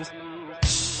friends.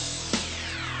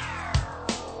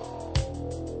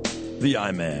 The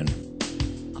I-Man.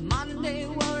 A Monday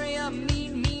warrior,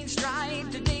 mean stride.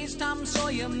 Today's Tom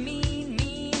Sawyer,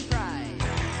 mean pride.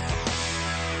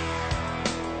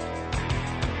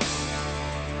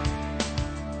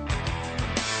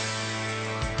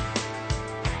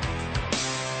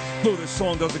 Lou, this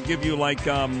song doesn't give you like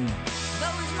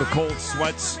the cold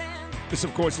sweats. This,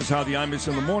 of course, is how the I'm in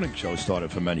the Morning show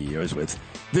started for many years with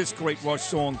this great Rush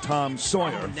song, Tom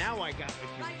Sawyer. Oh, now I got what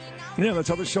you mean. Yeah, that's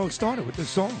how the show started, with this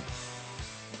song.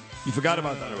 You forgot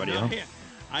about that already, huh?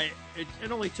 Yeah.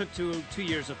 It only took two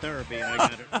years of therapy, and I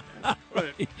got it.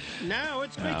 But now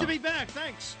it's great to be back.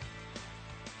 Thanks.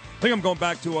 I think I'm going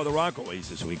back to the Rockaways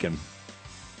this weekend.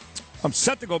 I'm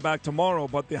set to go back tomorrow,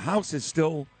 but the house is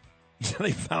still...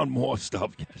 They found more stuff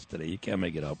yesterday. You can't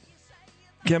make it up.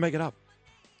 Can't make it up.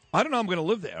 I don't know how I'm going to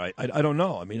live there. I don't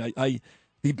know. I mean,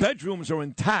 the bedrooms are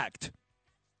intact,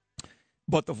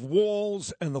 but the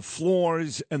walls and the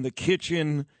floors and the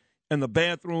kitchen and the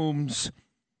bathrooms,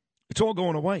 it's all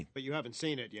going away. But you haven't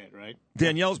seen it yet, right?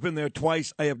 Danielle's been there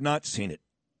twice. I have not seen it.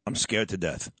 I'm scared to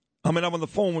death. I mean, I'm on the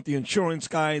phone with the insurance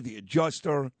guy, the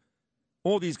adjuster,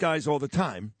 all these guys all the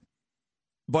time,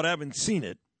 but I haven't seen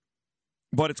it.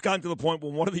 But it's gotten to the point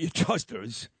where one of the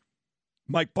adjusters,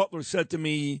 Mike Butler, said to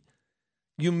me,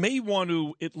 you may want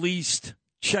to at least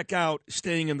check out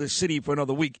staying in the city for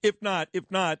another week. If not,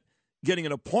 getting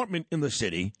an apartment in the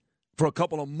city for a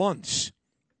couple of months.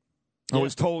 I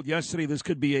was told yesterday this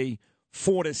could be a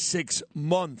 4 to 6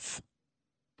 month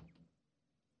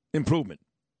improvement.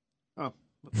 Oh,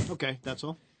 okay, that's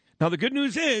all. Now, the good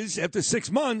news is, after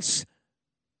 6 months,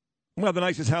 we'll have the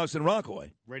nicest house in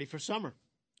Rockaway. Ready for summer.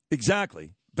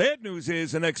 Exactly. Bad news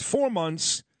is, the next 4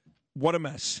 months, what a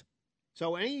mess.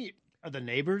 So are the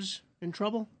neighbors in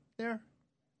trouble there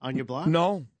on your block?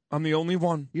 No, I'm the only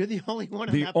one. You're the only one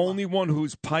on The that block. only one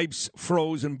whose pipes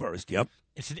froze and burst. Yep.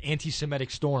 It's an anti-Semitic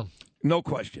storm. No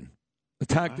question.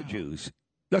 Attack the Jews.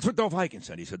 That's what Dov Hikind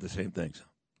said. He said the same thing. So.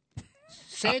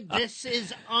 Said this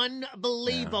is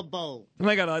unbelievable. And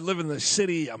I live in the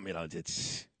city. I mean,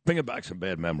 it's bringing back some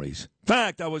bad memories. In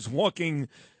fact, I was walking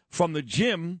from the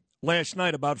gym last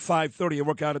night about 5:30. I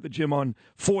work out at the gym on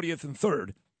 40th and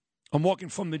 3rd. I'm walking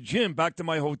from the gym back to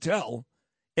my hotel,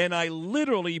 and I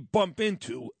literally bump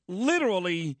into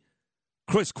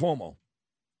Chris Cuomo.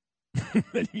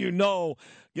 you know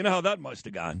how that must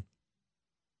have gone.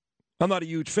 I'm not a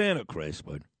huge fan of Chris,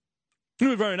 but he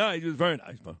was very nice.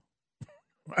 But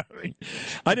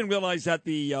I didn't realize that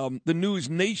the News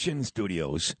Nation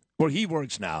studios, where he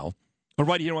works now, are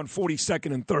right here on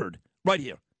 42nd and 3rd. Right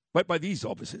here. Right by these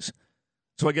offices.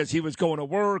 So I guess he was going to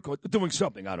work or doing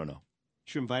something. I don't know.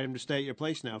 Should invite him to stay at your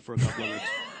place now for a couple of weeks.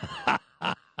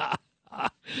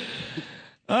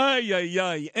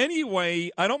 Ay.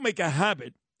 Anyway, I don't make a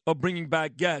habit of bringing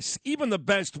back guests, even the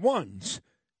best ones,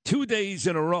 2 days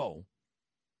in a row.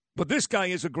 But this guy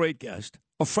is a great guest,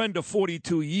 a friend of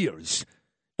 42 years.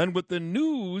 And with the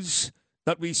news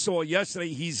that we saw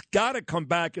yesterday, he's got to come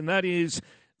back, and that is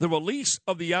the release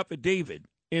of the affidavit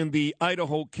in the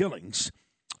Idaho killings.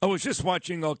 I was just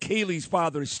watching Kaylee's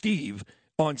father, Steve,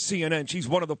 on CNN. She's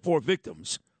one of the 4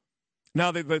 victims.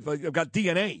 Now they've got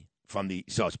DNA from the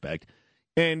suspect,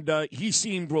 and he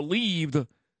seemed relieved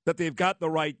that they've got the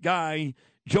right guy.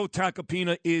 Joe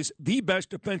Tacopina is the best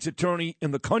defense attorney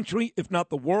in the country, if not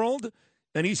the world,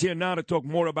 and he's here now to talk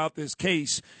more about this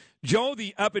case. Joe,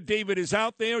 the affidavit is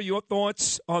out there. Your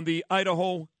thoughts on the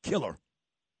Idaho killer?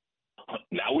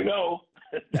 Now we know.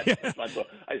 That's my thought.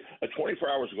 24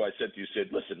 hours ago, I said to you,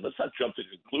 listen, let's not jump to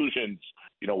conclusions.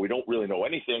 We don't really know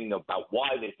anything about why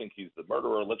they think he's the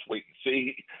murderer. Let's wait and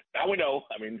see. Now we know.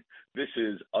 I mean, this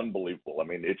is unbelievable. I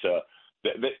mean,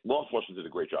 law enforcement did a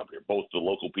great job here, both the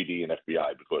local PD and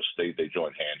FBI, because they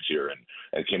joined hands here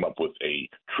and came up with a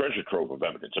treasure trove of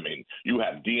evidence. I mean, you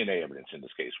have DNA evidence in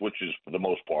this case, which is, for the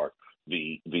most part,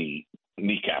 the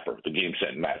kneecapper, the game, set,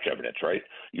 and match evidence, right?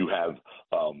 You have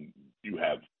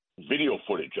video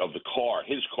footage of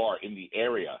his car in the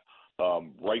area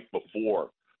right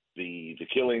before the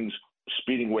killings,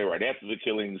 speeding away right after the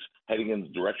killings, heading in the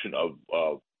direction of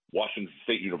Washington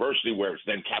State University, where it's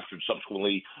then captured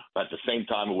subsequently. At the same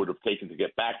time, it would have taken to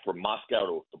get back from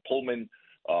Moscow to Pullman,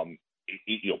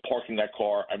 parking that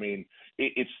car. I mean,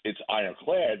 it's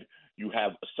ironclad. You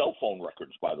have cell phone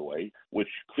records, by the way, which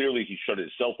clearly he shut his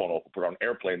cell phone off and put on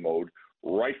airplane mode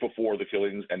right before the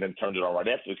killings and then turned it on right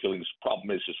after the killings.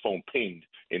 Problem is his phone pinged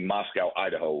in Moscow,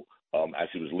 Idaho, as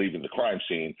he was leaving the crime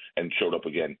scene, and showed up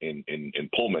again in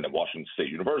Pullman at Washington State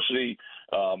University.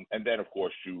 And then, of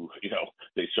course,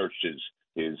 they searched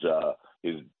his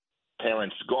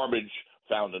parents' garbage,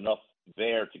 found enough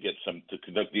there to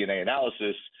conduct DNA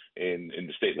analysis in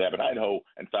the state lab in Idaho,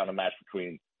 and found a match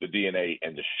between the DNA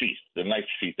and the knife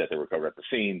sheath that they recovered at the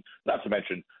scene. Not to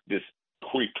mention, this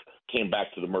creep came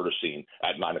back to the murder scene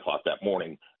at 9 o'clock that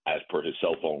morning, as per his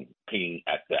cell phone pinging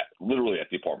literally at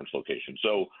the apartment's location.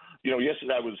 So,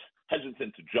 yesterday I was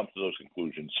hesitant to jump to those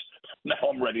conclusions. Now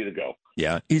I'm ready to go.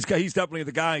 Yeah, he's definitely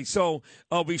the guy. So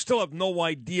we still have no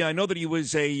idea. I know that he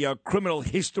was a criminal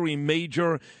history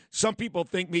major. Some people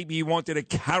think maybe he wanted to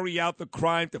carry out the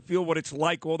crime to feel what it's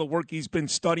like, all the work he's been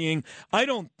studying. I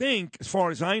don't think, as far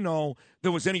as I know,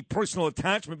 there was any personal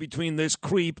attachment between this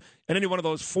creep and any one of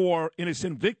those 4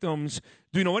 innocent victims.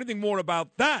 Do you know anything more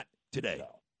about that today?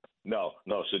 No.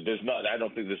 So I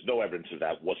don't think there's no evidence of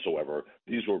that whatsoever.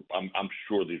 I'm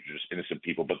sure these are just innocent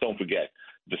people. But don't forget,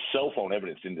 the cell phone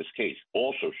evidence in this case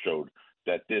also showed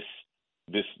that this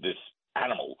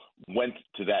animal went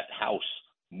to that house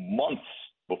months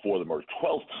before the murder,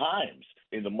 12 times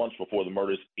in the months before the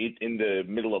murders, in the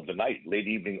middle of the night, late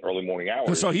evening, early morning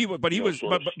hours. So he was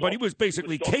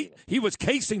basically he was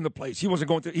casing the place. He wasn't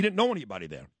going to. He didn't know anybody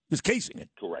there. He was casing it.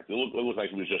 Correct. It looked like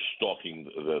he was just stalking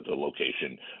the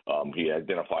location. He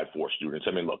identified 4 students.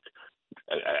 I mean, look,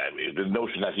 I mean, the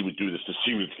notion that he would do this to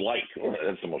see what it's like,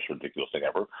 that's the most ridiculous thing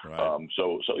ever. Right.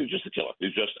 So he's just a killer.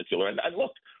 He's just a killer. And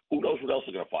look, who knows what else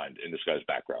they're going to find in this guy's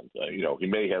background. He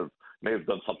may have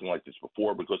done something like this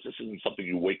before, because this isn't something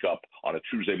you wake up on a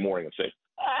Tuesday morning and say,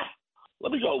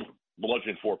 let me go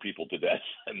bludgeon 4 people to death,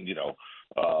 and,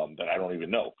 that I don't even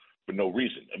know. For no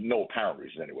reason, no apparent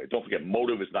reason anyway. Don't forget,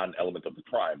 motive is not an element of the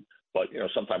crime, but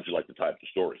sometimes you like to tie up the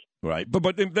stories. Right,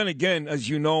 but then again, as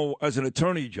you know, as an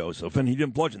attorney, Joseph, and he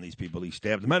didn't bludgeon these people; he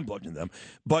stabbed them and bludgeoned them.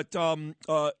 But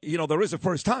there is a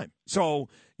first time. So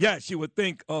yes, you would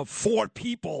think 4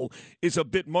 people is a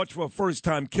bit much for a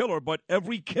first-time killer, but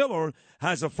every killer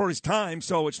has a first time,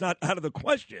 so it's not out of the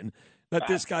question that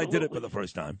this guy did it for the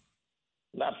first time.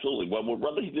 Absolutely. Well,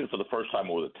 whether he did it for the first time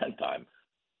or the 10th time,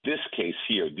 this case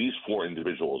here, these 4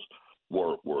 individuals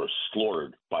were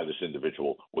slaughtered by this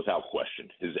individual without question.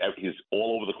 He's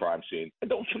all over the crime scene. And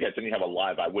don't forget, then you have a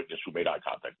live eyewitness who made eye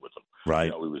contact with him.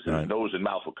 Right. His nose and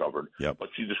mouth were covered. Yep. But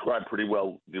she described pretty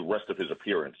well the rest of his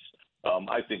appearance.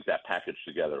 I think that package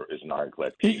together is an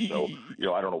ironclad case. So,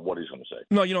 I don't know what he's going to say.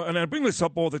 No, and I bring this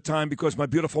up all the time because my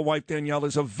beautiful wife, Danielle,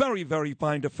 is a very, very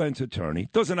fine defense attorney.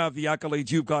 Doesn't have the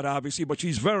accolades you've got, obviously, but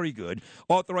she's very good.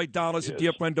 Arthur Aidala is a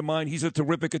dear friend of mine. He's a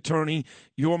terrific attorney.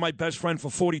 You're my best friend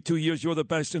for 42 years. You're the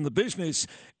best in the business.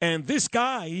 And this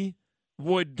guy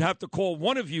would have to call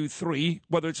one of you 3,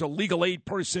 whether it's a legal aid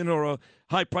person or a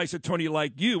high-price attorney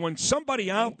like you, and somebody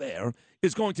out there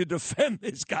is going to defend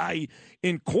this guy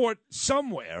in court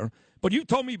somewhere. But you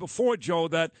told me before, Joe,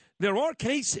 that there are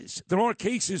cases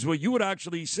where you would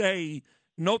actually say,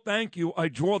 no, thank you, I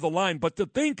draw the line. But to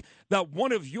think that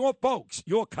one of your folks,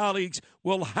 your colleagues,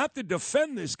 will have to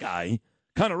defend this guy,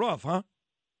 kind of rough, huh?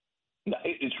 No,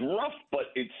 it's rough, but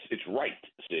it's right,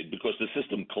 Sid, because the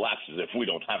system collapses if we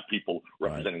don't have people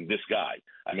representing this guy.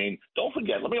 I mean, don't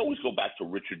forget, let me always go back to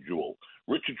Richard Jewell.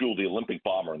 Richard Jewell, the Olympic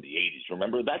bomber in the 80s.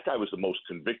 Remember, that guy was the most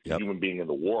convicted human being in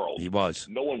the world. He was.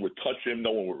 No one would touch him.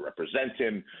 No one would represent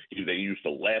him. They used to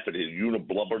laugh at his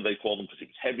uniblubber, they called him, because he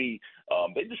was heavy.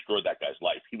 They destroyed that guy's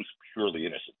life. He was purely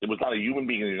innocent. There was not a human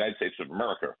being in the United States of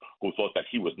America who thought that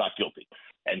he was not guilty.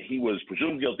 And he was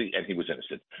presumed guilty, and he was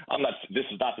innocent. This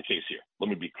is not the case here. Let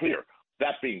me be clear.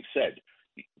 That being said,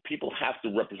 people have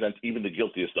to represent even the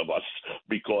guiltiest of us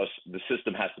because the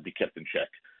system has to be kept in check.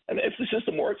 And if the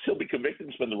system works, he'll be convicted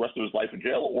and spend the rest of his life in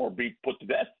jail or be put to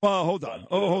death. Well, hold on.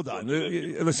 Hold on.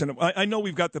 Listen, I know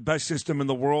we've got the best system in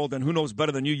the world, and who knows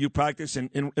better than you? You practice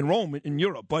in Rome, in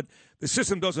Europe, but the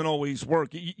system doesn't always work.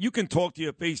 You can talk till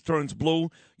your face turns blue.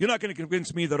 You're not going to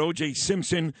convince me that O.J.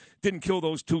 Simpson didn't kill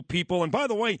those 2 people. And by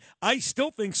the way, I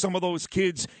still think some of those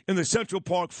kids in the Central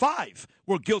Park 5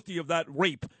 were guilty of that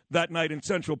rape that night in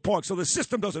Central Park. So the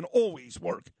system doesn't always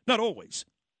work. Not always.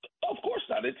 Of course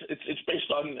not. It's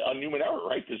based on human error,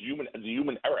 right? The human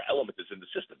error element is in the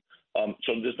system.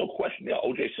 So there's no question.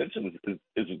 O.J. Simpson is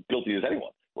as guilty as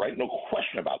anyone, right? No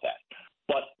question about that.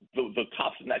 But the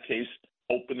cops in that case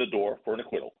opened the door for an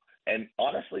acquittal. And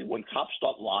honestly, when cops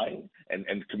start lying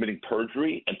and committing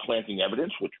perjury and planting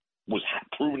evidence, which was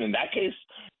proven in that case,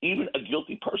 even a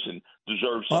guilty person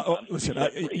deserves listen,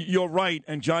 you're right,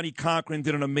 and Johnny Cochran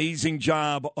did an amazing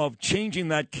job of changing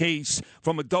that case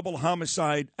from a double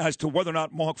homicide as to whether or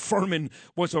not Mark Furman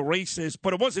was a racist,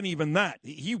 but it wasn't even that.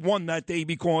 He won that day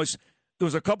because there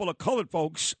was a couple of colored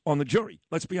folks on the jury,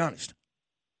 let's be honest.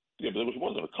 Yeah, but there was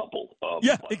more than a couple.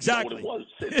 Yeah, exactly. You know what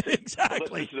it was.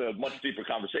 Exactly. This is a much deeper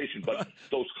conversation, but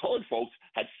those colored folks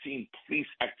had seen police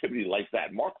activity like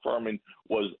that. Mark Furman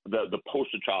was the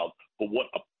poster child for what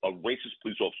a racist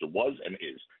police officer was and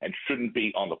is and shouldn't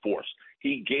be on the force.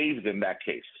 He gave them that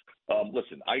case.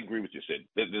 Listen, I agree with you, Sid.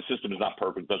 The system is not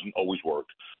perfect, doesn't always work,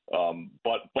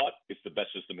 but it's the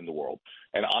best system in the world.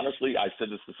 And honestly, I said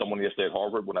this to someone yesterday at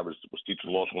Harvard when I was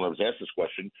teaching law school when I was asked this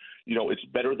question. It's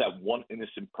better that one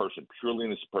innocent person, purely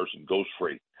innocent person, goes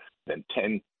free than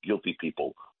 10 guilty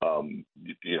people, don't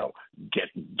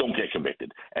get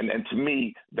convicted. And to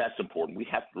me, that's important. We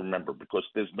have to remember because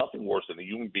there's nothing worse than a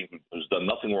human being who's done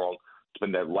nothing wrong,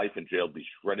 spend their life in jail, be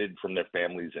shredded from their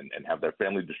families, and have their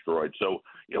family destroyed. So,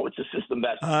 it's a system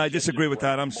that... I disagree with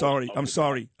that. I'm sorry.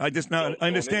 I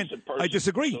understand. I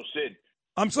disagree. So, Sid...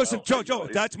 Joe,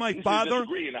 that's my father.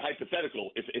 Disagree in a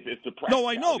hypothetical. If the no,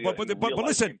 I know, but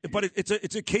listen,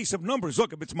 it's a case of numbers.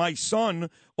 Look, if it's my son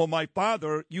or my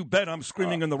father, you bet I'm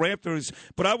screaming in the rafters.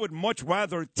 But I would much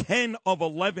rather 10 of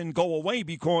 11 go away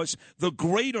because the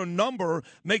greater number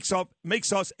makes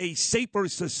us a safer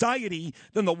society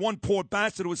than the one poor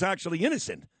bastard who was actually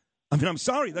innocent. I mean, I'm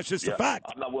sorry, that's just a fact.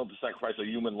 I'm not willing to sacrifice a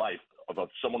human life of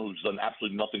someone who's done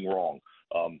absolutely nothing wrong.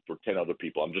 For 10 other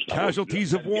people. I'm just not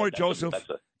casualties of war, Joseph.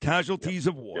 Casualties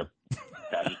of war.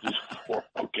 Casualties of for.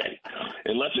 Okay,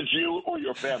 unless it's you or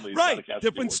your family. Right,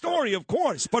 different story, of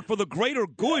course. But for the greater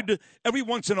good, every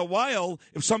once in a while,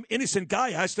 if some innocent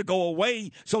guy has to go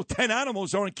away so 10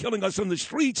 animals aren't killing us on the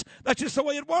streets, that's just the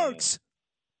way it works.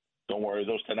 Don't worry,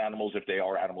 those 10 animals, if they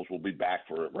are animals, will be back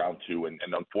for round 2. And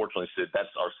unfortunately, Sid, that's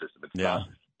our system. It's not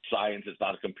science. It's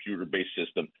not a computer-based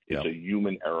system. It's a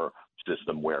human error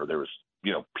system where there's,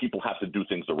 people have to do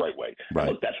things the right way. Right.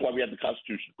 Look, that's why we have the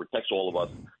Constitution. It protects all of us,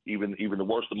 even the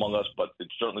worst among us, but it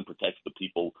certainly protects the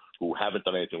people who haven't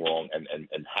done anything wrong and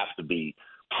have to be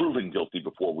proven guilty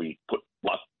before we put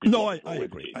lots of people. No, I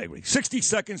agree. I agree. 60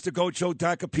 seconds to go, Joe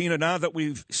Tacopina. Now that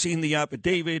we've seen the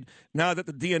affidavit, now that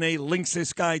the DNA links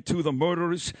this guy to the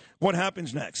murderers, what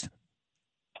happens next?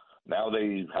 Now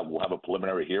we'll have a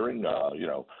preliminary hearing.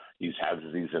 He's has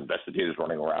these investigators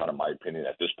running around, in my opinion,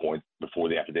 at this point, before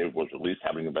the affidavit was released,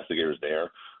 having investigators there.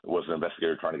 It was an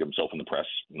investigator trying to get himself in the press,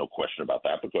 no question about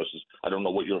that, because I don't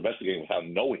know what you're investigating without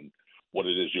knowing what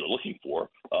it is you're looking for.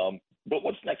 But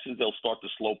what's next is they'll start the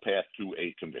slow path to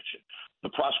a conviction. The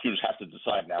prosecutors have to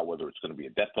decide now whether it's going to be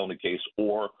a death penalty case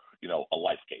or, a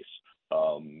life case.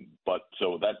 But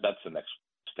so that's the next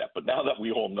step. But now that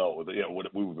we all know,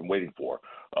 what we've been waiting for,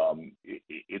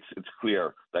 it's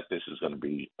clear that this is going to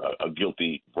be a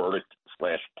guilty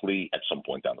verdict/plea at some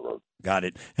point down the road. Got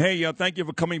it. Hey, thank you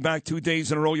for coming back 2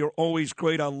 days in a row. You're always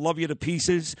great. I love you to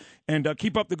pieces. And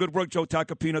keep up the good work, Joe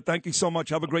Tacopina. Thank you so much.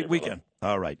 Have a great weekend.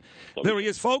 All right. There he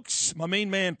is, folks. My main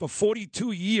man for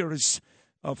 42 years.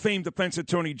 Famed defense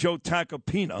attorney Joe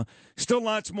Tacopina. Still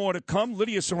lots more to come.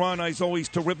 Lydia Serrani is always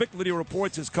terrific. Lydia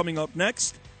Reports is coming up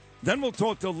next. Then we'll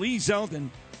talk to Lee Zeldin.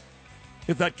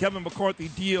 If that Kevin McCarthy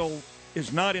deal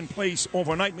is not in place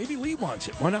overnight, maybe Lee wants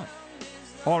it. Why not?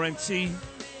 RNC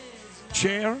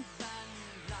chair,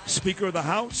 Speaker of the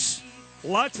House,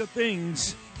 lots of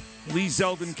things Lee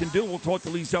Zeldin can do. We'll talk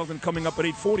to Lee Zeldin coming up at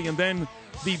 8:40. And then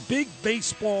the big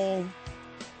baseball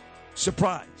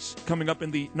surprise coming up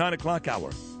in the 9 o'clock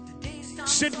hour.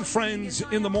 Sid and Friends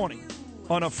in the morning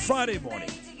on a Friday morning.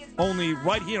 Only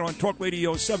right here on Talk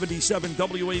Radio 77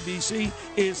 WABC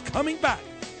is coming back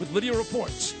with Lydia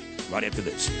Reports right after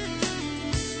this.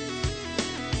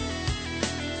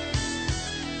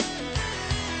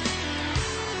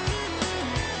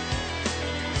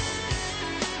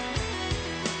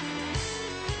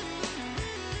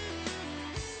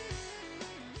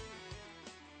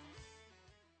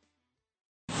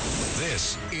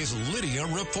 This is Lydia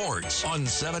Reports on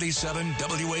 77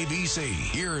 WABC.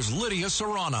 Here's Lydia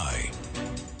Serrani.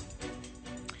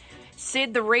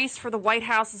 Sid, the race for the White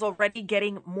House is already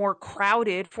getting more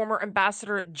crowded. Former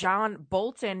Ambassador John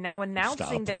Bolton now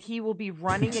announcing that he will be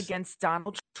running against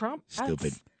Donald Trump.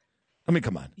 Stupid. I mean,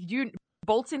 come on.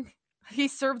 Bolton, he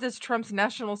served as Trump's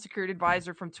national security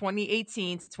advisor from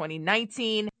 2018 to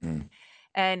 2019,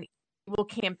 and he will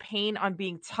campaign on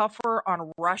being tougher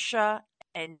on Russia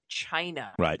and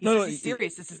China. Right. He's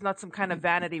serious. This is not some kind of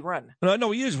vanity run.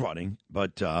 No, he is running,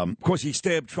 but of course he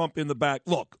stabbed Trump in the back.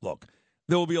 Look.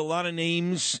 There will be a lot of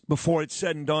names before it's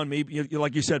said and done. Maybe,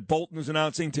 like you said, Bolton is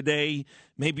announcing today.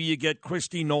 Maybe you get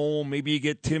Kristi Noem. Maybe you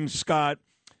get Tim Scott.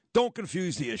 Don't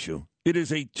confuse the issue. It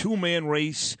is a two-man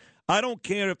race. I don't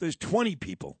care if there's 20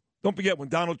 people. Don't forget, when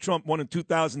Donald Trump won in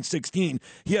 2016,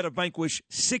 he had to vanquish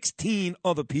 16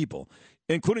 other people,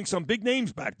 including some big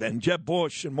names back then, Jeb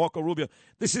Bush and Marco Rubio.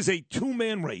 This is a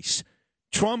two-man race.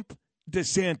 Trump,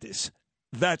 DeSantis.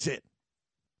 That's it.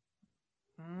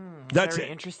 That's very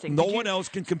it. Interesting. No one else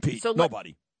can compete.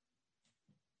 Nobody.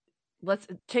 Let's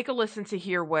take a listen to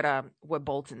hear what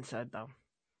Bolton said, though.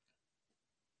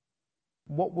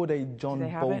 What would a John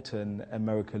Bolton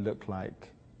America look like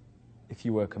if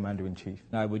you were commander-in-chief?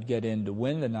 I would get in to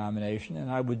win the nomination, and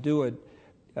I would do it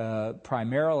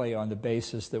primarily on the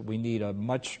basis that we need a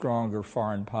much stronger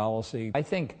foreign policy. I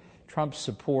think Trump's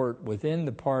support within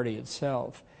the party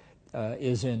itself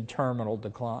is in terminal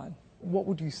decline. What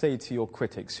would you say to your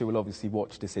critics who will obviously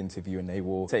watch this interview and they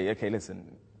will say, okay,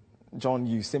 listen, John,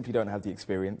 you simply don't have the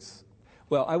experience?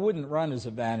 Well, I wouldn't run as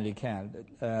a vanity candidate.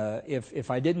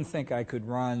 If I didn't think I could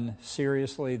run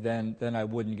seriously, then I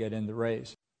wouldn't get in the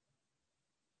race.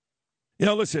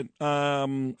 Listen,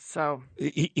 so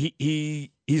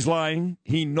he's lying.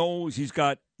 He knows he's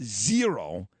got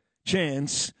zero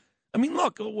chance. I mean,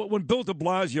 look, when Bill de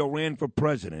Blasio ran for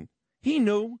president, he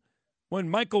knew. When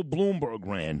Michael Bloomberg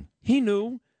ran, he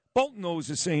knew. Bolton knows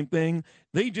the same thing.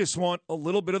 They just want a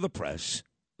little bit of the press.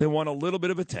 They want a little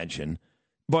bit of attention.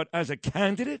 But as a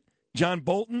candidate, John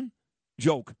Bolton,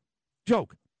 joke. I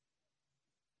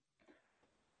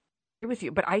agree with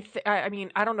you, but I mean,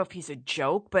 I don't know if he's a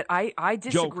joke, but I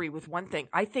disagree with one thing.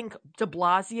 I think de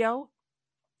Blasio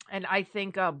And I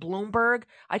think Bloomberg,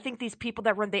 I think these people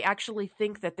that run, they actually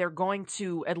think that they're going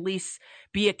to at least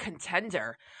be a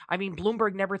contender. I mean,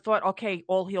 Bloomberg never thought, okay,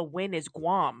 all he'll win is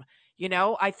Guam. You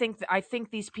know, I think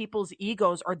these people's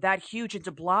egos are that huge, and de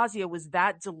Blasio was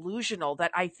that delusional that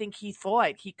I think he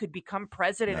thought he could become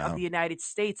president of the United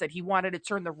States, that he wanted to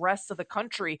turn the rest of the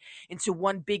country into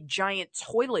one big giant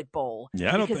toilet bowl. Yeah,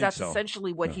 I don't because think that's so.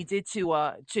 essentially what he did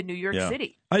to New York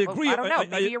City. I agree. Well, I don't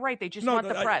know. Maybe you're right. They just want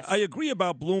the press. I agree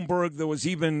about Bloomberg. There was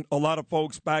even a lot of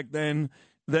folks back then,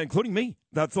 including me,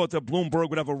 that thought that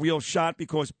Bloomberg would have a real shot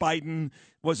because Biden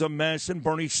was a mess and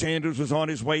Bernie Sanders was on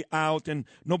his way out and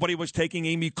nobody was taking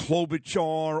Amy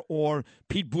Klobuchar or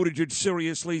Pete Buttigieg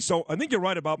seriously. So I think you're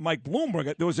right about Mike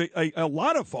Bloomberg. There was a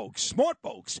lot of folks, smart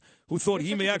folks, who thought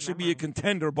he may actually be a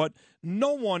contender, but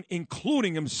no one,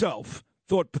 including himself,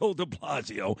 thought Bill de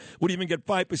Blasio would even get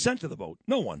 5% of the vote.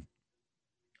 No one.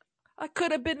 I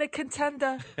could have been a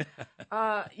contender.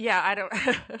 I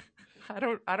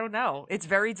don't know. It's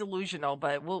very delusional,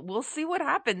 but we'll see what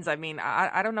happens. I mean,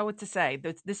 I don't know what to say.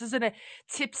 This is in a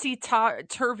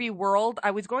tipsy-turvy world.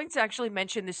 I was going to actually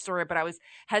mention this story, but I was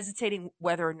hesitating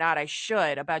whether or not I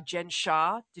should, about Jen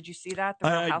Shah. Did you see that?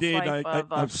 I did.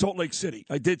 Of Salt Lake City.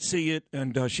 I did see it,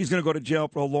 and she's going to go to jail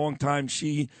for a long time.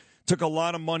 She took a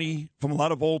lot of money from a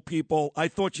lot of old people. I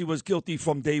thought she was guilty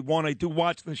from day one. I do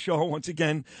watch the show. Once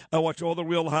again, I watch all the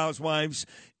Real Housewives,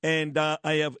 and I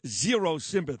have zero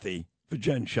sympathy for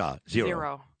Jen Shah.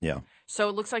 Zero. Yeah. So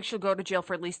it looks like she'll go to jail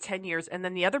for at least 10 years. And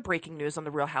then the other breaking news on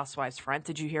the Real Housewives front,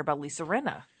 did you hear about Lisa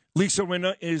Rinna? Lisa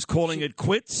Rinna is calling it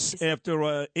quits after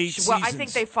 8 seasons. Well, I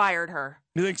think they fired her.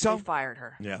 You think so? They fired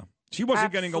her. Yeah. She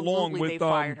wasn't getting along with they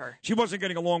fired her. She wasn't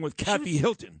getting along with Kathy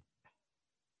Hilton.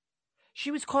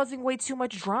 She was causing way too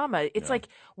much drama. It's like,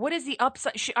 what is the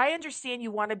upside? I understand you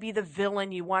want to be the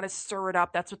villain. You want to stir it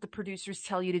up. That's what the producers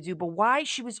tell you to do. But why?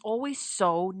 She was always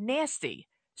so nasty.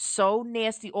 So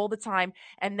nasty all the time.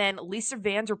 And then Lisa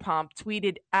Vanderpump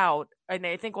tweeted out, and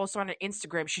I think also on her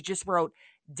Instagram, she just wrote,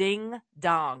 "Ding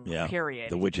dong," period.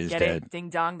 The witch is Get dead. It? Ding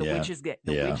dong, the witch is dead.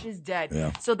 The witch is dead.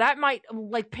 Yeah. So that might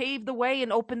pave the way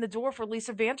and open the door for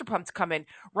Lisa Vanderpump to come in.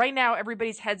 Right now,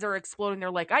 everybody's heads are exploding.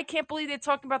 They're like, I can't believe they're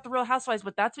talking about the Real Housewives,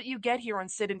 but that's what you get here on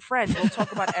Sid and Friends. We'll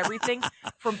talk about everything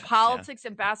from politics,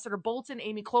 Ambassador Bolton,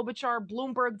 Amy Klobuchar,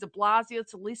 Bloomberg, de Blasio,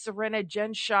 to Lisa Rinna,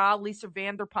 Jen Shah, Lisa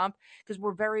Vanderpump, because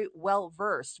we're very well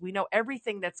versed. We know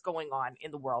everything that's going on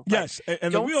in the world. Yes,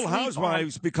 and the Real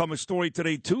Housewives become a story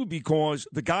today, too, because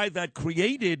the guy that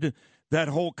created that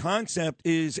whole concept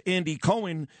is Andy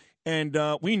Cohen. And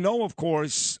we know, of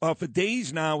course, for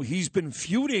days now, he's been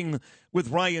feuding with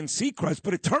Ryan Seacrest.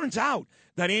 But it turns out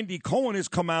that Andy Cohen has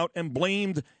come out and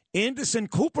blamed Anderson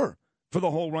Cooper for the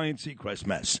whole Ryan Seacrest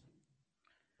mess.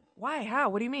 Why? How?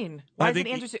 What do you mean? Why is it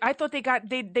Anderson? I thought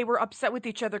they were upset with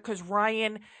each other because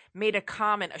Ryan made a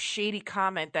shady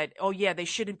comment that, oh, yeah, they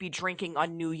shouldn't be drinking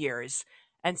on New Year's.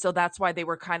 And so that's why they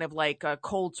were kind of like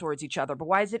cold towards each other. But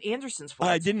why is it Anderson's fault?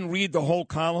 I didn't read the whole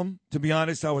column, to be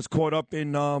honest. I was caught up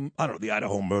in, the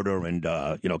Idaho murder and,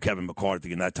 Kevin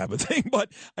McCarthy and that type of thing.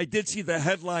 But I did see the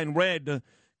headline read,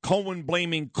 Cohen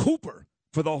blaming Cooper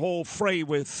for the whole fray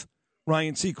with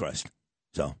Ryan Seacrest.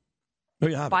 So, there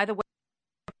you have it. By the way,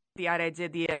 the I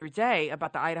did the other day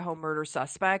about the Idaho murder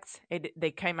suspects.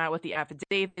 They came out with the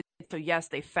affidavit. So, yes,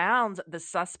 they found the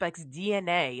suspect's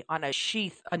DNA on a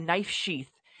knife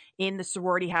sheath in the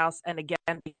sorority house. And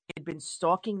again, he had been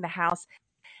stalking the house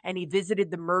and he visited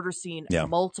the murder scene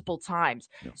multiple times.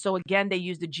 Yeah. So, again, they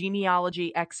used a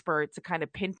genealogy expert to kind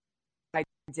of pinpoint I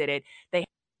did it. They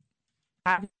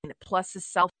have plus his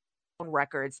cell phone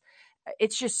records.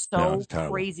 It's just so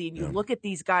crazy. And you look at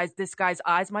these guys, this guy's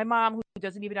eyes. My mom, who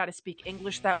doesn't even know how to speak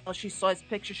English that well, she saw his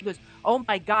picture. She goes, oh,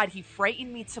 my God, he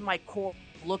frightened me to my core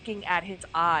looking at his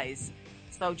eyes.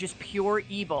 So just pure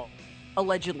evil,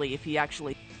 allegedly, if he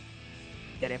actually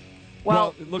did it.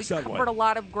 Well, it looks we that covered way. a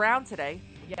lot of ground today.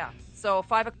 Yeah. So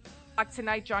 5 o'clock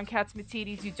tonight, John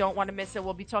Catsimatidis. You don't want to miss it.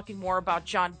 We'll be talking more about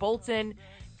John Bolton,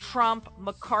 Trump,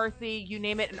 McCarthy, you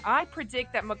name it. And I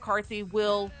predict that McCarthy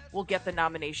will get the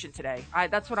nomination today.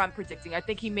 That's what I'm predicting. I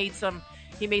think he made some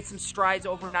strides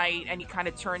overnight, and he kind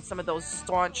of turned some of those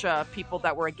staunch people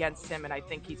that were against him. And I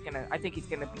think he's gonna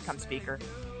become speaker.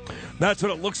 That's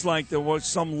what it looks like. There was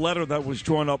some letter that was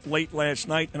drawn up late last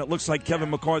night, and it looks like Kevin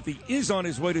McCarthy is on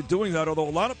his way to doing that. Although a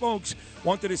lot of folks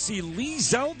wanted to see Lee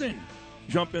Zeldin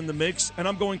jump in the mix, and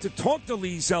I'm going to talk to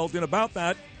Lee Zeldin about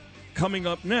that coming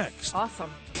up next.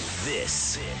 Awesome.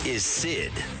 This is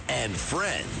Sid and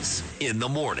Friends in the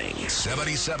morning.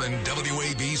 77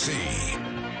 WABC.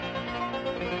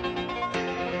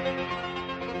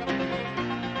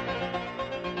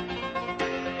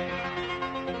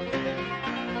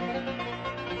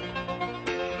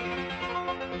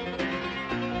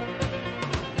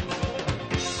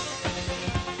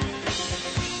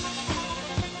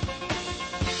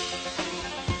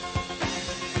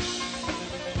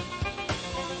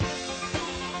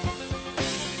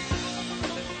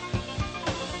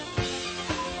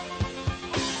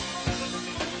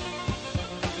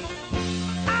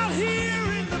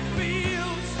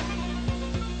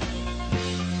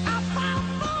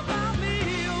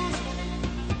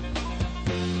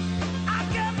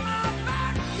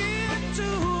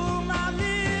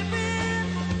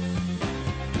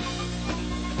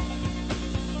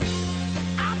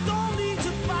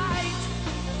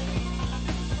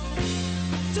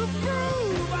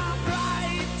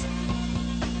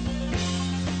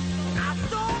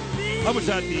 I was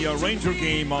at the Ranger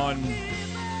game on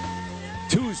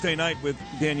Tuesday night with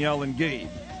Danielle and Gabe.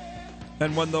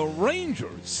 And when the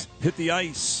Rangers hit the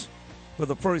ice for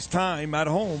the first time at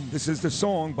home, this is the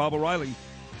song, Bob O'Reilly,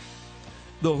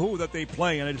 the Who that they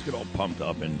play, and I just get all pumped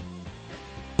up and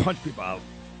punch people out.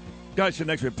 Guy sitting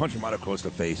next to me, punch him out across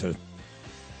the face. I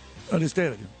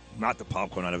understand it. Knocked the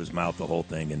popcorn out of his mouth, the whole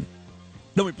thing. And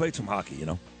then we played some hockey, you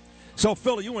know. So,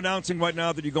 Phil, are you announcing right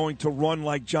now that you're going to run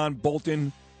like John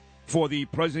Bolton for the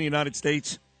President of the United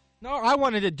States? No, I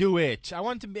wanted to do it. I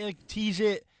wanted to tease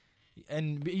it.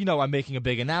 And, you know, I'm making a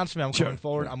big announcement. I'm coming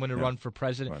forward. I'm going to run for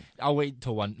president. Right. I'll wait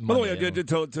until one Monday. By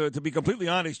the way, to be completely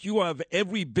honest, you have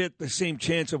every bit the same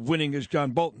chance of winning as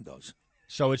John Bolton does.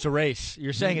 So it's a race.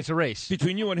 You're saying it's a race.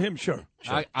 Between you and him, sure.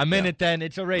 I'm in it then.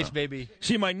 It's a race, baby.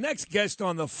 See, my next guest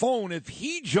on the phone, if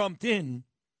he jumped in,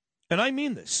 and I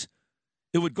mean this,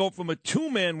 it would go from a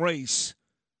two-man race,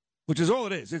 which is all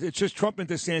it is. It's just Trump and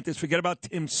DeSantis. Forget about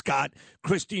Tim Scott,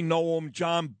 Kristi Noem,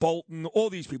 John Bolton, all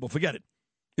these people. Forget it.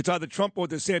 It's either Trump or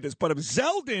DeSantis. But if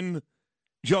Zeldin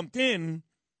jumped in,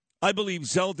 I believe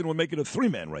Zeldin will make it a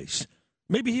three-man race.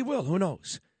 Maybe he will. Who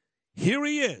knows? Here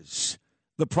he is,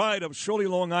 the pride of Shirley,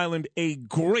 Long Island, a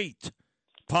great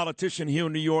politician here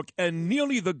in New York, and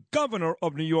nearly the governor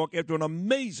of New York after an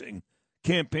amazing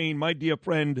campaign, my dear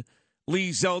friend,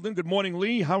 Lee Zeldin. Good morning,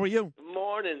 Lee. How are you? Good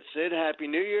morning, Sid. Happy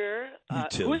New Year. You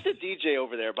too. Who's the DJ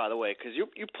over there, by the way? Because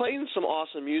you're playing some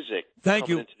awesome music. Thank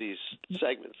you. Into these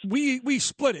segments. We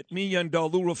split it, me and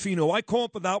Lou Rufino. I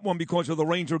called for that one because of the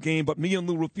Ranger game, but me and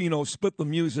Lou Rufino split the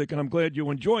music, and I'm glad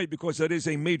you enjoyed because that is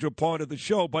a major part of the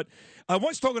show. But I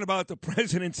was talking about the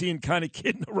presidency and kind of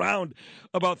kidding around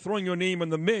about throwing your name in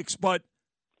the mix, but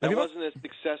that wasn't a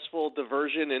successful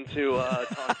diversion into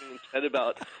talking instead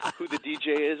about who the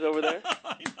DJ is over there?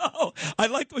 I know. I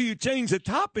like the way you change the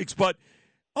topics, but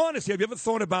honestly, have you ever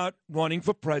thought about running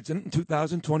for president in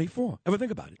 2024? Ever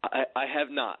think about it? I have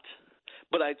not.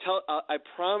 But I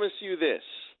promise you this.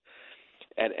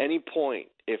 At any point,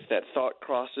 if that thought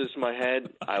crosses my head,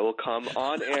 I will come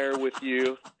on air with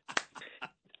you.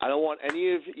 I don't want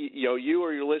any of you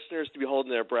or your listeners to be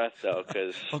holding their breath, though.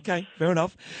 Okay, fair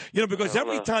enough. Because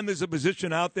every time there's a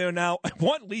position out there now, I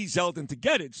want Lee Zeldin to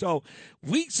get it. So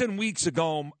weeks and weeks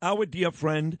ago, our dear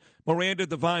friend Miranda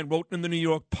Devine wrote in the New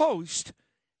York Post,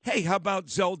 hey, how about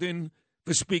Zeldin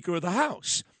for Speaker of the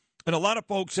House? And a lot of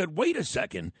folks said, wait a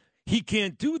second, he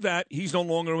can't do that. He's no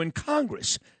longer in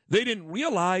Congress. They didn't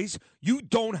realize you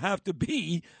don't have to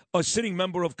be a sitting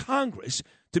member of Congress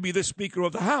to be the Speaker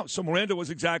of the House. So Miranda was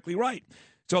exactly right.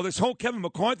 So this whole Kevin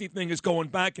McCarthy thing is going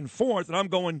back and forth, and I'm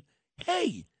going,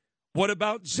 hey, what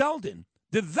about Zeldin?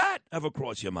 Did that ever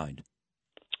cross your mind?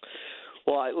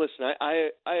 Well, listen,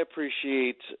 I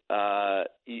appreciate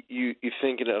you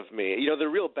thinking of me. The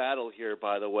real battle here,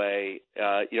 by the way,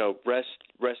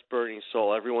 rest Bernie's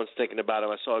soul. Everyone's thinking about him.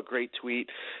 I saw a great tweet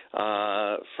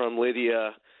from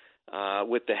Lydia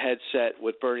with the headset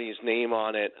with Bernie's name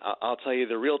on it. I'll tell you,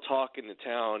 the real talk in the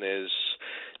town is,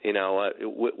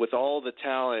 with all the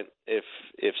talent, if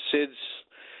Sid's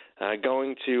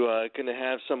going to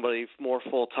have somebody more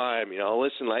full time,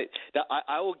 listen,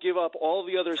 I will give up all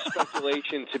the other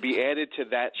speculation to be added to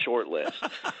that short list.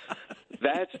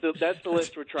 That's the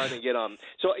list we're trying to get on.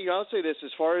 So I'll say this: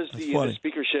 as far as the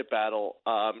speakership battle,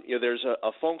 there's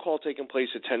a phone call taking place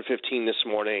at 10:15 this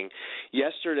morning.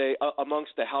 Yesterday,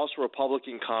 amongst the House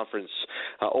Republican Conference,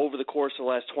 over the course of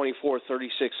the last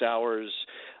 36 hours,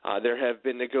 there have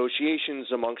been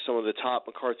negotiations amongst some of the top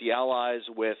McCarthy allies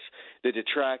with the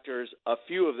detractors, a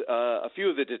few of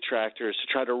the detractors,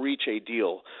 to try to reach a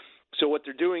deal. So what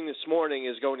they're doing this morning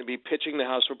is going to be pitching the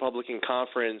House Republican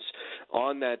Conference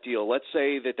on that deal. Let's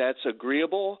say that that's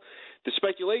agreeable. The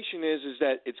speculation is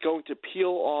that it's going to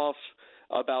peel off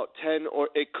about 10, or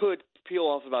it could peel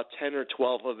off about 10 or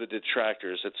 12 of the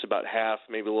detractors. It's about half,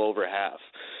 maybe a little over half.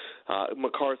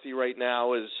 McCarthy right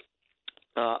now is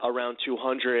around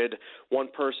 200. One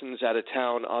person's out of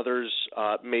town. Others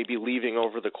may be leaving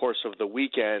over the course of the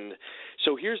weekend.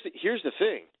 So here's the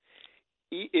thing.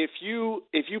 If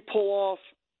you pull off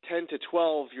 10 to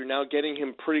 12, you're now getting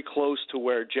him pretty close to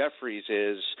where Jeffries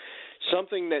is.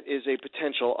 Something that is a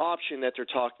potential option that they're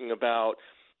talking about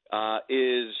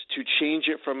is to change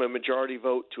it from a majority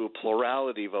vote to a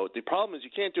plurality vote. The problem is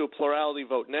you can't do a plurality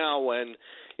vote now when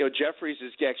Jeffries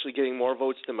is actually getting more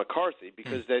votes than McCarthy,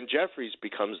 because then Jeffries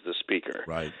becomes the speaker.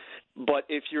 Right. But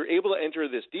if you're able to enter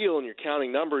this deal and you're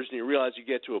counting numbers and you realize you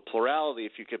get to a plurality,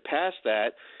 if you could pass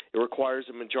that, it requires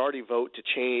a majority vote to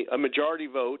change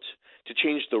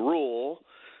the rule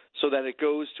so that it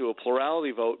goes to a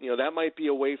plurality vote. That might be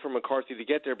a way for McCarthy to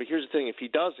get there. But here's the thing: if he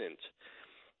doesn't,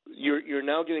 you're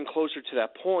now getting closer to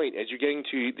that point as you're getting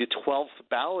to the 12th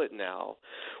ballot now,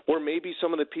 where maybe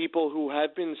some of the people who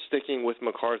have been sticking with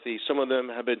McCarthy, some of them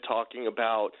have been talking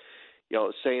about,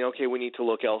 saying, okay, we need to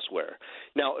look elsewhere.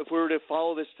 Now, if we were to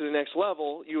follow this to the next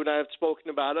level, you and I have spoken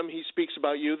about him. He speaks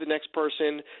about you. The next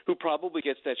person who probably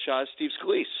gets that shot is Steve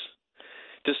Scalise.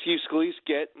 Does Steve Scalise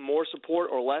get more support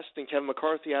or less than Kevin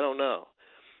McCarthy? I don't know.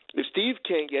 If Steve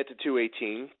can't get to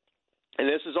 218, and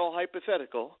this is all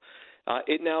hypothetical,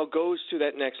 it now goes to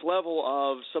that next level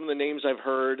of some of the names I've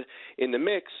heard in the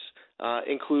mix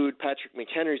include Patrick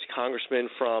McHenry's congressman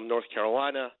from North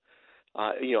Carolina.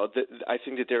 I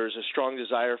think that there is a strong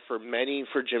desire for many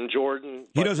for Jim Jordan.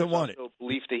 He doesn't want it.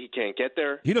 Belief that he can't get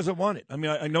there. He doesn't want it. I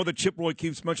mean, I know that Chip Roy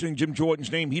keeps mentioning Jim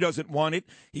Jordan's name. He doesn't want it.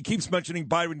 He keeps mentioning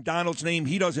Byron Donald's name.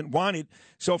 He doesn't want it.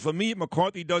 So for me, if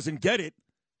McCarthy doesn't get it,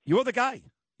 you're the guy.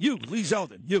 You, Lee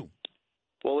Zeldin, you.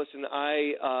 Well, listen,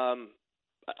 I've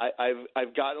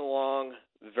gotten along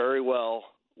very well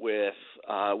with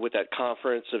that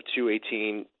conference of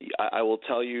 218. I will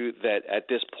tell you that at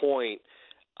this point,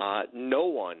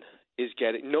 nobody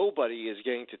is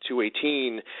getting to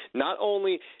 218. Not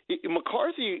only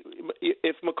McCarthy,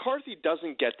 if McCarthy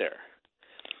doesn't get there,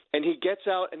 and he gets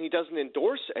out and he doesn't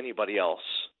endorse anybody else,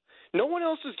 no one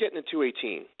else is getting to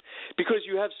 218 because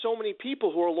you have so many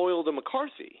people who are loyal to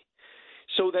McCarthy.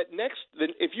 So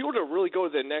if you were to really go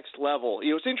to the next level,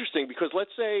 it's interesting because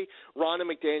let's say Ronna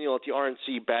McDaniel at the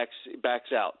RNC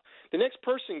backs out. The next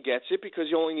person gets it because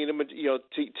you only need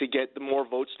to get the more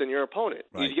votes than your opponent.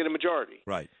 Right. You need to get a majority.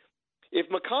 Right. If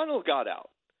McConnell got out,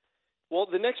 well,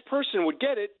 the next person would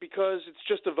get it because it's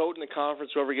just a vote in the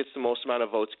conference. Whoever gets the most amount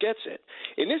of votes gets it.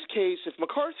 In this case, if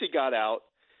McCarthy got out,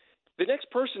 the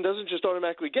next person doesn't just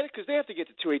automatically get it because they have to get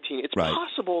to 218. It's right.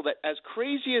 possible that as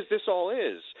crazy as this all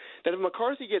is, that if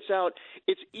McCarthy gets out,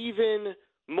 it's even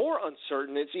more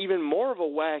uncertain. It's even more of a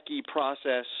wacky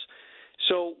process.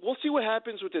 So we'll see what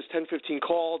happens with this 10-15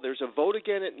 call. There's a vote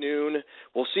again at noon.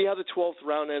 We'll see how the 12th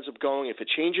round ends up going. If it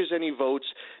changes any votes,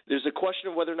 there's a question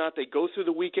of whether or not they go through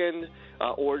the weekend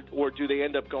or do they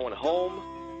end up going home.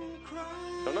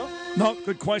 Don't know. No,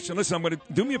 good question. Listen, I'm going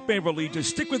to do me a favor, Lee. Just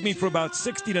stick with me for about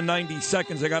 60 to 90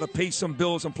 seconds. I got to pay some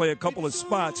bills and play a couple of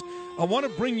spots. I want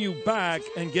to bring you back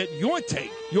and get your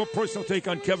take, your personal take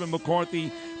on Kevin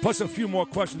McCarthy, plus a few more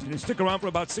questions. Can you stick around for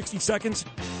about 60 seconds?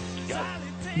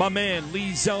 My man,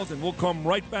 Lee Zeldin, will come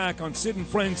right back on Sid and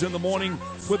Friends in the Morning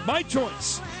with my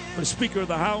choice for Speaker of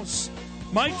the House,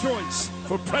 my choice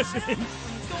for President,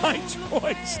 my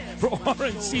choice for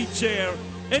RNC Chair.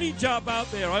 Any job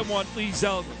out there, I want Lee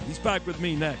Zeldin. He's back with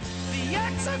me next. The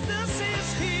Exodus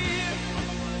is here.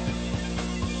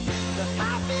 The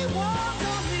happy ones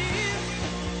are here.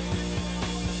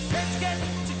 Let's get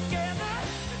together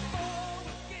before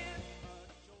we get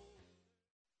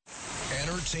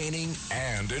Entertaining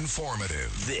and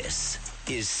informative. This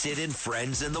is Sid and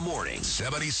Friends in the Morning.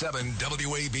 77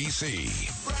 WABC.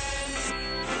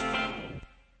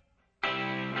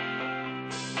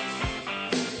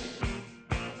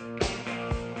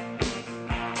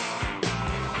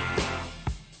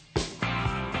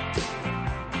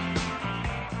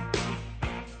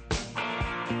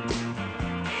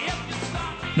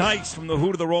 Nice from the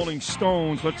Hoot of the Rolling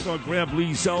Stones. Let's grab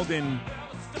Lee Zeldin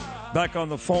back on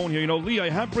the phone here. Lee,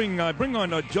 I bring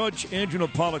on Judge Andrew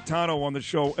Napolitano on the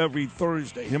show every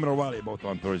Thursday. Him and O'Reilly are both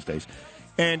on Thursdays.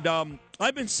 And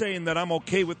I've been saying that I'm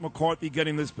okay with McCarthy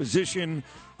getting this position.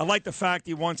 I like the fact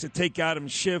he wants to take Adam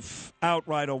Schiff out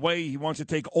right away. He wants to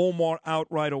take Omar out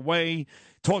right away.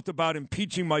 Talked about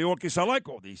impeaching Mayorkas. I like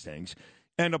all these things.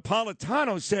 And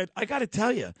Napolitano said, I got to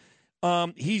tell you,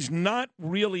 he's not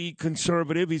really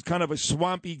conservative. He's kind of a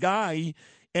swampy guy,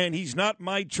 and he's not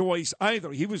my choice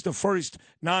either. He was the first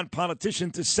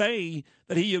non-politician to say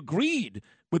that he agreed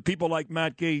with people like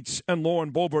Matt Gaetz and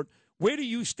Lauren Boebert. Where do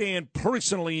you stand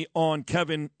personally on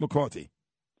Kevin McCarthy?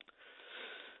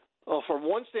 Well, from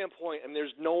one standpoint,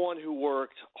 there's no one who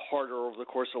worked harder over the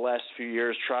course of the last few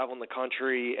years, traveling the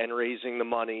country and raising the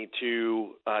money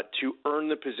to earn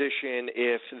the position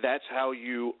if that's how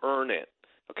you earn it.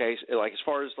 Okay, like as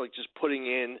far as like just putting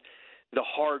in the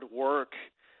hard work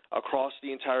across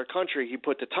the entire country, he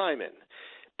put the time in.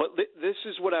 But this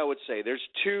is what I would say. There's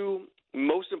two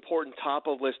most important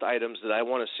top-of-list items that I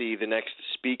want to see the next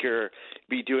speaker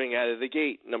be doing out of the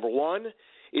gate. Number one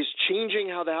is changing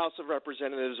how the House of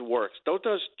Representatives works. Don't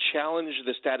just challenge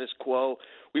the status quo.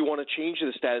 We want to change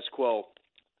the status quo.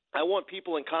 I want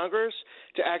people in Congress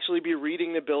to actually be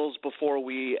reading the bills before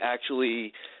we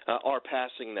actually are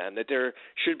passing them, that there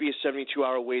should be a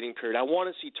 72-hour waiting period. I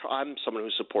want to see I'm someone who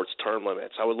supports term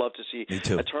limits. I would love to see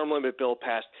a term limit bill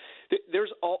passed.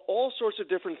 There's all sorts of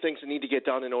different things that need to get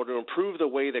done in order to improve the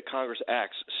way that Congress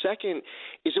acts. Second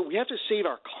is that we have to save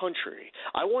our country.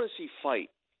 I want to see fight.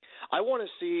 I want to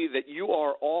see that you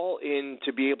are all in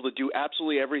to be able to do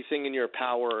absolutely everything in your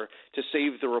power to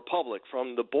save the republic,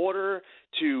 from the border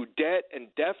to debt and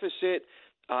deficit,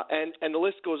 and the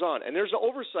list goes on. And there's an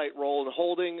oversight role in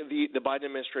holding the Biden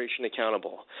administration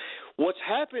accountable. What's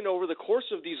happened over the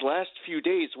course of these last few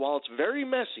days, while it's very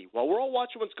messy, while we're all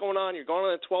watching what's going on, you're going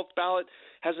on the 12th ballot,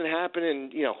 hasn't happened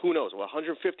in, who knows,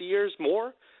 150 years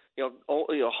more,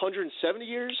 170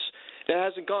 years, that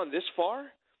hasn't gone this far.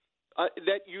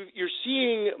 That you're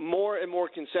seeing more and more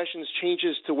concessions,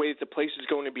 changes to the way that the place is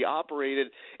going to be operated,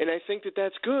 and I think that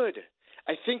that's good.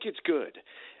 I think it's good.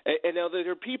 And now there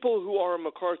are people who are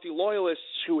McCarthy loyalists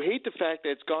who hate the fact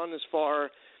that it's gone this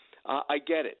far. I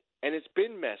get it, and it's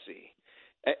been messy.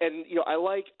 And I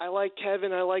like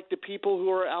Kevin. I like the people who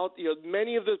are out.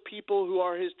 Many of the people who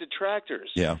are his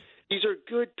detractors. Yeah, these are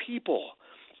good people.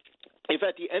 If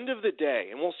at the end of the day,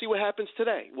 and we'll see what happens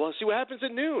today, we'll see what happens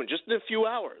at noon, just in a few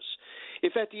hours.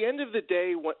 If at the end of the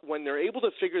day, when they're able to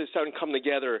figure this out and come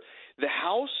together, the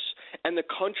House and the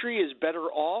country is better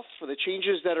off for the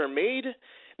changes that are made,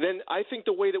 then I think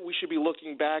the way that we should be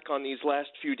looking back on these last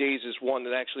few days is one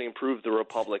that actually improved the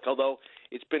republic, although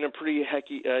it's been a pretty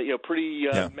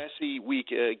messy week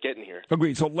getting here.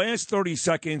 Agreed. So last 30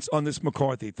 seconds on this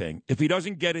McCarthy thing. If he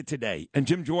doesn't get it today, and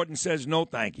Jim Jordan says no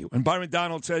thank you, and Byron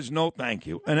Donald says no thank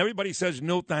you, and everybody says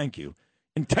no thank you,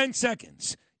 in 10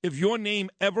 seconds, if your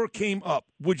name ever came up,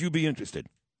 would you be interested?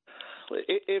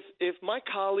 If my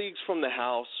colleagues from the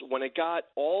House, when it got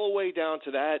all the way down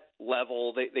to that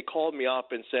level, they called me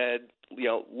up and said,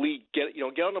 Lee,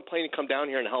 get on a plane and come down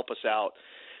here and help us out.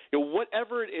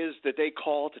 Whatever it is that they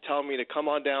call to tell me to come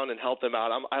on down and help them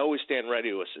out, I always stand ready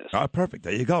to assist. Perfect.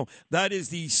 There you go. That is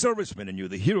the serviceman in you,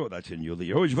 the hero that's in you.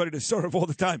 You're always ready to serve all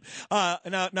the time.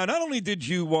 Now, not only did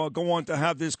you go on to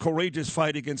have this courageous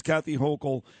fight against Kathy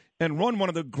Hochul and run one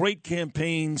of the great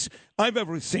campaigns I've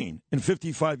ever seen in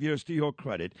 55 years, to your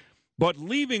credit, but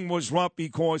leaving was rough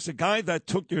because the guy that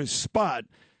took your spot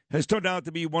has turned out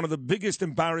to be one of the biggest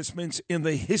embarrassments in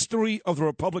the history of the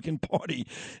Republican Party,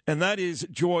 and that is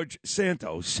George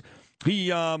Santos.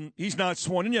 He's not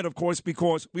sworn in yet, of course,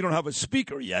 because we don't have a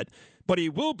speaker yet, but he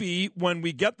will be when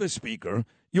we get the speaker.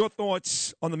 Your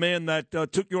thoughts on the man that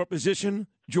took your position,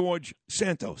 George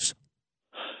Santos?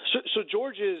 So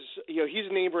George is, he's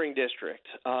a neighboring district.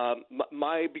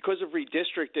 Because of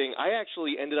redistricting, I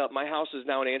actually ended up, my house is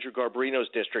now in Andrew Garbarino's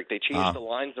district. They changed the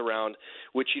lines around,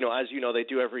 which, as you know, they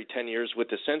do every 10 years with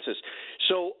the census.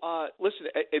 So, listen,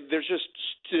 there's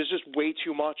just way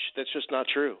too much that's just not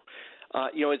true.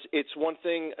 It's one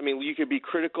thing. I mean, you could be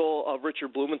critical of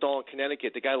Richard Blumenthal in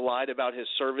Connecticut. The guy lied about his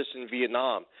service in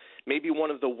Vietnam. Maybe one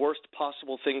of the worst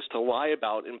possible things to lie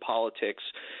about in politics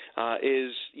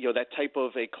is, that type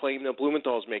of a claim that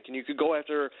Blumenthal is making. You could go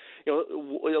after,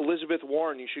 Elizabeth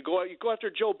Warren. You go after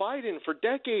Joe Biden for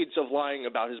decades of lying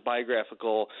about his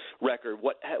biographical record.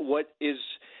 What is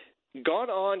gone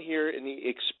on here in the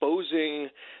exposing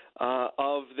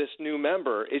of this new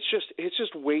member? It's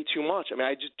just way too much. I mean,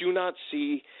 I just do not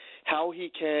see how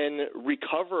he can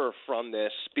recover from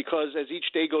this, because as each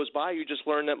day goes by, you just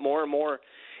learn that more and more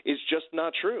is just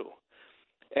not true.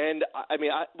 And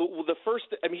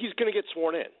he's going to get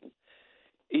sworn in.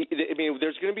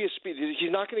 There's going to be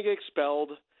he's not going to get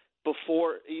expelled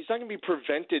before. He's not going to be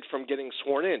prevented from getting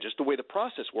sworn in, just the way the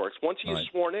process works. Once he's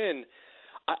sworn in,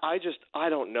 I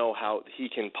don't know how he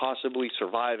can possibly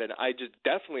survive, and I just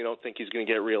definitely don't think he's going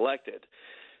to get reelected.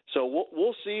 So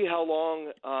we'll see how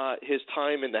long his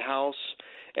time in the House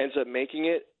ends up making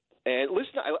it. And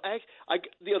listen,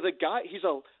 the guy, he's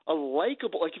a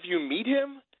likable. Like, if you meet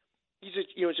him, he's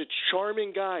a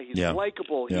charming guy. He's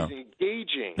likable. He's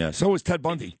engaging. Yeah. So is Ted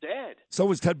Bundy. He's dead.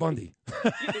 So is Ted Bundy.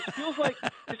 It feels like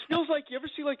you ever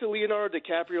see the Leonardo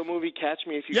DiCaprio movie Catch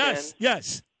Me If You Can?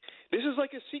 Yes. This is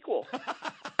like a sequel.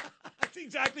 That's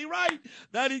exactly right.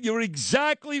 You're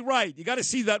exactly right. You got to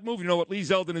see that movie. You know what Lee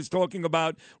Zeldin is talking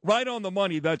about. Right on the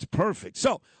money. That's perfect.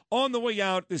 So, on the way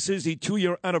out, this is the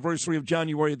 2-year anniversary of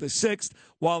January the 6th.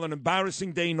 While an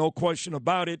embarrassing day, no question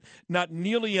about it, not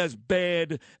nearly as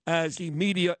bad as the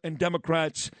media and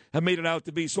Democrats have made it out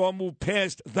to be. So I'll move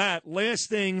past that. Last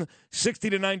thing, 60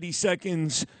 to 90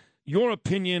 seconds. Your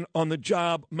opinion on the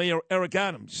job Mayor Eric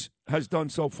Adams has done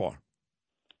so far.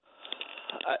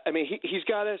 I mean, he's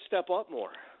got to step up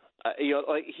more.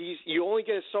 Like you only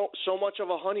get so much of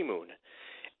a honeymoon,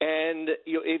 and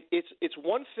it's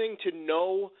one thing to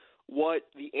know what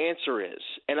the answer is.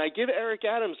 And I give Eric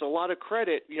Adams a lot of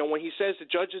credit, when he says the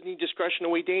judges need discretion to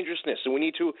weigh dangerousness, and we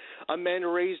need to amend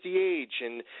or raise the age,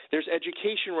 and there's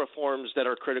education reforms that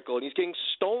are critical. And he's getting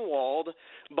stonewalled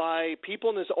by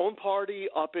people in his own party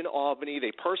up in Albany.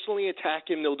 They personally attack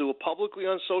him. They'll do it publicly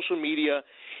on social media.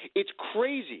 It's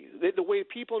crazy the way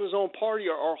people in his own party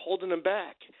are holding him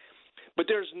back. But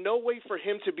there's no way for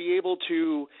him to be able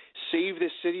to save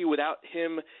this city without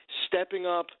him stepping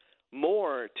up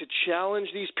more to challenge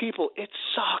these people. It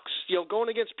sucks, going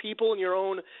against people in your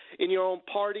own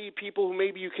party, people who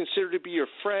maybe you consider to be your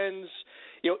friends.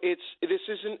 This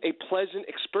isn't a pleasant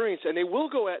experience, and they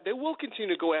will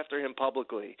continue to go after him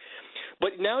publicly.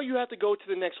 But now you have to go to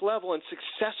the next level and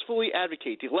successfully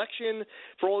advocate. The election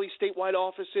for all these statewide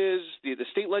offices, the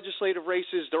state legislative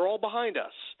races, they're all behind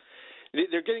us.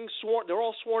 They're getting sworn. They're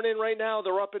all sworn in right now.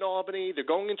 They're up in Albany. They're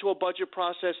going into a budget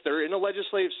process. They're in a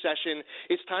legislative session.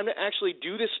 It's time to actually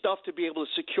do this stuff to be able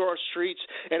to secure our streets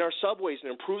and our subways and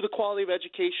improve the quality of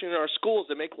education in our schools,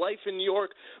 to make life in New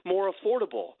York more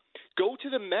affordable. Go to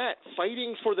the mat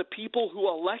fighting for the people who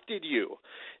elected you.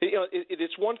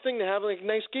 It's one thing to have a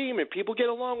nice game and people get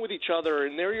along with each other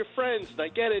and they're your friends, and I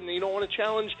get it, and you don't want to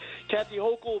challenge Kathy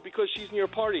Hochul because she's in your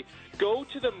party. Go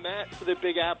to the mat for the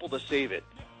Big Apple to save it.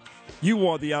 You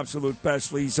are the absolute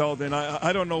best, Lee Zeldin.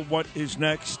 I don't know what is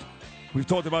next. We've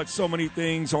talked about so many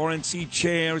things, RNC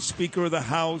chair, Speaker of the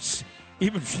House,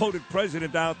 even floated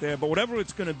president out there. But whatever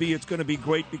it's going to be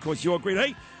great because you're great.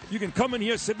 Hey, you can come in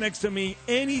here, sit next to me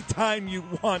anytime you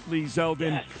want, Lee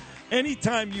Zeldin. Yes.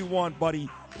 Anytime you want, buddy.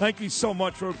 Thank you so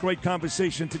much for a great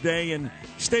conversation today, and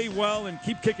stay well and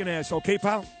keep kicking ass. Okay,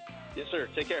 pal? Yes, sir.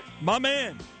 Take care. My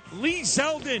man, Lee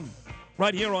Zeldin,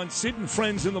 right here on Sid and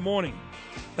Friends in the Morning.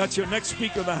 That's your next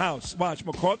Speaker of the House. Watch,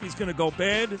 McCarthy's going to go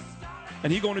bad,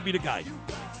 and he's going to be the guy.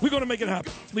 We're going to make it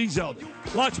happen. Lee Zeldin.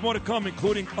 Lots more to come,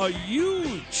 including a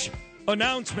huge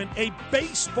announcement, a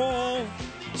baseball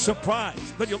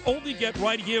surprise that you'll only get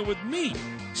right here with me,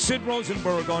 Sid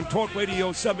Rosenberg, on Talk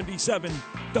Radio 77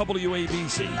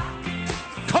 WABC.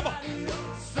 Come on.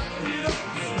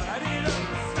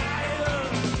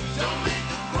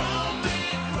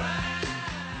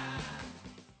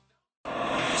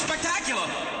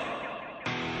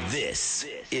 This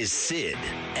is Sid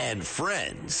and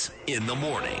Friends in the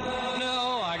Morning.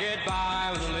 No, I get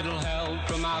by with a little help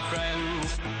from my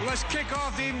friends. Let's kick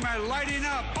off the evening by lighting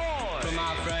up. Oi! From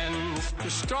my friends. The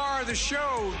star of the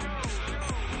show.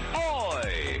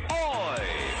 Oi! Oi!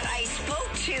 I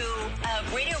spoke to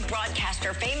a radio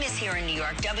broadcaster famous here in New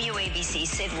York, WABC,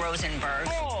 Sid Rosenberg.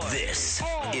 Oi! This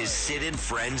is Sid and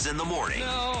Friends in the Morning.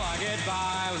 No, I get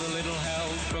by with a little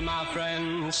help from my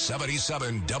friends.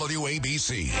 77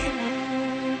 WABC.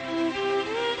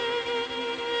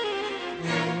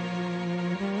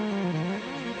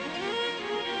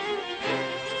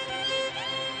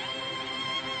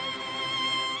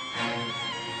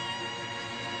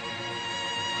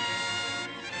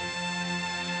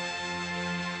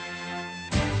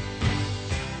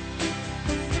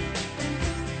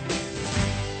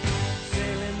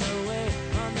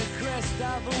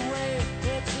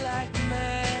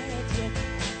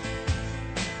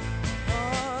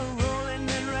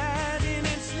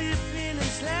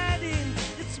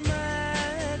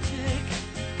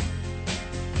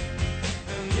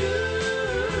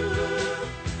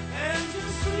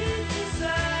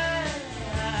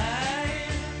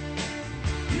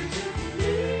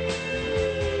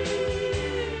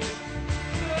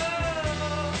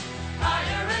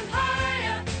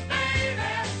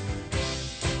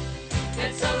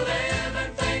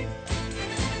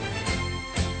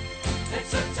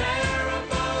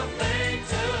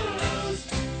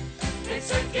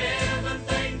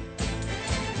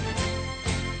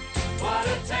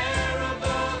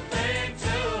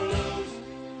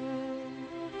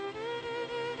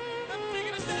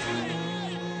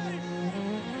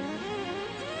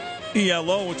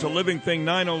 ELO, it's a living thing,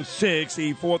 9:06,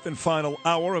 the fourth and final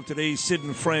hour of today's Sid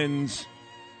and Friends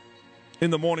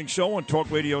in the Morning Show on Talk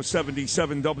Radio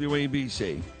 77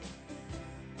 WABC.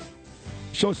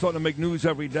 Show's starting to make news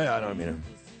every day.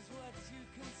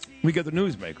 We get the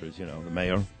newsmakers, the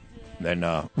mayor.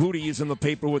 Then Rudy is in the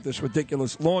paper with this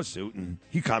ridiculous lawsuit, and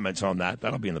he comments on that.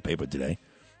 That'll be in the paper today.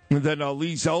 And then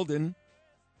Lee Zeldin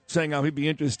saying how he'd be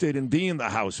interested in being the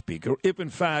House Speaker if, in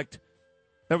fact,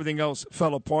 everything else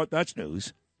fell apart. That's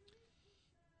news.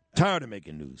 Tired of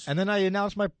making news. And then I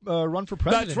announced my run for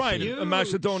president. That's right.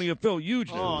 Macedonia Phil, huge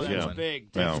news. Oh, that's big.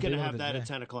 He's going to have that at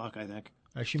 10 o'clock, I think.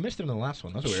 She missed him in the last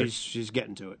one. That's weird. She's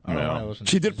getting to it.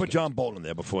 She did put John Bolton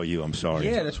there before you. I'm sorry.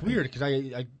 Yeah, that's weird because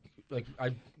I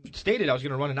stated I was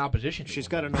going to run in opposition. She's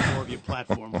got to know more of your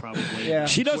platform, probably. Yeah.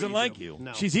 She doesn't like you.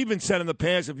 No. She's even said in the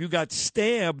past if you got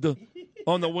stabbed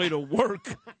on the way to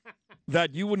work,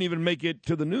 that you wouldn't even make it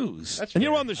to the news. That's and fair.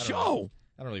 you're on the I don't show. know.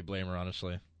 I don't really blame her,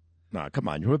 honestly. Nah, come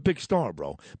on. You're a big star,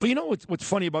 bro. But you know what's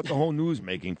funny about the whole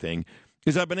news-making thing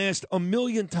is I've been asked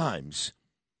 1,000,000 times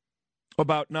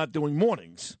about not doing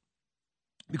mornings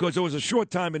because there was a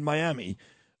short time in Miami.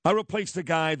 I replaced a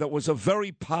guy that was a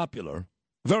very popular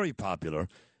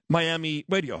Miami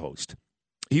radio host.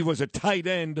 He was a tight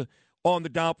end on the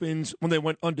Dolphins when they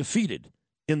went undefeated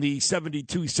in the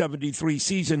 72-73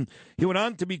 season. He went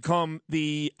on to become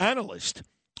the analyst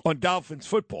on Dolphins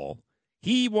football.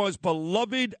 He was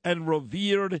beloved and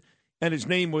revered, and his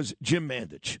name was Jim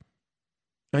Mandich.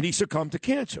 And he succumbed to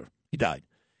cancer. He died.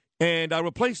 And I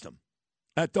replaced him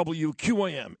at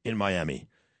WQAM in Miami.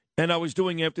 And I was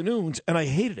doing afternoons, and I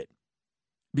hated it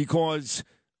because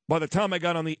by the time I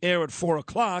got on the air at 4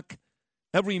 o'clock,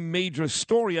 every major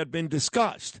story had been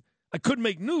discussed. I couldn't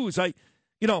make news.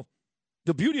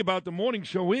 The beauty about the morning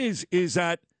show is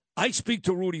that I speak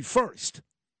to Rudy first.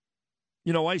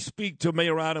 I speak to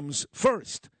Mayor Adams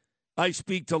first. I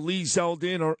speak to Lee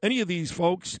Zeldin or any of these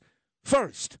folks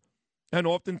first. And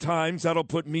oftentimes that'll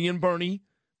put me and Bernie.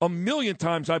 1,000,000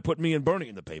 times I put me and Bernie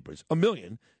in the papers.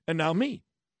 1,000,000. And now me.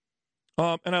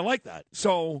 And I like that.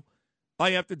 So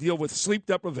I have to deal with sleep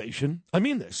deprivation. I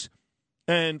mean this.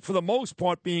 And for the most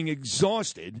part, being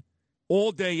exhausted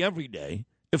all day, every day.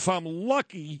 If I'm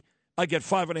lucky, I get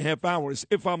 5.5 hours.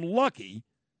 If I'm lucky,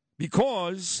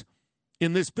 because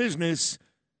in this business,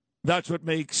 that's when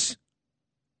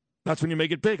you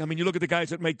make it big. I mean, you look at the guys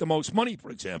that make the most money,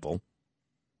 for example.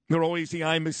 They're always the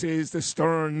Imuses, the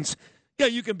Sterns. Yeah,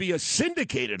 you can be a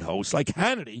syndicated host like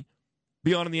Hannity,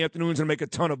 be on in the afternoons and make a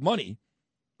ton of money,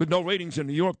 with no ratings in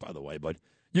New York, by the way, but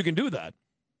you can do that.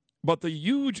 But the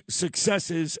huge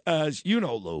successes, as you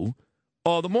know, Lou,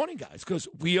 are the morning guys, because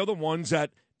we are the ones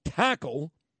that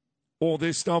tackle all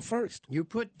this stuff first. You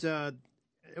put,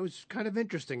 it was kind of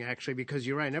interesting, actually, because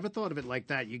you're right. I never thought of it like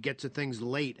that. You get to things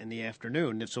late in the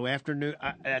afternoon. So afternoon,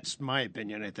 that's my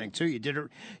opinion, I think, too.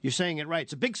 You're saying it right.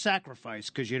 It's a big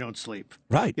sacrifice because you don't sleep.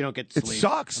 Right. You don't get to It sleep.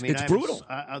 sucks. It's brutal.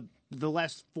 The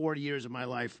last 40 years of my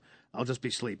life, I'll just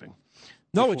be sleeping.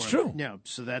 No, it's true. Yeah,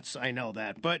 so I know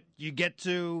that. But you get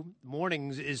to,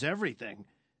 mornings is everything.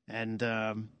 And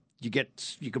you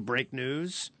could break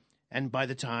news. And by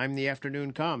the time the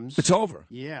afternoon comes, it's over.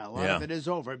 Yeah, a lot of it is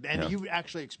over. And you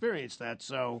actually experienced that,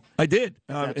 so. I did.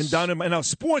 And now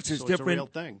sports is different.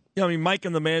 It's a real thing. Mike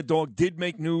and the Mad Dog did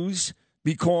make news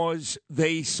because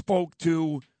they spoke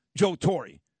to Joe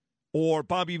Torre or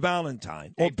Bobby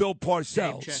Valentine or Bill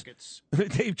Parcells.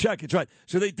 Dave Checketts, right.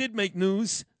 So they did make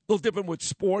news. A little different with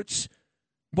sports.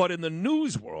 But in the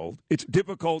news world, it's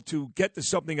difficult to get to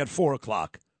something at 4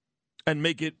 o'clock and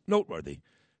make it noteworthy.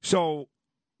 So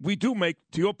we do make,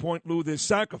 to your point, Lou, this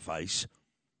sacrifice.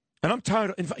 And I'm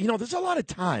tired. There's a lot of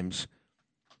times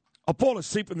I'll fall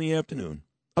asleep in the afternoon.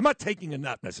 I'm not taking a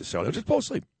nap necessarily. I'll just fall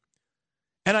asleep.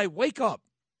 And I wake up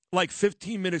like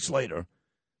 15 minutes later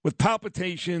with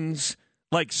palpitations,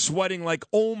 like sweating, like,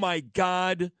 oh, my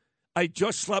God, I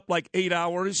just slept like 8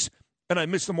 hours. And I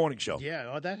missed the morning show.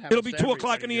 Yeah, well, that happens. It'll be 2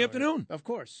 o'clock in the afternoon. Of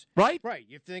course. Right? Right.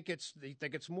 You think it's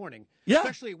morning. Yeah.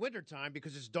 Especially wintertime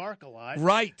because it's dark a lot.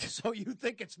 Right. So you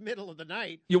think it's middle of the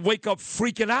night. You wake up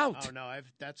freaking out. Oh, no,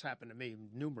 that's happened to me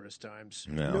numerous times.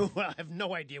 No. I have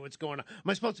no idea what's going on.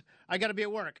 I got to be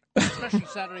at work, especially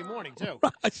Saturday morning, too.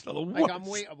 Right. So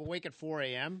I'm awake at 4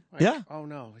 a.m. Yeah. Oh,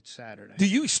 no, it's Saturday. Do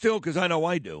you still, because I know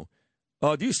I do,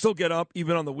 do you still get up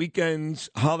even on the weekends,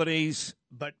 holidays?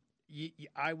 But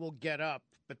I will get up.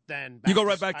 But then you go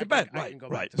right back to bed, right?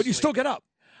 But you still get up.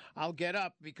 I'll get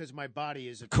up because my body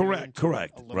is correct, a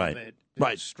little right, bit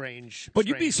right. Strange. But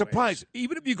you'd be surprised,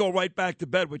 even if you go right back to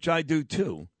bed, which I do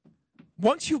too.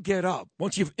 Once you get up,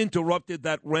 once you've interrupted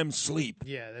that REM sleep,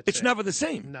 it's never the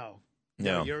same. No,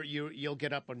 you'll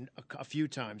get up a few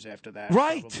times after that.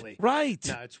 Right, probably. right.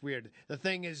 No, it's weird. The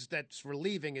thing that's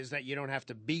relieving is that you don't have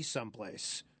to be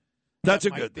someplace. That's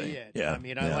that a good thing. It. Yeah, I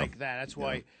mean, I like that. That's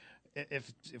why.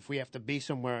 If we have to be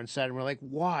somewhere on Saturday, we're like,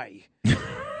 why? I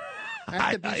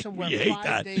have to be somewhere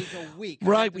 5 days a week.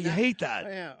 Right, we hate that.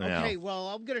 Yeah. Okay, well,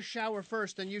 I'm going to shower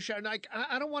first, and you shower.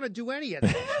 I don't want to do any of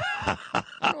that. I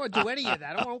don't want to do any of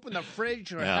that. I don't want to open the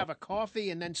fridge or have a coffee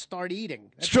and then start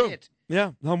eating. That's it's true. It.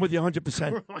 Yeah, I'm with you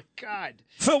 100%. Oh, my God.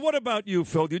 Phil, what about you,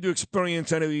 Phil? Did you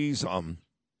experience any of these?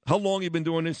 How long you been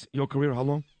doing this, your career? How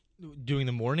long? Doing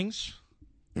the mornings?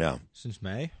 Yeah. Since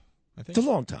May, I think. It's a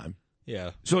long time.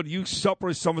 Yeah. So do you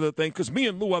suffer some of the things? Because me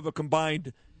and Lou have a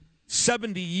combined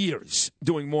 70 years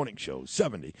doing morning shows.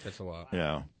 70. That's a lot.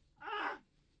 Yeah.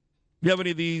 You have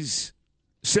any of these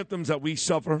symptoms that we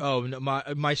suffer? Oh, no,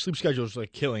 my sleep schedule is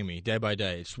like killing me day by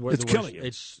day. It's killing you.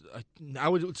 It's I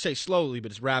would say slowly,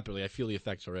 but it's rapidly. I feel the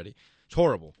effects already. It's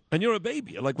horrible. And you're a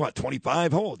baby. You're like, what,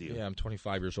 25? How old are you? Yeah, I'm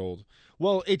 25 years old.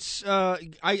 Well, it's I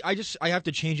have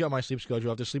to change out my sleep schedule.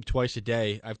 I have to sleep twice a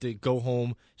day. I have to go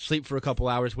home, sleep for a couple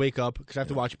hours, wake up because I have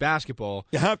to watch basketball.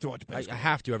 You have to watch basketball. I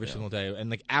have to every single day, and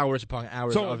like hours upon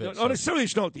hours of it. On a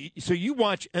serious note, so you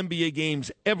watch NBA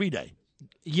games every day?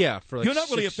 Yeah, for like you're not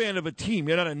really a fan of a team.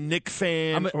 You're not a Knick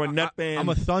fan or a Net fan. I'm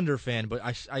a Thunder fan, but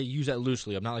I use that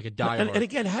loosely. I'm not like a diehard. And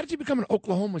again, how did you become an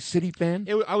Oklahoma City fan?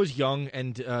 I was young,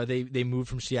 and they moved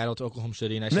from Seattle to Oklahoma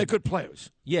City, and they're good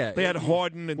players. Yeah, they had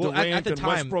Harden and Durant at the and time,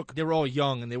 Westbrook. They were all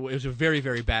young, and it was a very,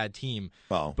 very bad team.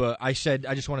 Wow. But I said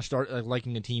I just want to start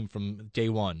liking the team from day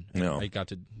one. And I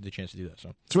got the chance to do that.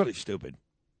 So it's really stupid.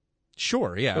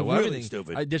 Sure, yeah. Well, really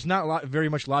stupid. There's not very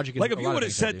much logic in like if a you lot would of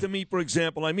have things I said do. to me, for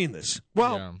example, I mean this.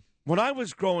 Well, when I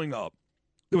was growing up,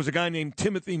 there was a guy named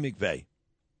Timothy McVeigh.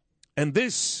 And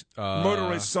this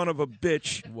murderous son of a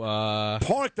bitch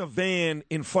parked a van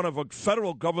in front of a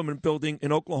federal government building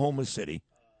in Oklahoma City.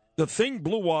 The thing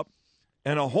blew up,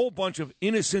 and a whole bunch of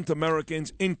innocent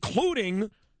Americans,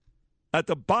 including at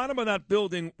the bottom of that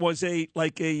building was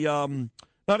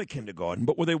not a kindergarten,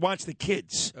 but where they watch the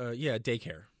kids. Yeah,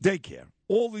 daycare. Daycare.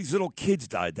 All these little kids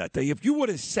died that day. If you would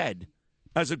have said,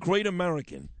 as a great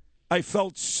American, I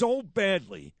felt so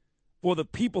badly for the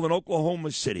people in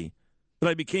Oklahoma City that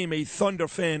I became a Thunder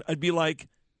fan, I'd be like,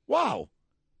 wow,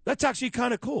 that's actually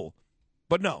kind of cool.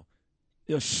 But no,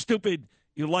 you're stupid.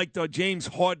 You liked James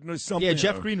Harden or something. Yeah,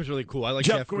 Jeff Green was really cool. I like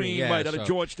Jeff Green. Green, right, out of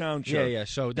Georgetown. Sure. Yeah.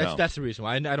 So that's the reason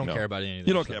why. I don't care about any of this.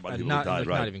 You don't care about people who died,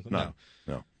 right? Not even, no.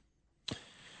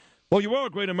 Well, you are a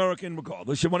great American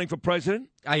regardless. You're running for president?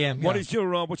 I am. What's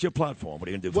your platform? What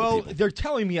are you going to do for the people? They're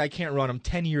telling me I can't run. I'm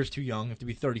 10 years too young. I have to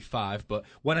be 35. But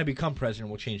when I become president,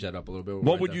 we'll change that up a little bit.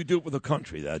 What would you do with the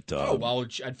country? I'd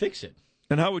fix it.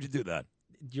 And how would you do that?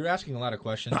 You're asking a lot of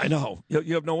questions. I know.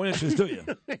 You have no answers, do you?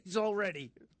 He's all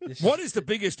ready. What is the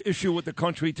biggest issue with the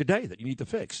country today that you need to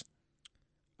fix?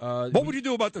 What would you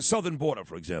do about the southern border,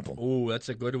 for example? Oh, that's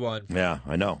a good one. Yeah,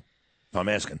 I know. I'm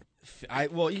asking. I'd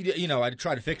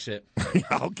try to fix it.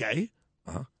 Okay.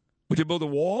 Uh-huh. Would you build a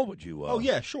wall? Would you? Oh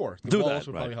yeah, sure. The do walls that,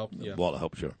 would probably help. Yeah. Wall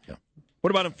help, sure. Yeah. What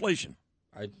about inflation?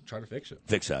 I'd try to fix it.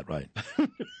 Fix that, right?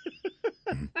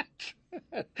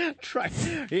 Try.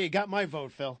 You got my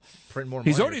vote, Phil. Print more.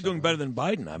 He's already doing better than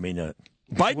Biden. I mean,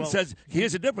 Biden says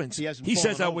here's the difference. He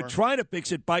says I would try to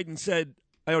fix it. Biden said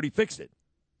I already fixed it.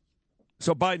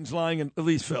 So Biden's lying, and at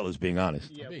least Phil is being honest.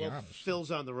 Yeah, honest.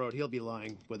 Phil's on the road. He'll be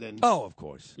lying within. Oh, of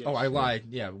course. Yes. Oh, I lied.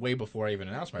 Yeah, way before I even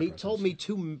announced my. He told me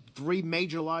 3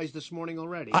 major lies this morning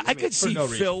already. I could see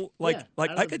Phil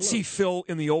I could see Phil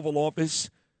in the Oval Office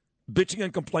bitching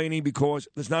and complaining because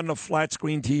there's not enough flat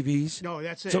screen TVs. No,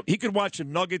 that's it. So he could watch the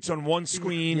Nuggets on one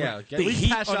screen. Yeah, the at least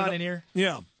Heat pass on in here.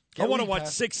 Yeah. I want to watch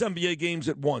 6 NBA games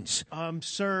at once.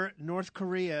 Sir, North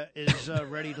Korea is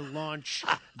ready to launch.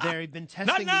 They've been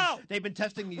testing. Not now. They've been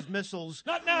testing these missiles.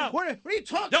 Not now. What are you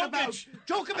talking about?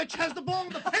 Djokovic has the ball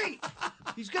in the paint.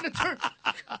 He's going to turn.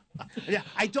 Yeah,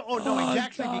 I don't. Oh no, he's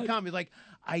actually become. He's like,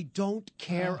 I don't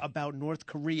care about North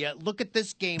Korea. Look at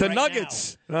this game. The right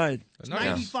Nuggets, now. right? It's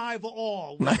 95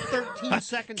 all. With 13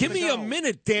 seconds. Give to me go. a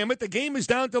minute, damn it! The game is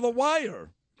down to the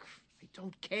wire.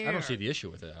 Don't care. I don't see the issue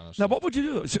with it, honestly. Now, what would you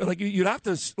do? So, like, you'd have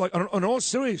to, like, in all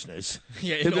seriousness,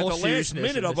 yeah, in the last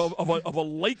minute of a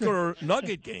Laker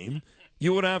Nugget game,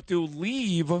 you would have to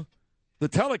leave the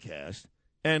telecast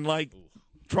and, like,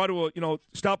 try to,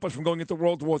 stop us from going into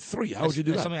World War III. How would you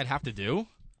do that? Something I'd have to do?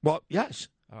 Well, yes.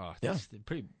 Oh, that's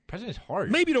pretty. President's hard.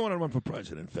 Maybe you don't want to run for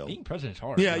president, Phil. Being president's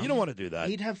hard. Yeah, you don't want to do that.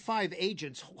 He'd have 5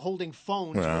 agents holding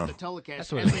phones with the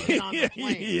telecast That's as what they get on the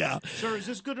plane. Yeah. Sir, is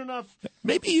this good enough?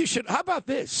 Maybe you should. How about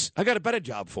this? I got a better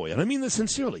job for you. And I mean this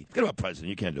sincerely. Forget about president.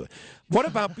 You can't do it. What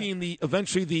about being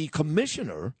eventually the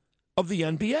commissioner of the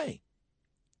NBA?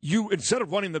 You, instead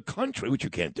of running the country, which you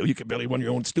can't do, you can barely run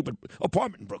your own stupid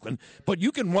apartment in Brooklyn, but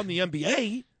you can run the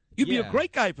NBA. You'd be a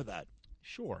great guy for that.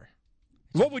 Sure.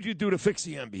 What would you do to fix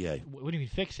the NBA? What do you mean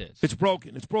fix it? It's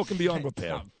broken. It's broken beyond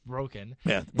repair. It's not broken.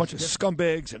 Yeah, a bunch of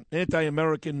scumbags and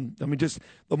anti-American. I mean, just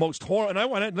the most horror. And I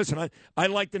want to listen. I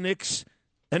like the Knicks.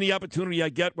 Any opportunity I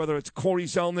get, whether it's Corey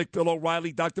Zelnick, Bill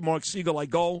O'Reilly, Dr. Mark Siegel, I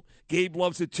go. Gabe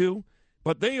loves it too.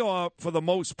 But they are, for the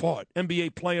most part,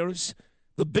 NBA players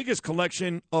the biggest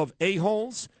collection of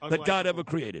a-holes that God ever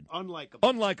created.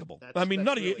 Unlikable. I mean,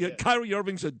 none of you. really it. Kyrie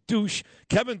Irving's a douche.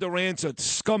 Kevin Durant's a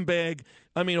scumbag.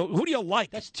 I mean, who do you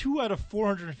like? That's 2 out of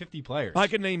 450 players. I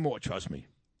can name more, trust me.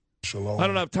 I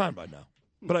don't have time right now,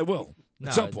 but I will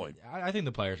at some point. I think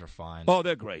the players are fine. Oh,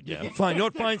 they're great. Yeah, fine. You know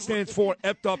what fine stands for?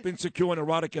 Effed up, insecure,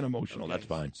 neurotic, and emotional. That's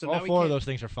fine. So All now he 4 of can't- those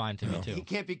things are fine to me, too. He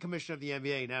can't be commissioner of the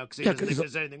NBA now because he Yeah, doesn't 'cause think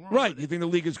he's there's anything wrong right. with You it. think the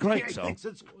league is Yeah, great, he so. thinks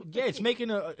it's Yeah, it's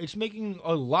making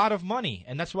a lot of money,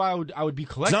 and that's why I would be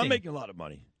It's collecting. not making a lot of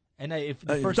money. And if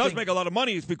the If it first does thing, make a lot of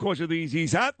money, it's because of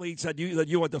these athletes that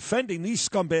you are defending, these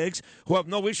scumbags who have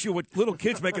no issue with little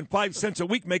kids making 5 cents a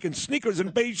week making sneakers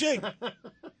in Beijing.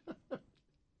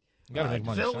 you got to make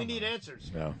money. Phil, we somewhere. need answers.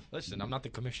 Yeah. Listen, I'm not the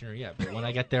commissioner yet, but when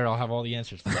I get there, I'll have all the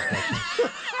answers to these questions.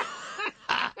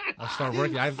 I'll start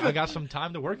working. I got some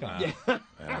time to work on it.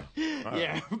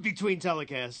 Yeah, between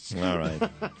telecasts. All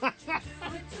right.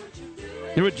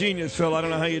 You're a genius, Phil. I don't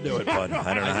know how you do it, bud.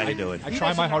 I don't know how you do it. I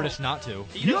try my hardest not to.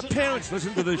 Your parents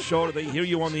listen to this show? Do they hear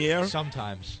you on the air?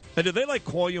 Sometimes. And do they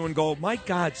call you and go, "My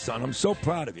God, son, I'm so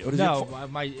proud of you"? Or does No,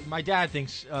 it my dad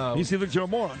thinks. he thinks you're a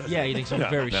moron. doesn't Yeah, he thinks I'm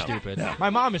very Yeah. stupid. Yeah. My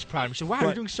mom is proud of me. She said, "Wow, you're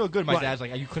Right. doing so good." My Right. dad's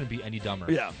like, "You couldn't be any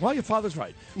dumber." Yeah. Well, your father's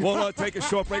right. We'll take a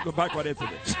short break. We're back right after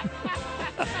this.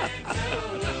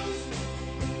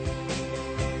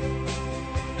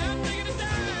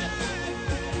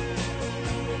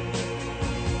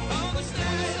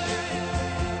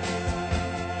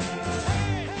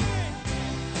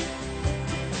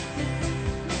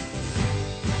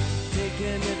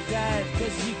 Taking a dive,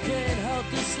 cause you can't help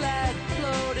the slide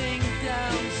floating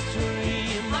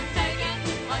downstream. I'm taking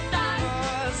a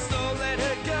dive. So let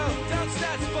her go, don't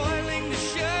start spoiling the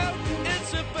show.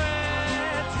 It's a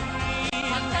bad dream.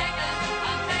 I'm taking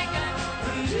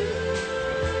you.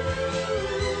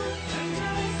 And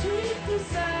your sweet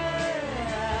desire.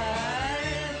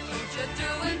 Don't you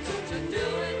do it, don't you do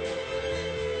it.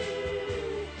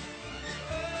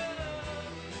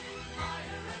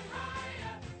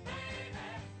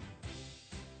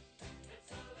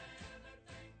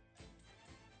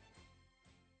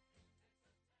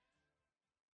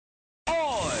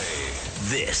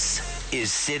 This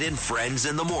is Sid and Friends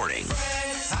in the Morning.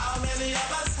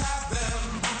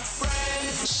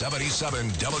 77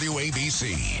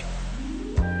 WABC.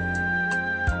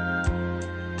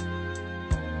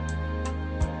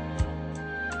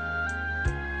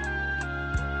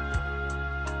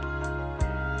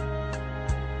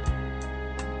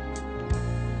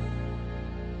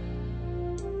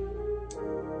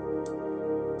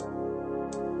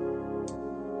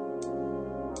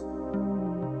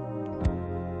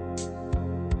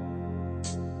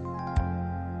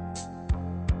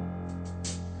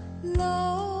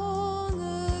 Long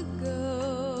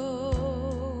ago,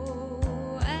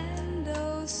 and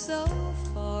oh so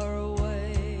far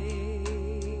away,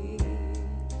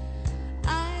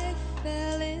 I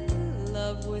fell in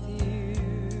love with you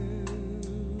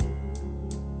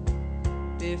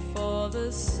before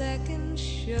the second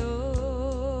show.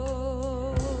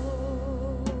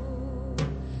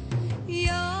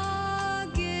 Your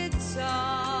guitar,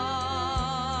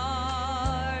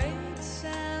 it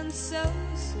sounds so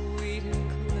sweet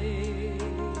and clear,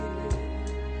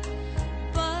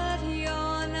 but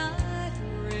you're not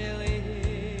really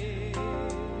here.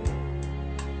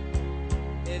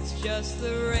 It's just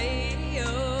the radio.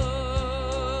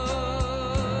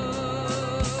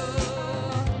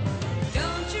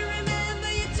 Don't you remember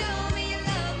you told me you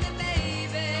loved me,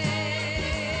 baby?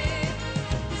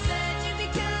 You said you'd be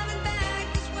coming back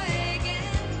this way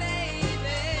again,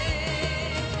 baby.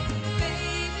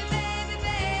 Baby, baby,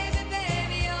 baby,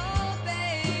 baby, oh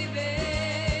baby,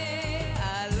 I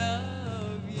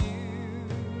love you.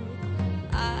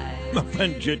 My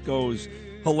friend Jit goes,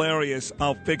 hilarious,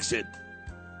 I'll fix it.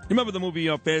 You remember the movie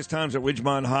Fast Times at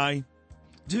Ridgemont High?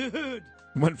 Dude.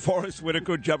 When Forrest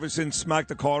Whitaker Jefferson smacked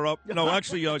the car up? No,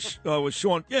 actually, was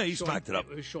Sean. Yeah, he smacked it up.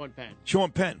 It was Sean Penn.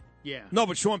 Sean Penn. Yeah. No,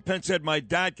 but Sean Penn said, my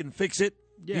dad can fix it.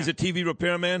 Yeah. He's a TV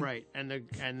repairman. Right, and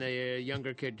the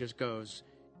younger kid just goes,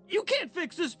 "You can't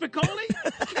fix this, Spicoli.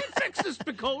 You can't fix this,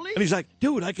 Spicoli." And he's like,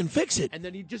 dude, I can fix it. And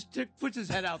then he just puts his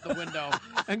head out the window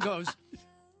and goes,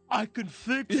 "I can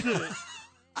fix it."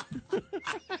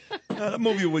 That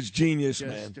movie was genius,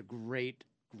 Just man. a great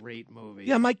great movie.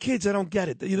 Yeah, my kids, I don't get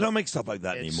it. They don't make stuff like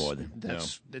that anymore.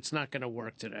 It's not going to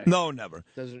work today. No, never.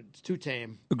 It's too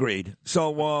tame. Agreed.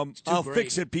 So I'll great.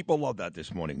 fix it. People love that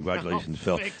this morning. Congratulations,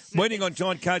 Phil. Waiting on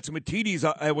John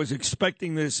Catsimatidis. I was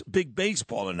expecting this big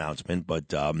baseball announcement,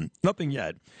 but nothing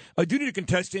yet. I do need a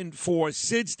contestant for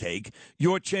Sid's Take.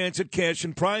 Your chance at cash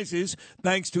and prizes,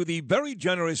 thanks to the very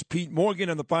generous Pete Morgan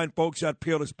and the fine folks at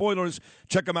Peerless Boilers.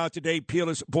 Check them out today,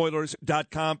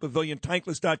 peerlessboilers.com,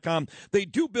 paviliontankless.com. They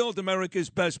do build America's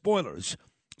best boilers.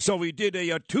 So we did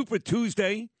a 2 for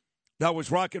Tuesday. That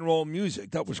was rock and roll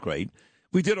music. That was great.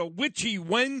 We did a Witchy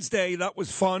Wednesday. That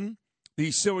was fun.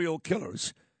 The Serial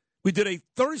Killers. We did a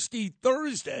Thirsty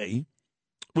Thursday,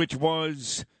 which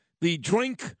was the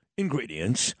drink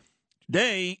ingredients.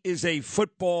 Today is a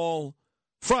Football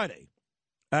Friday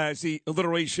as the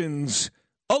alliterations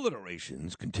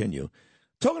continue.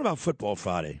 Talking about Football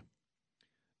Friday.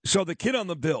 So the kid on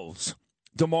the Bills,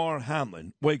 Damar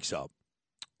Hamlin, wakes up.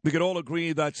 We could all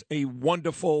agree that's a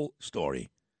wonderful story.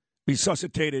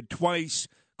 Resuscitated twice,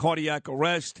 cardiac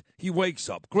arrest. He wakes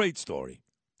up. Great story.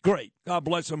 Great. God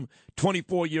bless him.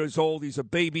 24 years old. He's a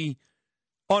baby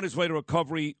on his way to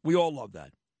recovery. We all love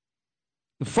that.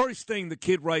 The first thing the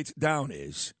kid writes down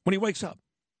is, when he wakes up,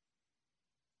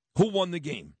 who won the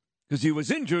game? Because he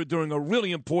was injured during a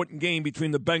really important game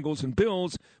between the Bengals and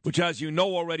Bills, which, as you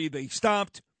know already, they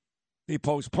stopped. They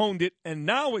postponed it. And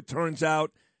now it turns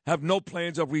out have no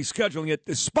plans of rescheduling it,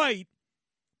 despite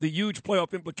the huge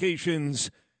playoff implications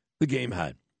the game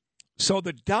had. So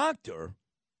the doctor,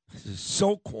 this is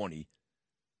so corny.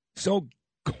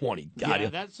 God, yeah,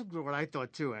 that's what I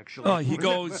thought too, actually. He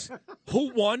goes,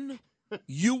 who won?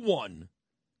 You won,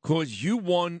 because you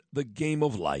won the game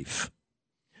of life.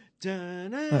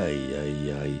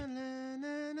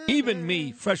 Even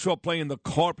me, fresh off playing the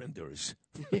Carpenters.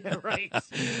 Yeah, right.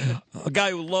 A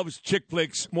guy who loves chick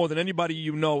flicks more than anybody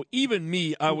you know. Even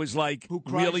me, I was like,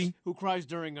 really? Who cries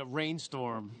during a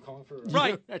rainstorm?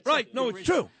 Right. No, it's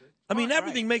true. I mean,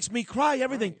 everything makes me cry,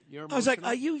 everything. I was like,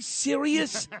 are you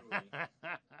serious?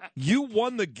 You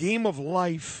won the game of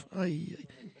life.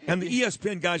 And the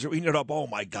ESPN guys are eating it up. Oh,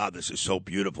 my God, this is so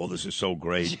beautiful. This is so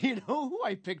great. You know who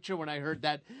I picture when I heard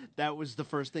that? That was the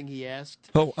first thing he asked.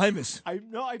 Oh, Imus. I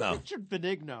pictured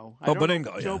Benigno.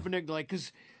 Benigno, Joe Benigno. Like,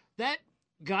 because that,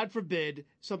 God forbid,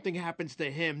 something happens to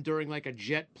him during, like, a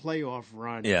Jet playoff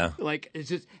run. Yeah. Like, it's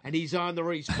just, and he's on the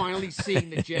road. He's finally seeing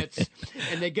the Jets,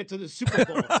 and they get to the Super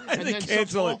Bowl. And they then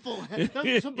cancel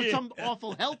some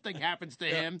awful health thing happens to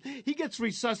him. He gets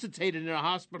resuscitated in a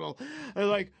hospital. And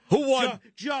like, who won?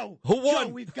 Joe. Who won?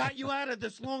 Joe, we've got you out of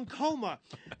this long coma.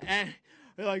 And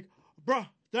they're like, bro,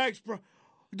 thanks, bro.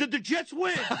 Did the Jets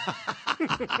win?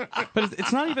 But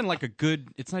it's not even like a good.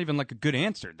 It's not even like a good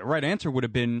answer. The right answer would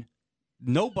have been,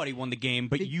 nobody won the game,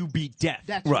 but you beat death.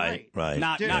 That's right.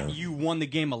 Not you won the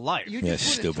game of life. You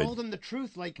just would have told him the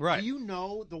truth. Like, do you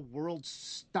know the world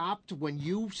stopped when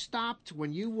you stopped?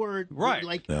 When you were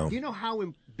like, do you know how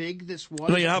big this was? I'll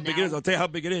tell you how big it is. I'll tell you how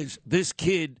big it is. This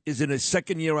kid is in his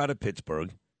second year out of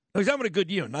Pittsburgh. He's having a good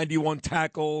year. 91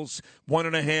 tackles,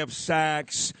 1.5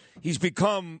 sacks. He's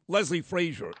become, Leslie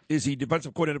Frazier is the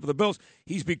defensive coordinator for the Bills.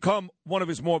 He's become one of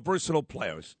his more versatile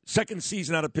players. Second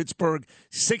season out of Pittsburgh,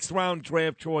 6th-round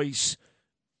draft choice.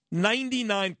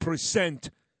 99%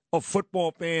 of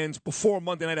football fans before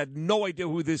Monday night had no idea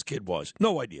who this kid was.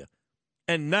 No idea.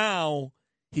 And now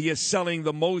he is selling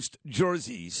the most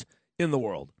jerseys in the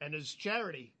world. And his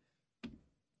charity.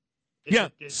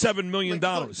 $7 million.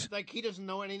 Like he doesn't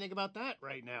know anything about that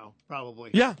right now,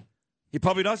 probably. Yeah, he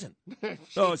probably doesn't.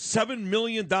 $7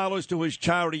 million to his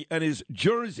charity and his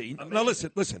jersey. Amazing. Now,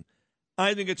 listen.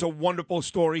 I think it's a wonderful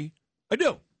story. I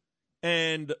do.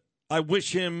 And I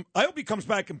hope he comes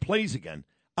back and plays again.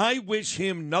 I wish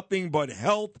him nothing but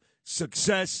health,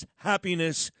 success,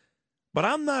 happiness. But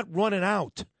I'm not running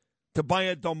out to buy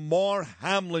a Damar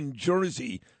Hamlin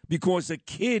jersey because the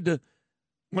kid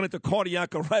went into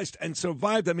cardiac arrest and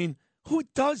survived. I mean, who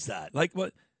does that? Like,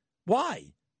 what? Why?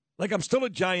 Like, I'm still a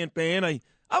Giant fan. I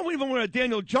don't even wear a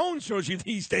Daniel Jones jersey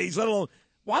these days, let alone,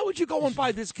 why would you go and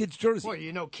buy this kid's jersey? Well,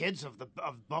 you know, kids of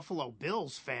Buffalo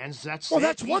Bills fans, that's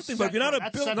that's one thing, but if you're not a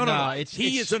Bill, no.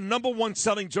 He is the number one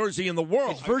selling jersey in the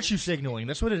world. It's virtue signaling.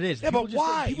 That's what it is. Yeah, but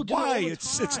why? Why?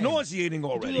 It's nauseating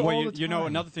already. Well, you know,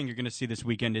 another thing you're going to see this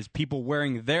weekend is people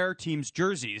wearing their team's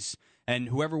jerseys. And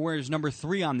whoever wears number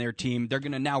 3 on their team, they're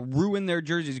going to now ruin their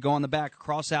jerseys, go on the back,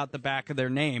 cross out the back of their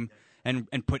name, and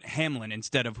put Hamlin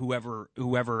instead of whoever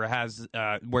has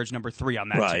wears number 3 on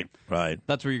that team. Right.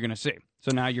 That's what you're going to see.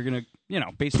 So now you're going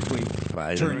to, basically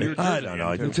turn your I don't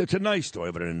know. It's a nice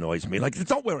story, but it annoys me. Like,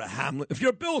 don't wear a Hamlin. If you're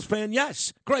a Bills fan,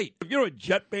 yes, great. If you're a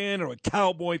Jet fan or a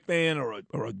Cowboy fan or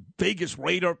a Vegas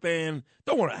Raider fan,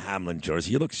 don't wear a Hamlin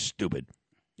jersey. You look stupid.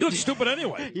 You look stupid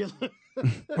anyway.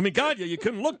 I mean, God, you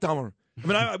couldn't look dumber. I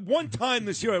mean, one time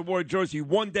this year I wore a jersey.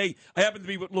 One day I happened to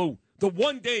be with Lou. The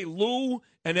one day Lou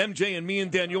and MJ and me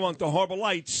and Daniel went to Harbor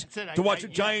Lights to watch the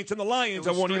Giants and the Lions,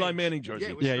 I wore an Eli Manning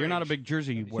jersey. Yeah, you're not a big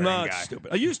jersey wearing guy. It's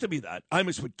stupid. I used to be that.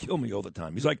 Imus would kill me all the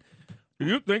time. He's like, do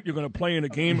you think you're going to play in a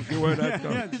game if you wear that?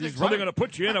 They're going to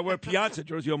put you in. I wear a Piazza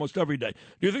jersey almost every day.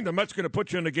 Do you think the Mets going to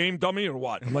put you in the game, dummy, or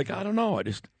what? I'm like, I don't know.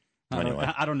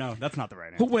 Anyway. I don't know. That's not the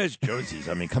right answer. Who wears jerseys?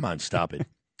 I mean, come on, stop it.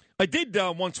 I did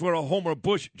once wear a Homer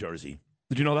Bush jersey.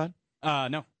 Did you know that?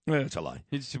 No. It's a lie.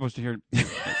 He's supposed to hear.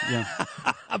 Yeah.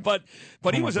 But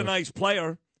he was a nice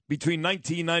player between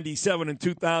 1997 and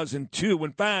 2002.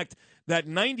 In fact, that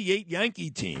 98 Yankee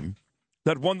team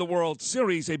that won the World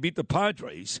Series, they beat the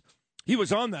Padres. He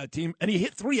was on that team, and he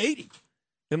hit 380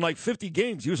 in like 50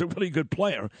 games. He was a really good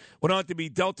player. Went on to be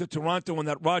dealt to Toronto in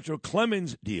that Roger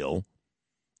Clemens deal.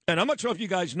 And I'm not sure if you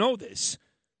guys know this,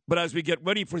 but as we get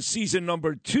ready for season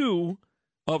number 2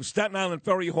 of Staten Island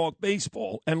Ferry Hawk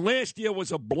baseball, and last year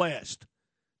was a blast.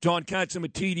 John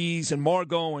Catsimatidis and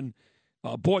Margot and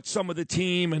bought some of the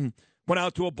team and went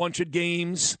out to a bunch of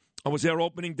games. I was there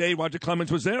opening day. Roger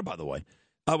Clemens was there, by the way.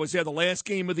 I was there the last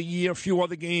game of the year, a few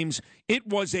other games. It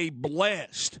was a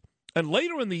blast. And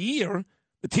later in the year,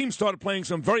 the team started playing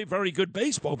some very, very good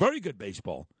baseball, very good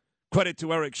baseball. Credit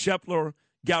to Eric Scheffler,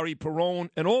 Gary Perrone,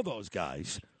 and all those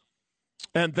guys.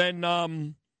 And then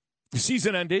the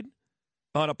season ended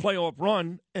on a playoff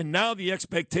run, and now the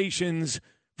expectations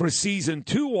for season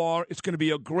 2 are it's going to be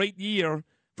a great year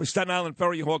for Staten Island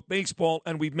Ferry Hawk baseball,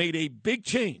 and we've made a big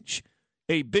change.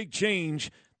 The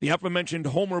aforementioned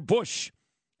Homer Bush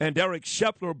and Eric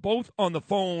Scheffler both on the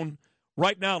phone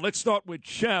right now. Let's start with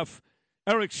Chef.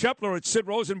 Eric Scheffler at Sid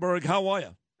Rosenberg. How are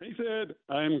you? Hey, Sid.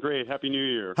 I'm great. Happy New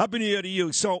Year. Happy New Year to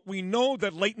you. So we know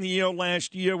that late in the year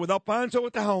last year, with Alfonso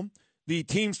at the helm, the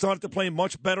team started to play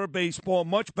much better baseball,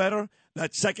 much better.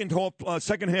 That second half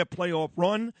playoff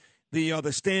run,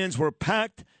 the stands were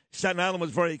packed. Staten Island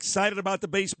was very excited about the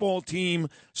baseball team.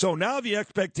 So now the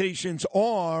expectations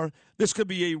are this could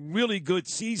be a really good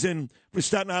season for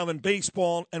Staten Island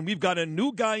baseball, and we've got a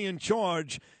new guy in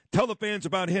charge. Tell the fans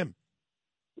about him.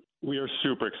 We are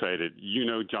super excited. You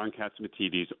know, John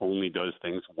Catsimatidis only does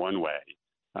things one way,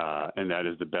 and that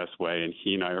is the best way, and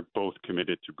he and I are both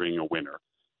committed to bringing a winner.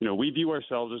 You know, we view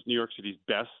ourselves as New York City's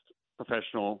best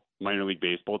professional minor league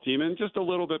baseball team and just a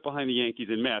little bit behind the Yankees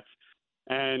and Mets.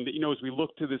 And, you know, as we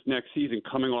look to this next season,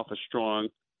 coming off a strong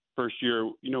first year,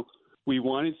 you know, we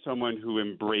wanted someone who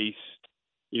embraced,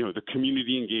 you know, the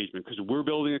community engagement because we're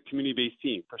building a community-based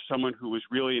team for someone who was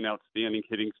really an outstanding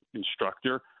hitting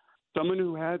instructor, someone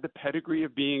who had the pedigree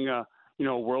of being a, you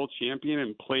know, a world champion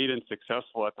and played and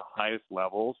successful at the highest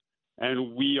levels.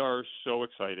 And we are so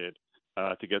excited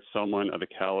to get someone of the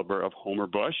caliber of Homer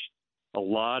Bush. A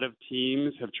lot of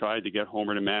teams have tried to get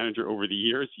Homer to manager over the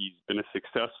years. He's been a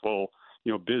successful,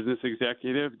 you know, business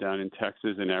executive down in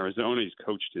Texas and Arizona. He's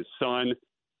coached his son.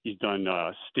 He's done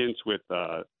stints with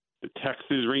the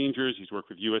Texas Rangers. He's worked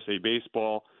with USA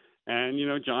Baseball. And, you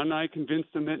know, John and I convinced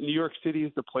him that New York City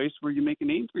is the place where you make a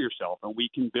name for yourself and we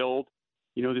can build,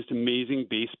 you know, this amazing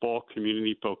baseball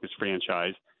community-focused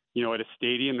franchise, you know, at a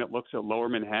stadium that looks at Lower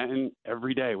Manhattan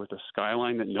every day with a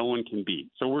skyline that no one can beat.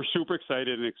 So we're super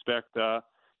excited and expect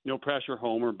no pressure,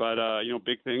 Homer, but, you know,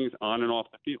 big things on and off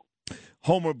the field.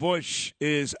 Homer Bush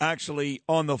is actually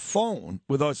on the phone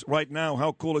with us right now.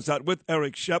 How cool is that? With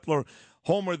Eric Scheffler.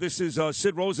 Homer, this is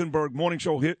Sid Rosenberg, morning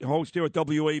show host here at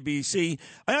WABC.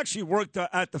 I actually worked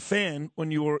at the Fan when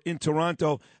you were in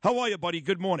Toronto. How are you, buddy?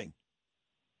 Good morning.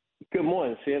 Good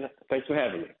morning, Sid. Thanks for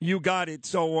having me. You got it.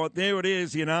 So there it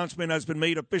is. The announcement has been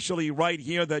made officially right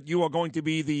here that you are going to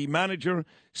be the manager,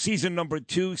 season number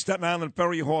 2, Staten Island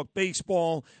Ferry Hawk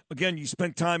baseball. Again, you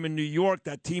spent time in New York,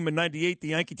 that team in 98, the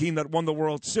Yankee team that won the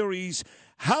World Series.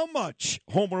 How much,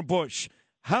 Homer Bush,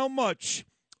 how much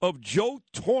of Joe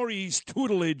Torre's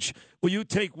tutelage will you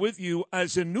take with you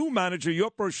as a new manager,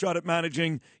 your first shot at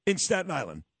managing in Staten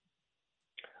Island?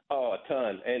 Oh, a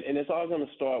ton. And it's all going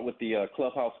to start with the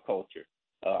clubhouse culture.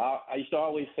 I used to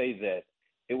always say that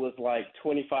it was like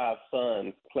 25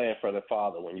 sons playing for their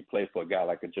father when you play for a guy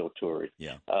like a Joe Torre.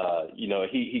 Yeah. You know,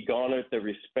 he garnered the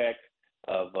respect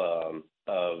of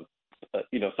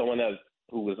you know, someone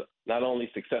who was not only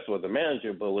successful as a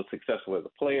manager, but was successful as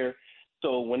a player.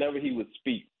 So whenever he would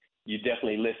speak, you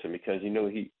definitely listen because you knew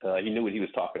he knew what he was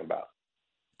talking about.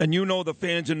 And you know the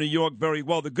fans in New York very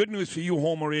well. The good news for you,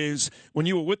 Homer, is when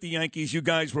you were with the Yankees, you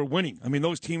guys were winning. I mean,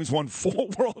 those teams won 4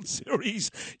 World Series.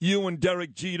 You and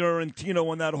Derek Jeter and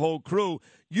Tino and that whole crew.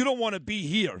 You don't want to be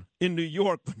here in New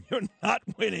York when you're not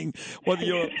winning, whether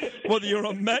you're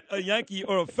a Met, a Yankee,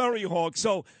 or a Ferry Hawk.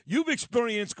 So you've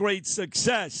experienced great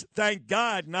success. Thank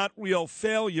God, not real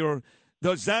failure.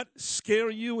 Does that scare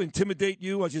you, intimidate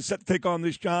you as you set to take on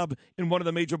this job in one of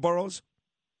the major boroughs?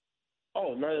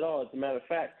 Oh, not at all. As a matter of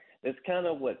fact, it's kind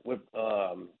of what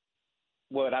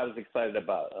I was excited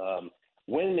about.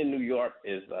 Winning in New York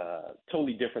is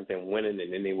totally different than winning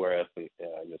in anywhere else in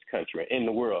this country, in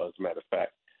the world, as a matter of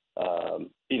fact.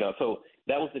 So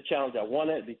that was the challenge I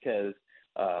wanted because,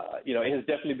 it has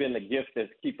definitely been a gift that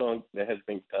has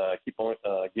been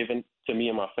given to me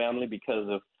and my family because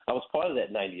of I was part of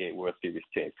that 98 World Series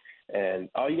team. And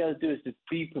all you got to do is just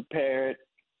be prepared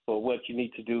for what you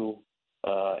need to do,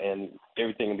 and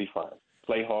everything will be fine.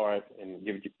 Play hard and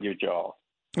give your all.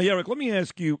 Hey, Eric, let me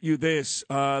ask you this.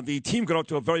 The team got up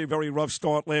to a very, very rough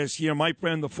start last year. My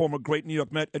friend, the former great New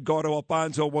York Met, Edgardo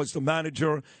Alfonzo, was the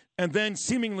manager. And then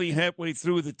seemingly halfway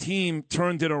through, the team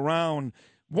turned it around.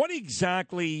 What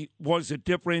exactly was the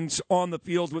difference on the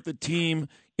field with the team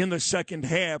in the second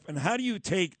half? And how do you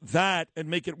take that and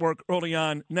make it work early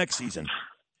on next season?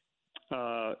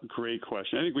 Great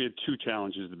question. I think we had 2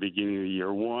 challenges at the beginning of the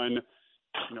year. One,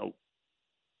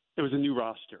 it was a new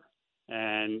roster.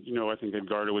 And, I think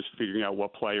Edgardo was figuring out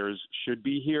what players should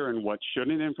be here and what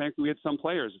shouldn't. In fact, we had some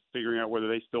players figuring out whether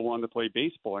they still wanted to play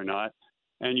baseball or not.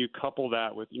 And you couple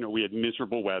that with, we had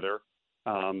miserable weather.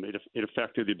 It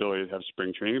affected the ability to have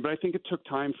spring training. But I think it took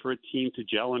time for a team to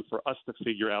gel and for us to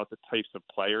figure out the types of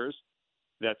players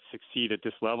that succeed at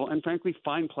this level and, frankly,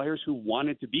 find players who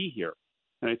wanted to be here.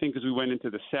 And I think as we went into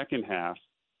the second half,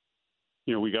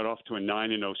 we got off to a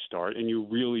 9-0 start, and you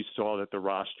really saw that the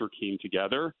roster came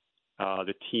together.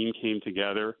 The team came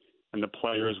together, and the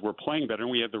players were playing better,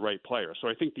 and we had the right players. So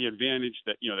I think the advantage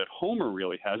that that Homer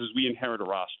really has is we inherit a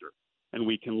roster, and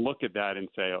we can look at that and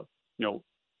say,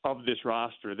 of this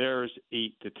roster, there's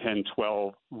 8 to 10,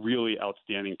 12 really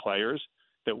outstanding players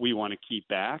that we want to keep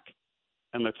back,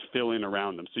 and let's fill in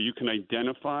around them. So you can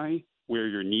identify where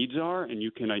your needs are, and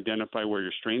you can identify where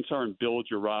your strengths are and build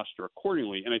your roster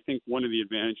accordingly. And I think one of the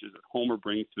advantages that Homer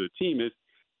brings to the team is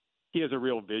he has a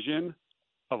real vision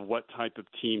of what type of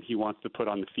team he wants to put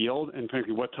on the field and,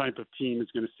 frankly, what type of team is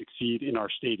going to succeed in our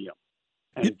stadium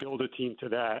and build a team to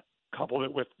that, couple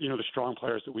it with, the strong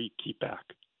players that we keep back.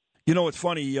 It's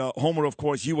funny, Homer, of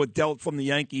course, you were dealt from the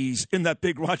Yankees in that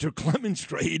big Roger Clemens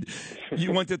trade.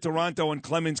 You went to Toronto and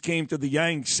Clemens came to the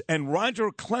Yanks. And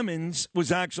Roger Clemens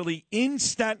was actually in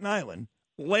Staten Island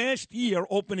last year,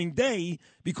 opening day,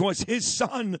 because his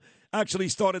son actually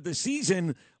started the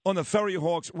season on the Ferry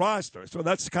Hawks roster. So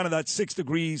that's kind of that 6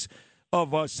 degrees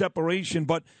of separation.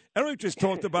 But Eric just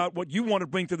talked about what you want to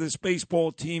bring to this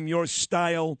baseball team, your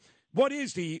style. What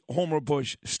is the Homer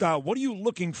Bush style? What are you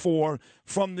looking for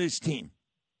from this team?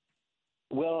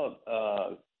 Well,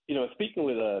 speaking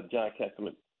with John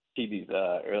Catsimatidis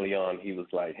early on, he was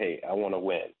like, hey, I want to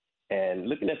win. And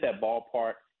looking at that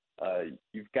ballpark,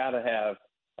 you've got to have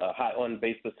a high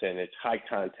on-base percentage, high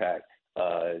contact.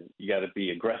 You got to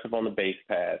be aggressive on the base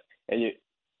pass. And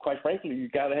quite frankly, you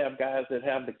got to have guys that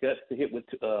have the guts to hit with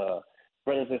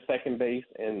runners at second base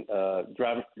and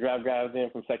drive guys in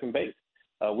from second base.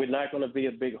 We're not going to be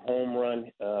a big home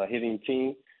run hitting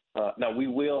team. Now, we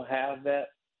will have that.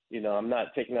 I'm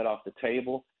not taking that off the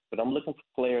table, but I'm looking for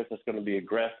players that's going to be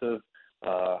aggressive,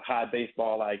 high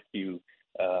baseball IQ,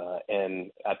 and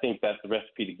I think that's the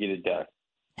recipe to get it done.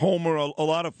 Homer, a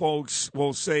lot of folks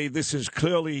will say this is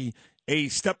clearly a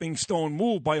stepping stone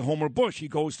move by Homer Bush. He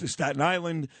goes to Staten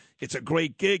Island. It's a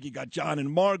great gig. You got John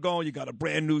and Margot. You got a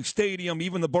brand new stadium.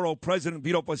 Even the borough president,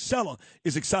 Vito Pasella,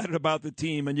 is excited about the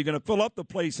team, and you're going to fill up the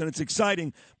place, and it's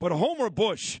exciting. But Homer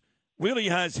Bush really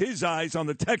has his eyes on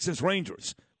the Texas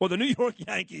Rangers or the New York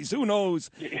Yankees. Who knows?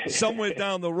 Somewhere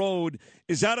down the road.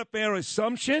 Is that a fair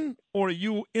assumption, or are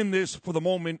you in this for the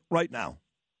moment right now?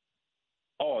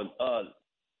 Oh,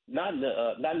 not in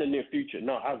the near future.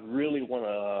 No, I really want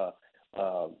to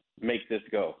make this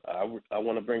go. I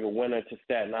want to bring a winner to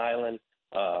Staten Island.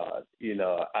 I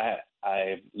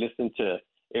listened to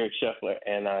Eric Scheffler,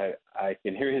 and I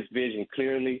can hear his vision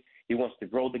clearly. He wants to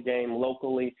grow the game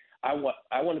locally. I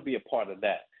want to be a part of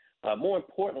that. More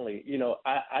importantly,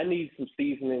 I need some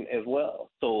seasoning as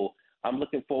well. So I'm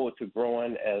looking forward to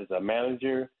growing as a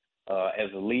manager,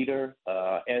 as a leader,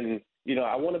 and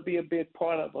I want to be a big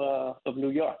part of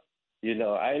New York. I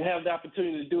didn't have the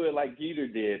opportunity to do it like Jeter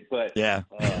did, but yeah,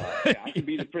 I can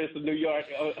be the Prince of New York.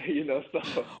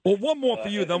 So well, one more for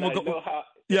you, then we'll go.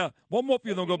 Yeah, one more for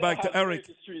you, then we'll go back to Eric.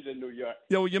 The street in New York.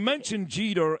 Yeah, well, you mentioned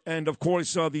Jeter, and of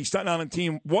course, the Staten Island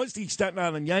team was the Staten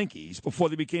Island Yankees before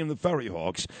they became the Ferry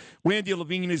Hawks. Randy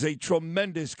Levine is a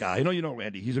tremendous guy. I know you know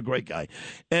Randy; he's a great guy,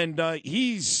 and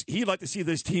he'd like to see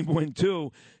this team win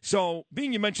too. So,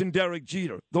 being you mentioned Derek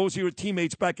Jeter, those who were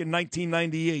teammates back in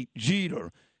 1998,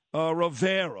 Jeter,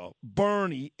 Rivera,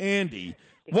 Bernie, Andy.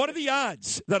 What are the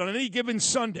odds that on any given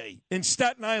Sunday in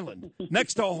Staten Island,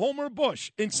 next to Homer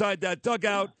Bush, inside that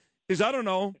dugout, is, I don't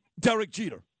know, Derek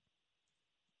Jeter?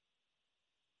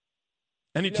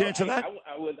 Any chance of that?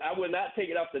 I would not take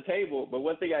it off the table, but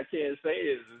one thing I can say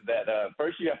is that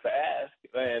first you have to ask.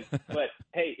 But,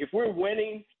 hey, if we're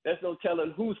winning, there's no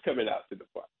telling who's coming out to the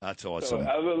park. That's awesome. So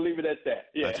I will leave it at that.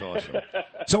 Yeah. That's awesome.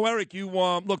 So, Eric, you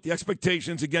look, the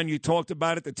expectations, again, you talked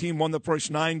about it. The team won the first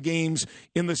 9 games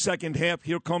in the second half.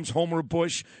 Here comes Homer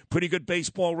Bush. Pretty good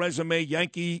baseball resume.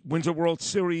 Yankee wins a World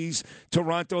Series.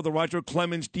 Toronto, the Roger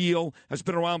Clemens deal has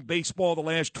been around baseball the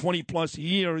last 20-plus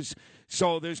years.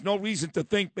 So there's no reason to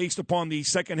think, based upon the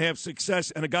second half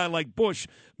success and a guy like Bush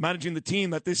managing the team,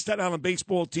 that this Staten Island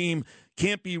baseball team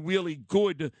can't be really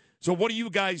good. So what do you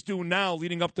guys do now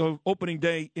leading up to opening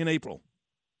day in April?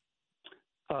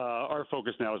 Our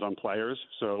focus now is on players.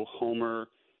 So Homer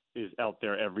is out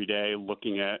there every day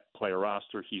looking at player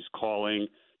roster. He's calling,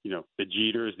 the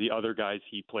Jeters, the other guys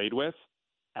he played with,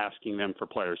 asking them for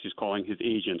players. He's calling his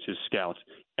agents, his scouts,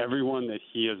 everyone that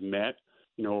he has met,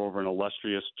 over an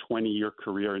illustrious 20-year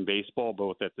career in baseball,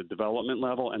 both at the development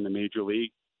level and the major league.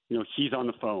 He's on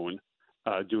the phone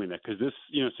doing that because this,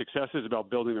 success is about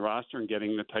building the roster and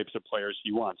getting the types of players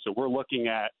he wants. So we're looking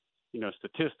at,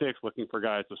 statistics, looking for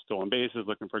guys with stolen bases,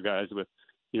 looking for guys with,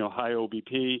 high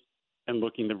OBP, and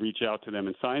looking to reach out to them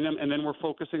and sign them. And then we're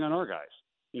focusing on our guys.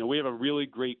 We have a really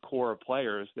great core of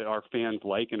players that our fans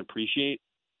like and appreciate,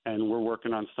 and we're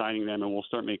working on signing them, and we'll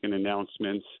start making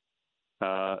announcements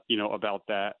about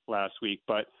that last week.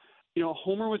 But,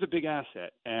 Homer was a big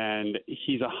asset, and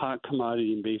he's a hot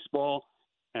commodity in baseball,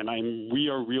 and we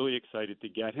are really excited to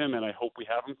get him, and I hope we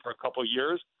have him for a couple of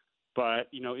years. But,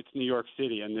 it's New York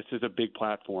City, and this is a big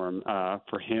platform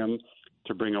for him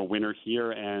to bring a winner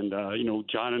here. And,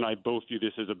 John and I both view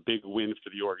this as a big win for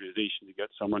the organization to get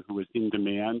someone who is in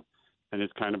demand and is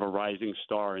kind of a rising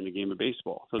star in the game of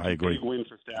baseball. So it's a big win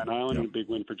for Staten Island and a big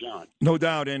win for John. No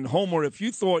doubt. And, Homer, if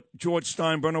you thought George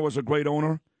Steinbrenner was a great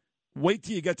owner, wait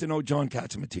till you get to know John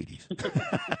Catsimatidis.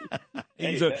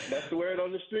 That's the word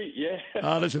on the street,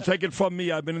 yeah. Listen, take it from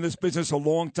me. I've been in this business a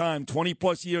long time,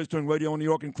 20-plus years doing radio in New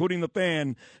York, including The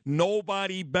Fan.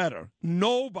 Nobody better,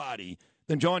 nobody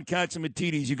than John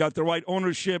Catsimatidis. You got the right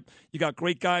ownership. You got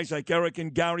great guys like Eric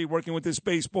and Gary working with this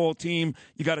baseball team.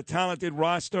 You got a talented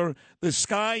roster. The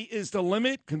sky is the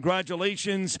limit.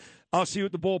 Congratulations. I'll see you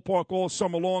at the ballpark all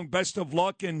summer long. Best of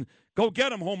luck, and go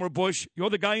get him, Homer Bush.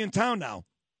 You're the guy in town now.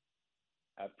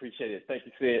 I appreciate it. Thank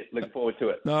you, Sid. Looking forward to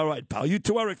it. All right, pal. You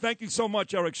too, Eric. Thank you so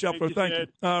much, Eric Scheffler. Thank you.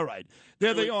 All right.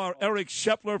 There they are, Eric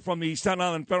Scheffler from the Staten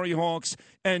Island Ferry Hawks.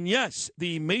 And, yes,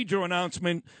 the major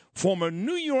announcement, former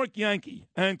New York Yankee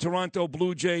and Toronto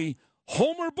Blue Jay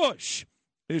Homer Bush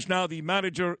is now the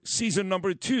manager, season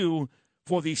number 2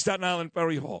 for the Staten Island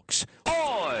Ferry Hawks.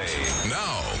 Boy!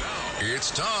 Now, it's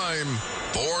time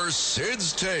for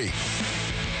Sid's Take.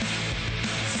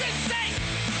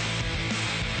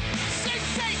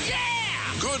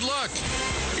 Good luck.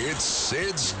 It's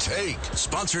Sid's Take.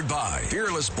 Sponsored by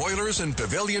Fearless Boilers and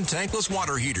Pavilion Tankless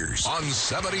Water Heaters on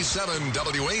 77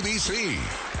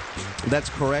 WABC. That's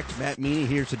correct. Matt Meany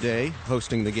here today,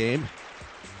 hosting the game.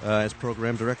 As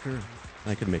program director,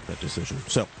 I can make that decision.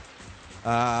 So,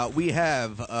 we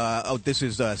have, this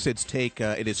is Sid's Take.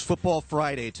 It is Football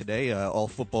Friday today. All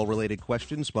football-related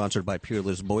questions, sponsored by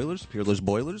Peerless Boilers. Peerless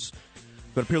Boilers.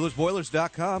 Go to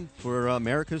peerlessboilers.com for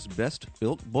America's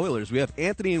best-built boilers. We have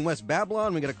Anthony in West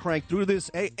Babylon. We got to crank through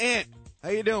this. Hey, Ant,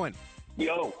 how you doing?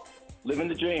 Yo, living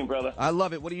the dream, brother. I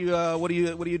love it. What are you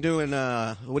doing?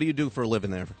 What do you do for a living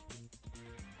there?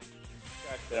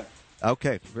 Yeah.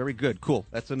 Okay, very good. Cool.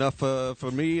 That's enough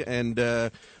for me, and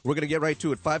we're going to get right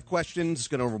to it. 5 questions.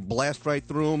 Going to blast right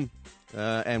through them,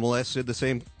 and we'll ask Sid the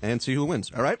same and see who wins.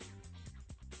 All right?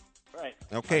 Right.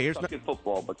 Okay, here's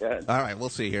football, but go ahead. All right, we'll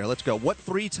see here. Let's go. What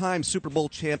 3-time Super Bowl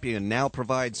champion now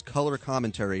provides color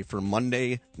commentary for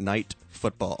Monday Night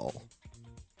Football?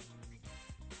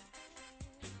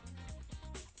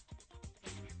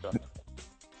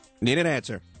 Need an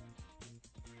answer.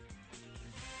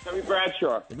 Terry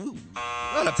Bradshaw. Ooh,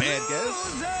 not a bad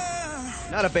guess.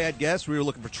 Not a bad guess. We were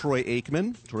looking for Troy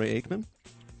Aikman.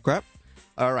 Crap.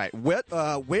 All right.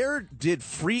 Where did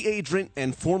free agent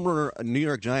and former New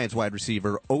York Giants wide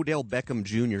receiver Odell Beckham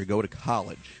Jr. go to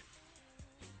college?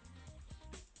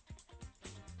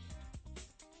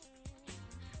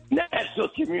 national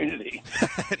community.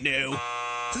 No.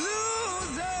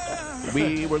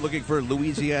 We were looking for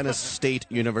Louisiana State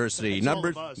University.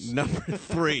 Number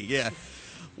 3, yeah.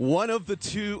 Name one of the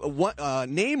two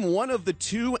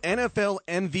NFL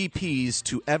MVPs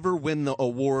to ever win the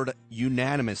award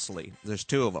unanimously. There's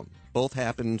two of them. Both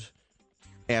happened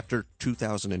after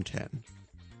 2010.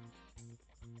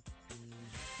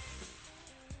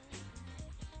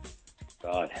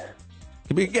 God.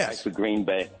 Give me a guess. For Green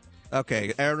Bay.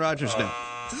 Okay, Aaron Rodgers now.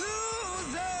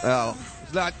 Oh,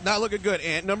 it's not looking good.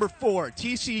 And number 4,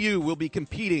 TCU will be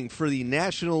competing for the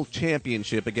national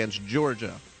championship against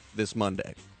Georgia this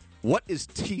Monday. What is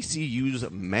TCU's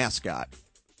mascot?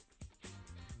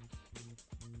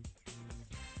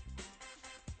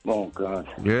 Oh God.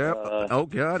 Yep.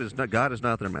 God is not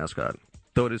their mascot.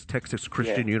 Though it is Texas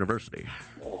Christian University.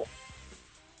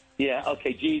 Yeah,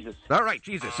 okay, Jesus. All right,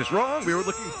 Jesus is wrong. We were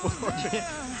looking for...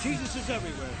 Jesus is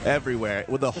everywhere. Everywhere.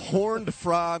 With the horned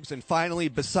frogs. And finally,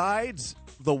 besides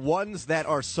the ones that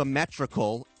are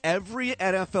symmetrical, every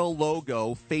NFL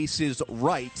logo faces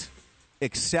right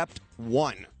except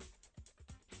one.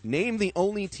 Name the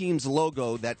only team's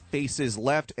logo that faces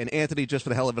left. And Anthony, just for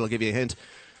the hell of it, I'll give you a hint.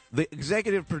 The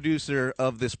executive producer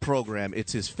of this program,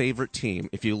 it's his favorite team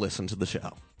if you listen to the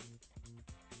show.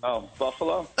 Oh,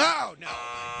 Buffalo? Oh, no.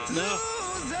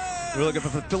 We're looking for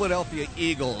the Philadelphia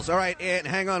Eagles. All right, Ant,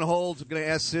 hang on hold. I'm going to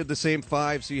ask Sid the same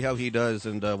 5, see how he does,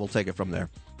 and we'll take it from there.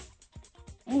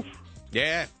 Oof.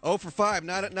 Yeah, 0 for 5.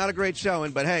 Not a great showing,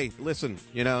 but hey, listen,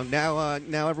 now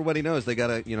everybody knows they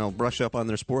got to, brush up on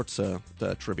their sports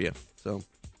trivia. So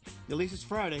at least it's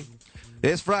Friday.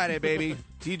 It's Friday, baby.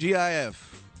 TGIF.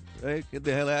 Right, get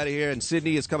the hell out of here. And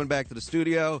Sydney is coming back to the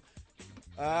studio.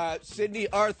 Sydney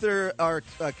Arthur, our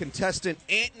contestant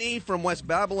Anthony from West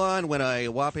Babylon, went a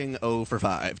whopping 0 for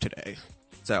 5 today.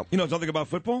 So you know something about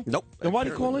football? Nope. Then why do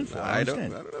you call in for? I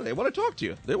don't know. They want to talk to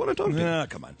you. Yeah,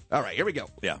 come on. All right, here we go.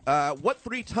 Yeah. What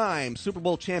 3-time Super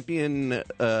Bowl champion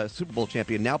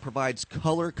now provides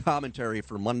color commentary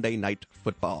for Monday Night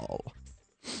Football?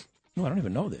 No, I don't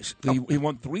even know this. He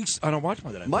won 3. I don't watch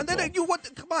Monday Night Monday Football.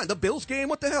 Night. Come on, the Bills game.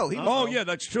 What the hell? Yeah,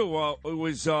 that's true. It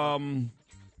was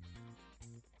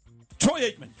Troy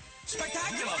Aikman.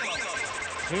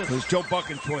 It was Joe Buck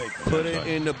and Troy Aikman. Put it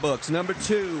in the books. Number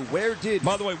 2,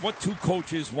 By the way, what 2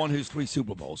 coaches won his 3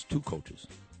 Super Bowls? 2 coaches.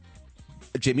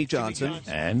 Jimmy Johnson.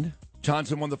 And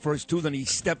Johnson won the first 2, then he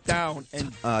stepped down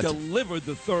and delivered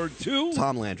the third 2.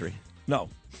 Tom Landry. No.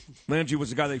 Landry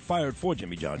was the guy they fired for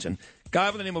Jimmy Johnson. Guy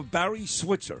by the name of Barry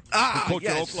Switzer. Who coached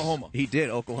at Oklahoma. He did,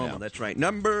 Oklahoma. Yeah. That's right.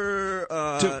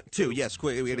 Number 2. Yes,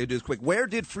 quick. We got to do this quick. Where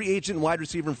did free agent wide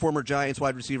receiver and former Giants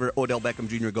wide receiver Odell Beckham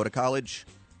Jr. go to college?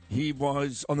 He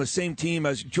was on the same team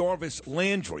as Jarvis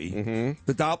Landry. Mm-hmm.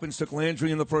 The Dolphins took Landry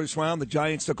in the first round. The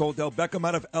Giants took Odell Beckham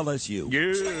out of LSU.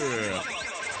 Yeah.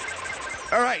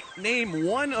 All right. Name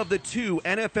one of the 2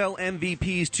 NFL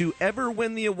MVPs to ever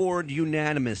win the award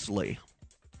unanimously.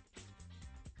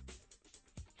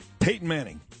 Peyton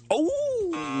Manning. Oh!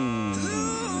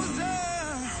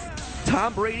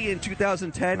 Tom Brady in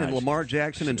 2010 and Lamar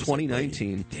Jackson in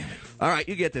 2019. All right,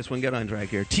 you get this one. Get on track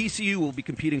here. TCU will be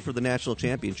competing for the national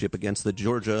championship against the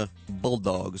Georgia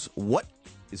Bulldogs. What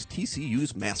is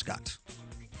TCU's mascot?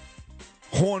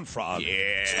 Horned frog.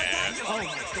 Yeah.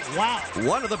 Oh, wow.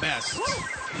 One of the best.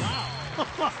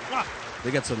 Wow.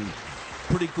 They got some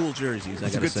pretty cool jerseys, I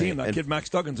It's a gotta good say. team. That kid Max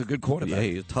Duggan's a good quarterback. Yeah,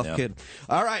 he's a tough kid.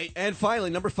 All right, and finally,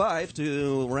 number 5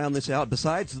 to round this out.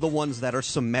 Besides the ones that are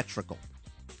symmetrical,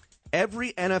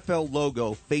 every NFL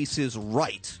logo faces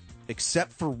right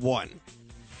except for one.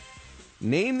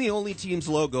 Name the only team's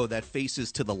logo that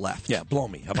faces to the left. Yeah, blow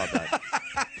me. How about that?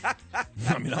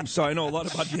 I mean, I'm sorry. I know a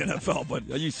lot about the NFL, but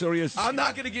are you serious? I'm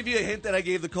not going to give you a hint that I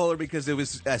gave the caller because it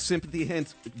was a sympathy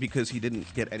hint because he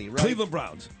didn't get any right. Cleveland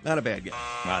Browns. Not a bad guess.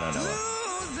 I don't know.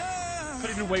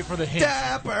 Couldn't even wait for the hint.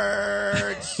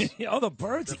 Birds. Oh, the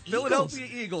Birds. The Philadelphia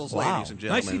Eagles, ladies and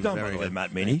gentlemen. Nicely done, by the way,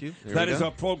 Matt Meany. That is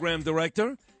our program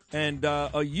director and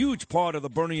a huge part of the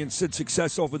Bernie and Sid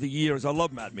success over the years. I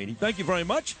love Matt Meany. Thank you very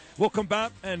much. We'll come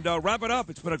back and wrap it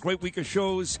up. It's been a great week of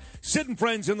shows. Sid and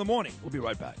Friends in the morning. We'll be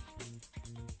right back.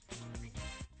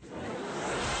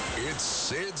 It's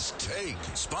Sid's Take,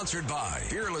 sponsored by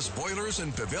Fearless Boilers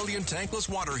and Pavilion Tankless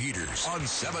Water Heaters on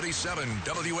 77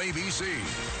 WABC.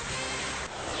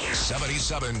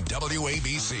 77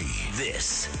 WABC.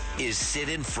 This is Sid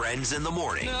and Friends in the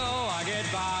morning. No, I get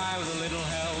by with a little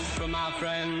help from my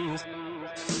friends.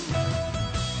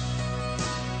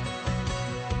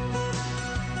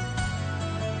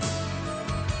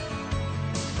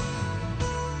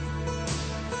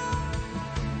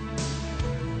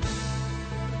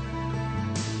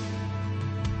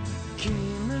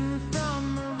 Came in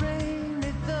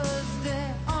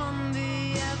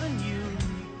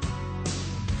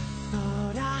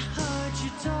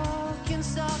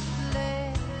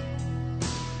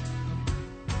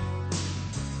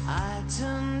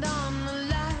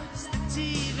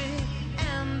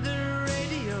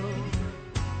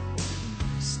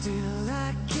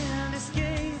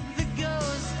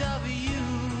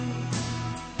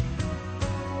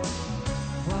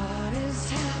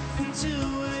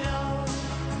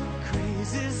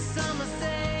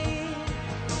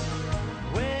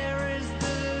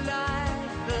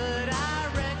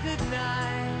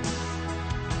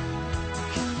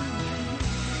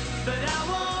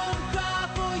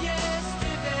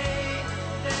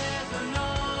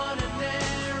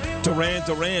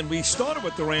Duran. We started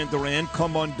with Duran.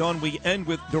 Come Undone. We end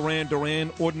with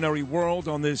Duran. Ordinary World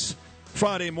on this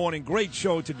Friday morning. Great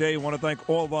show today. I want to thank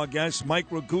all of our guests. Mike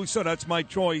Ragusa, that's my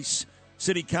choice.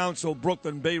 City Council,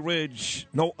 Brooklyn, Bay Ridge.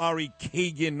 No Ari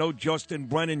Kagan, no Justin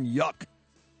Brennan. Yuck.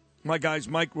 My guy's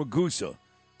Mike Ragusa.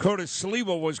 Curtis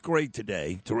Sliwa was great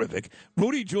today. Terrific.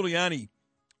 Rudy Giuliani.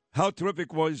 How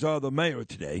terrific was the mayor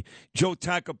today. Joe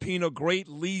Tacopina, great.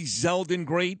 Lee Zeldin,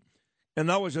 great. And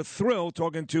that was a thrill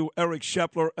talking to Eric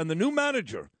Scheffler and the new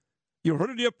manager. You heard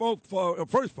it here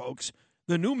first, folks.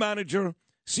 The new manager,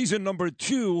 season number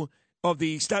 2 of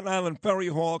the Staten Island Ferry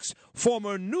Hawks,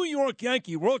 former New York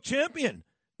Yankee, world champion,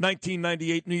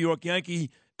 1998 New York Yankee,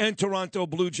 and Toronto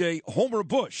Blue Jay, Homer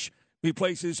Bush,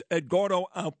 replaces Edgardo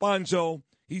Alfonso.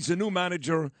 He's the new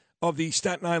manager of the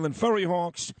Staten Island Ferry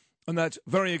Hawks, and that's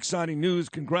very exciting news.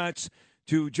 Congrats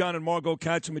to John and Margot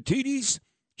Katzimatidis.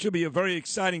 Should be a very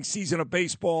exciting season of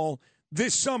baseball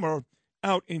this summer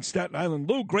out in Staten Island.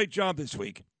 Lou, great job this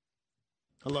week.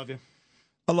 I love you.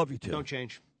 I love you, too. Don't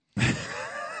change.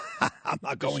 I'm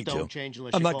not going to. Don't change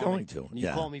unless I'm you not call going me. to. When you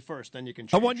Yeah. call me first, then you can I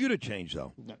change. want you to change,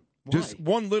 though. No. Why? Just a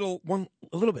little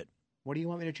bit. What do you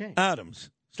want me to change?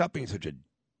 Adams, stop being such a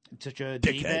dickhead.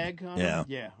 D-bag? Yeah.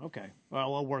 Yeah, okay.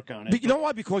 Well, I'll work on it. But you know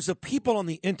why? Because the people on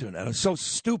the internet are so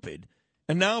stupid.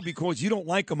 And now because you don't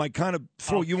like them, I kind of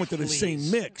throw you into the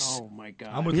same mix. Oh, my God.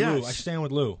 I'm with Lou. I stand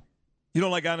with Lou. You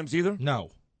don't like Adams either?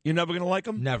 No. You're never going to like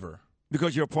him? Never.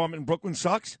 Because your apartment in Brooklyn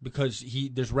sucks? Because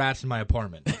there's rats in my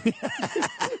apartment.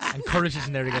 And Curtis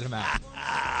isn't there to get him out.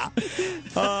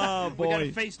 Oh, boy. We got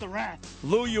to face the rat.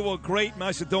 Lou, you were great.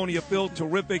 Macedonia Phil,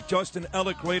 terrific. Justin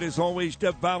Ellick, great as always.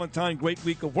 Deb Valentine, great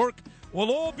week of work.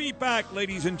 We'll all be back,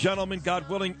 ladies and gentlemen, God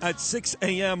willing, at 6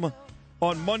 a.m.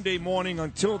 on Monday morning.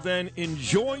 Until then,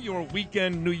 enjoy your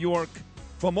weekend, New York.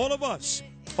 From all of us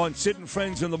on Sid and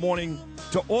Friends in the Morning,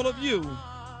 to all of you,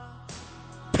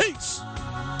 peace.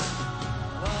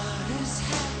 What is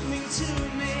happening to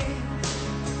me?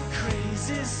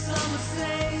 Crazy some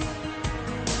say.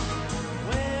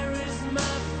 Where is my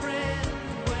friend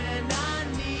when I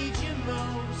need you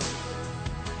most?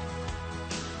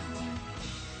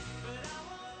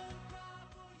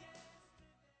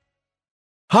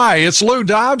 Hi, it's Lou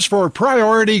Dobbs for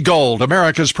Priority Gold,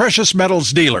 America's precious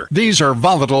metals dealer. These are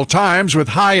volatile times with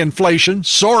high inflation,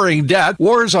 soaring debt,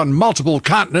 wars on multiple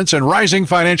continents, and rising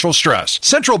financial stress.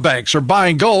 Central banks are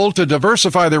buying gold to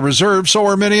diversify their reserves, so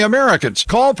are many Americans.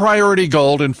 Call Priority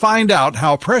Gold and find out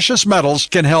how precious metals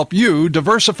can help you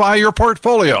diversify your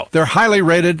portfolio. They're highly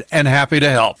rated and happy to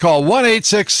help. Call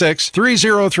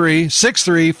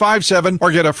 1-866-303-6357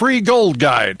 or get a free gold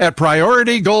guide at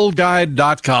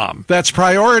PriorityGoldGuide.com. That's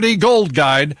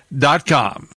PriorityGoldGuide.com.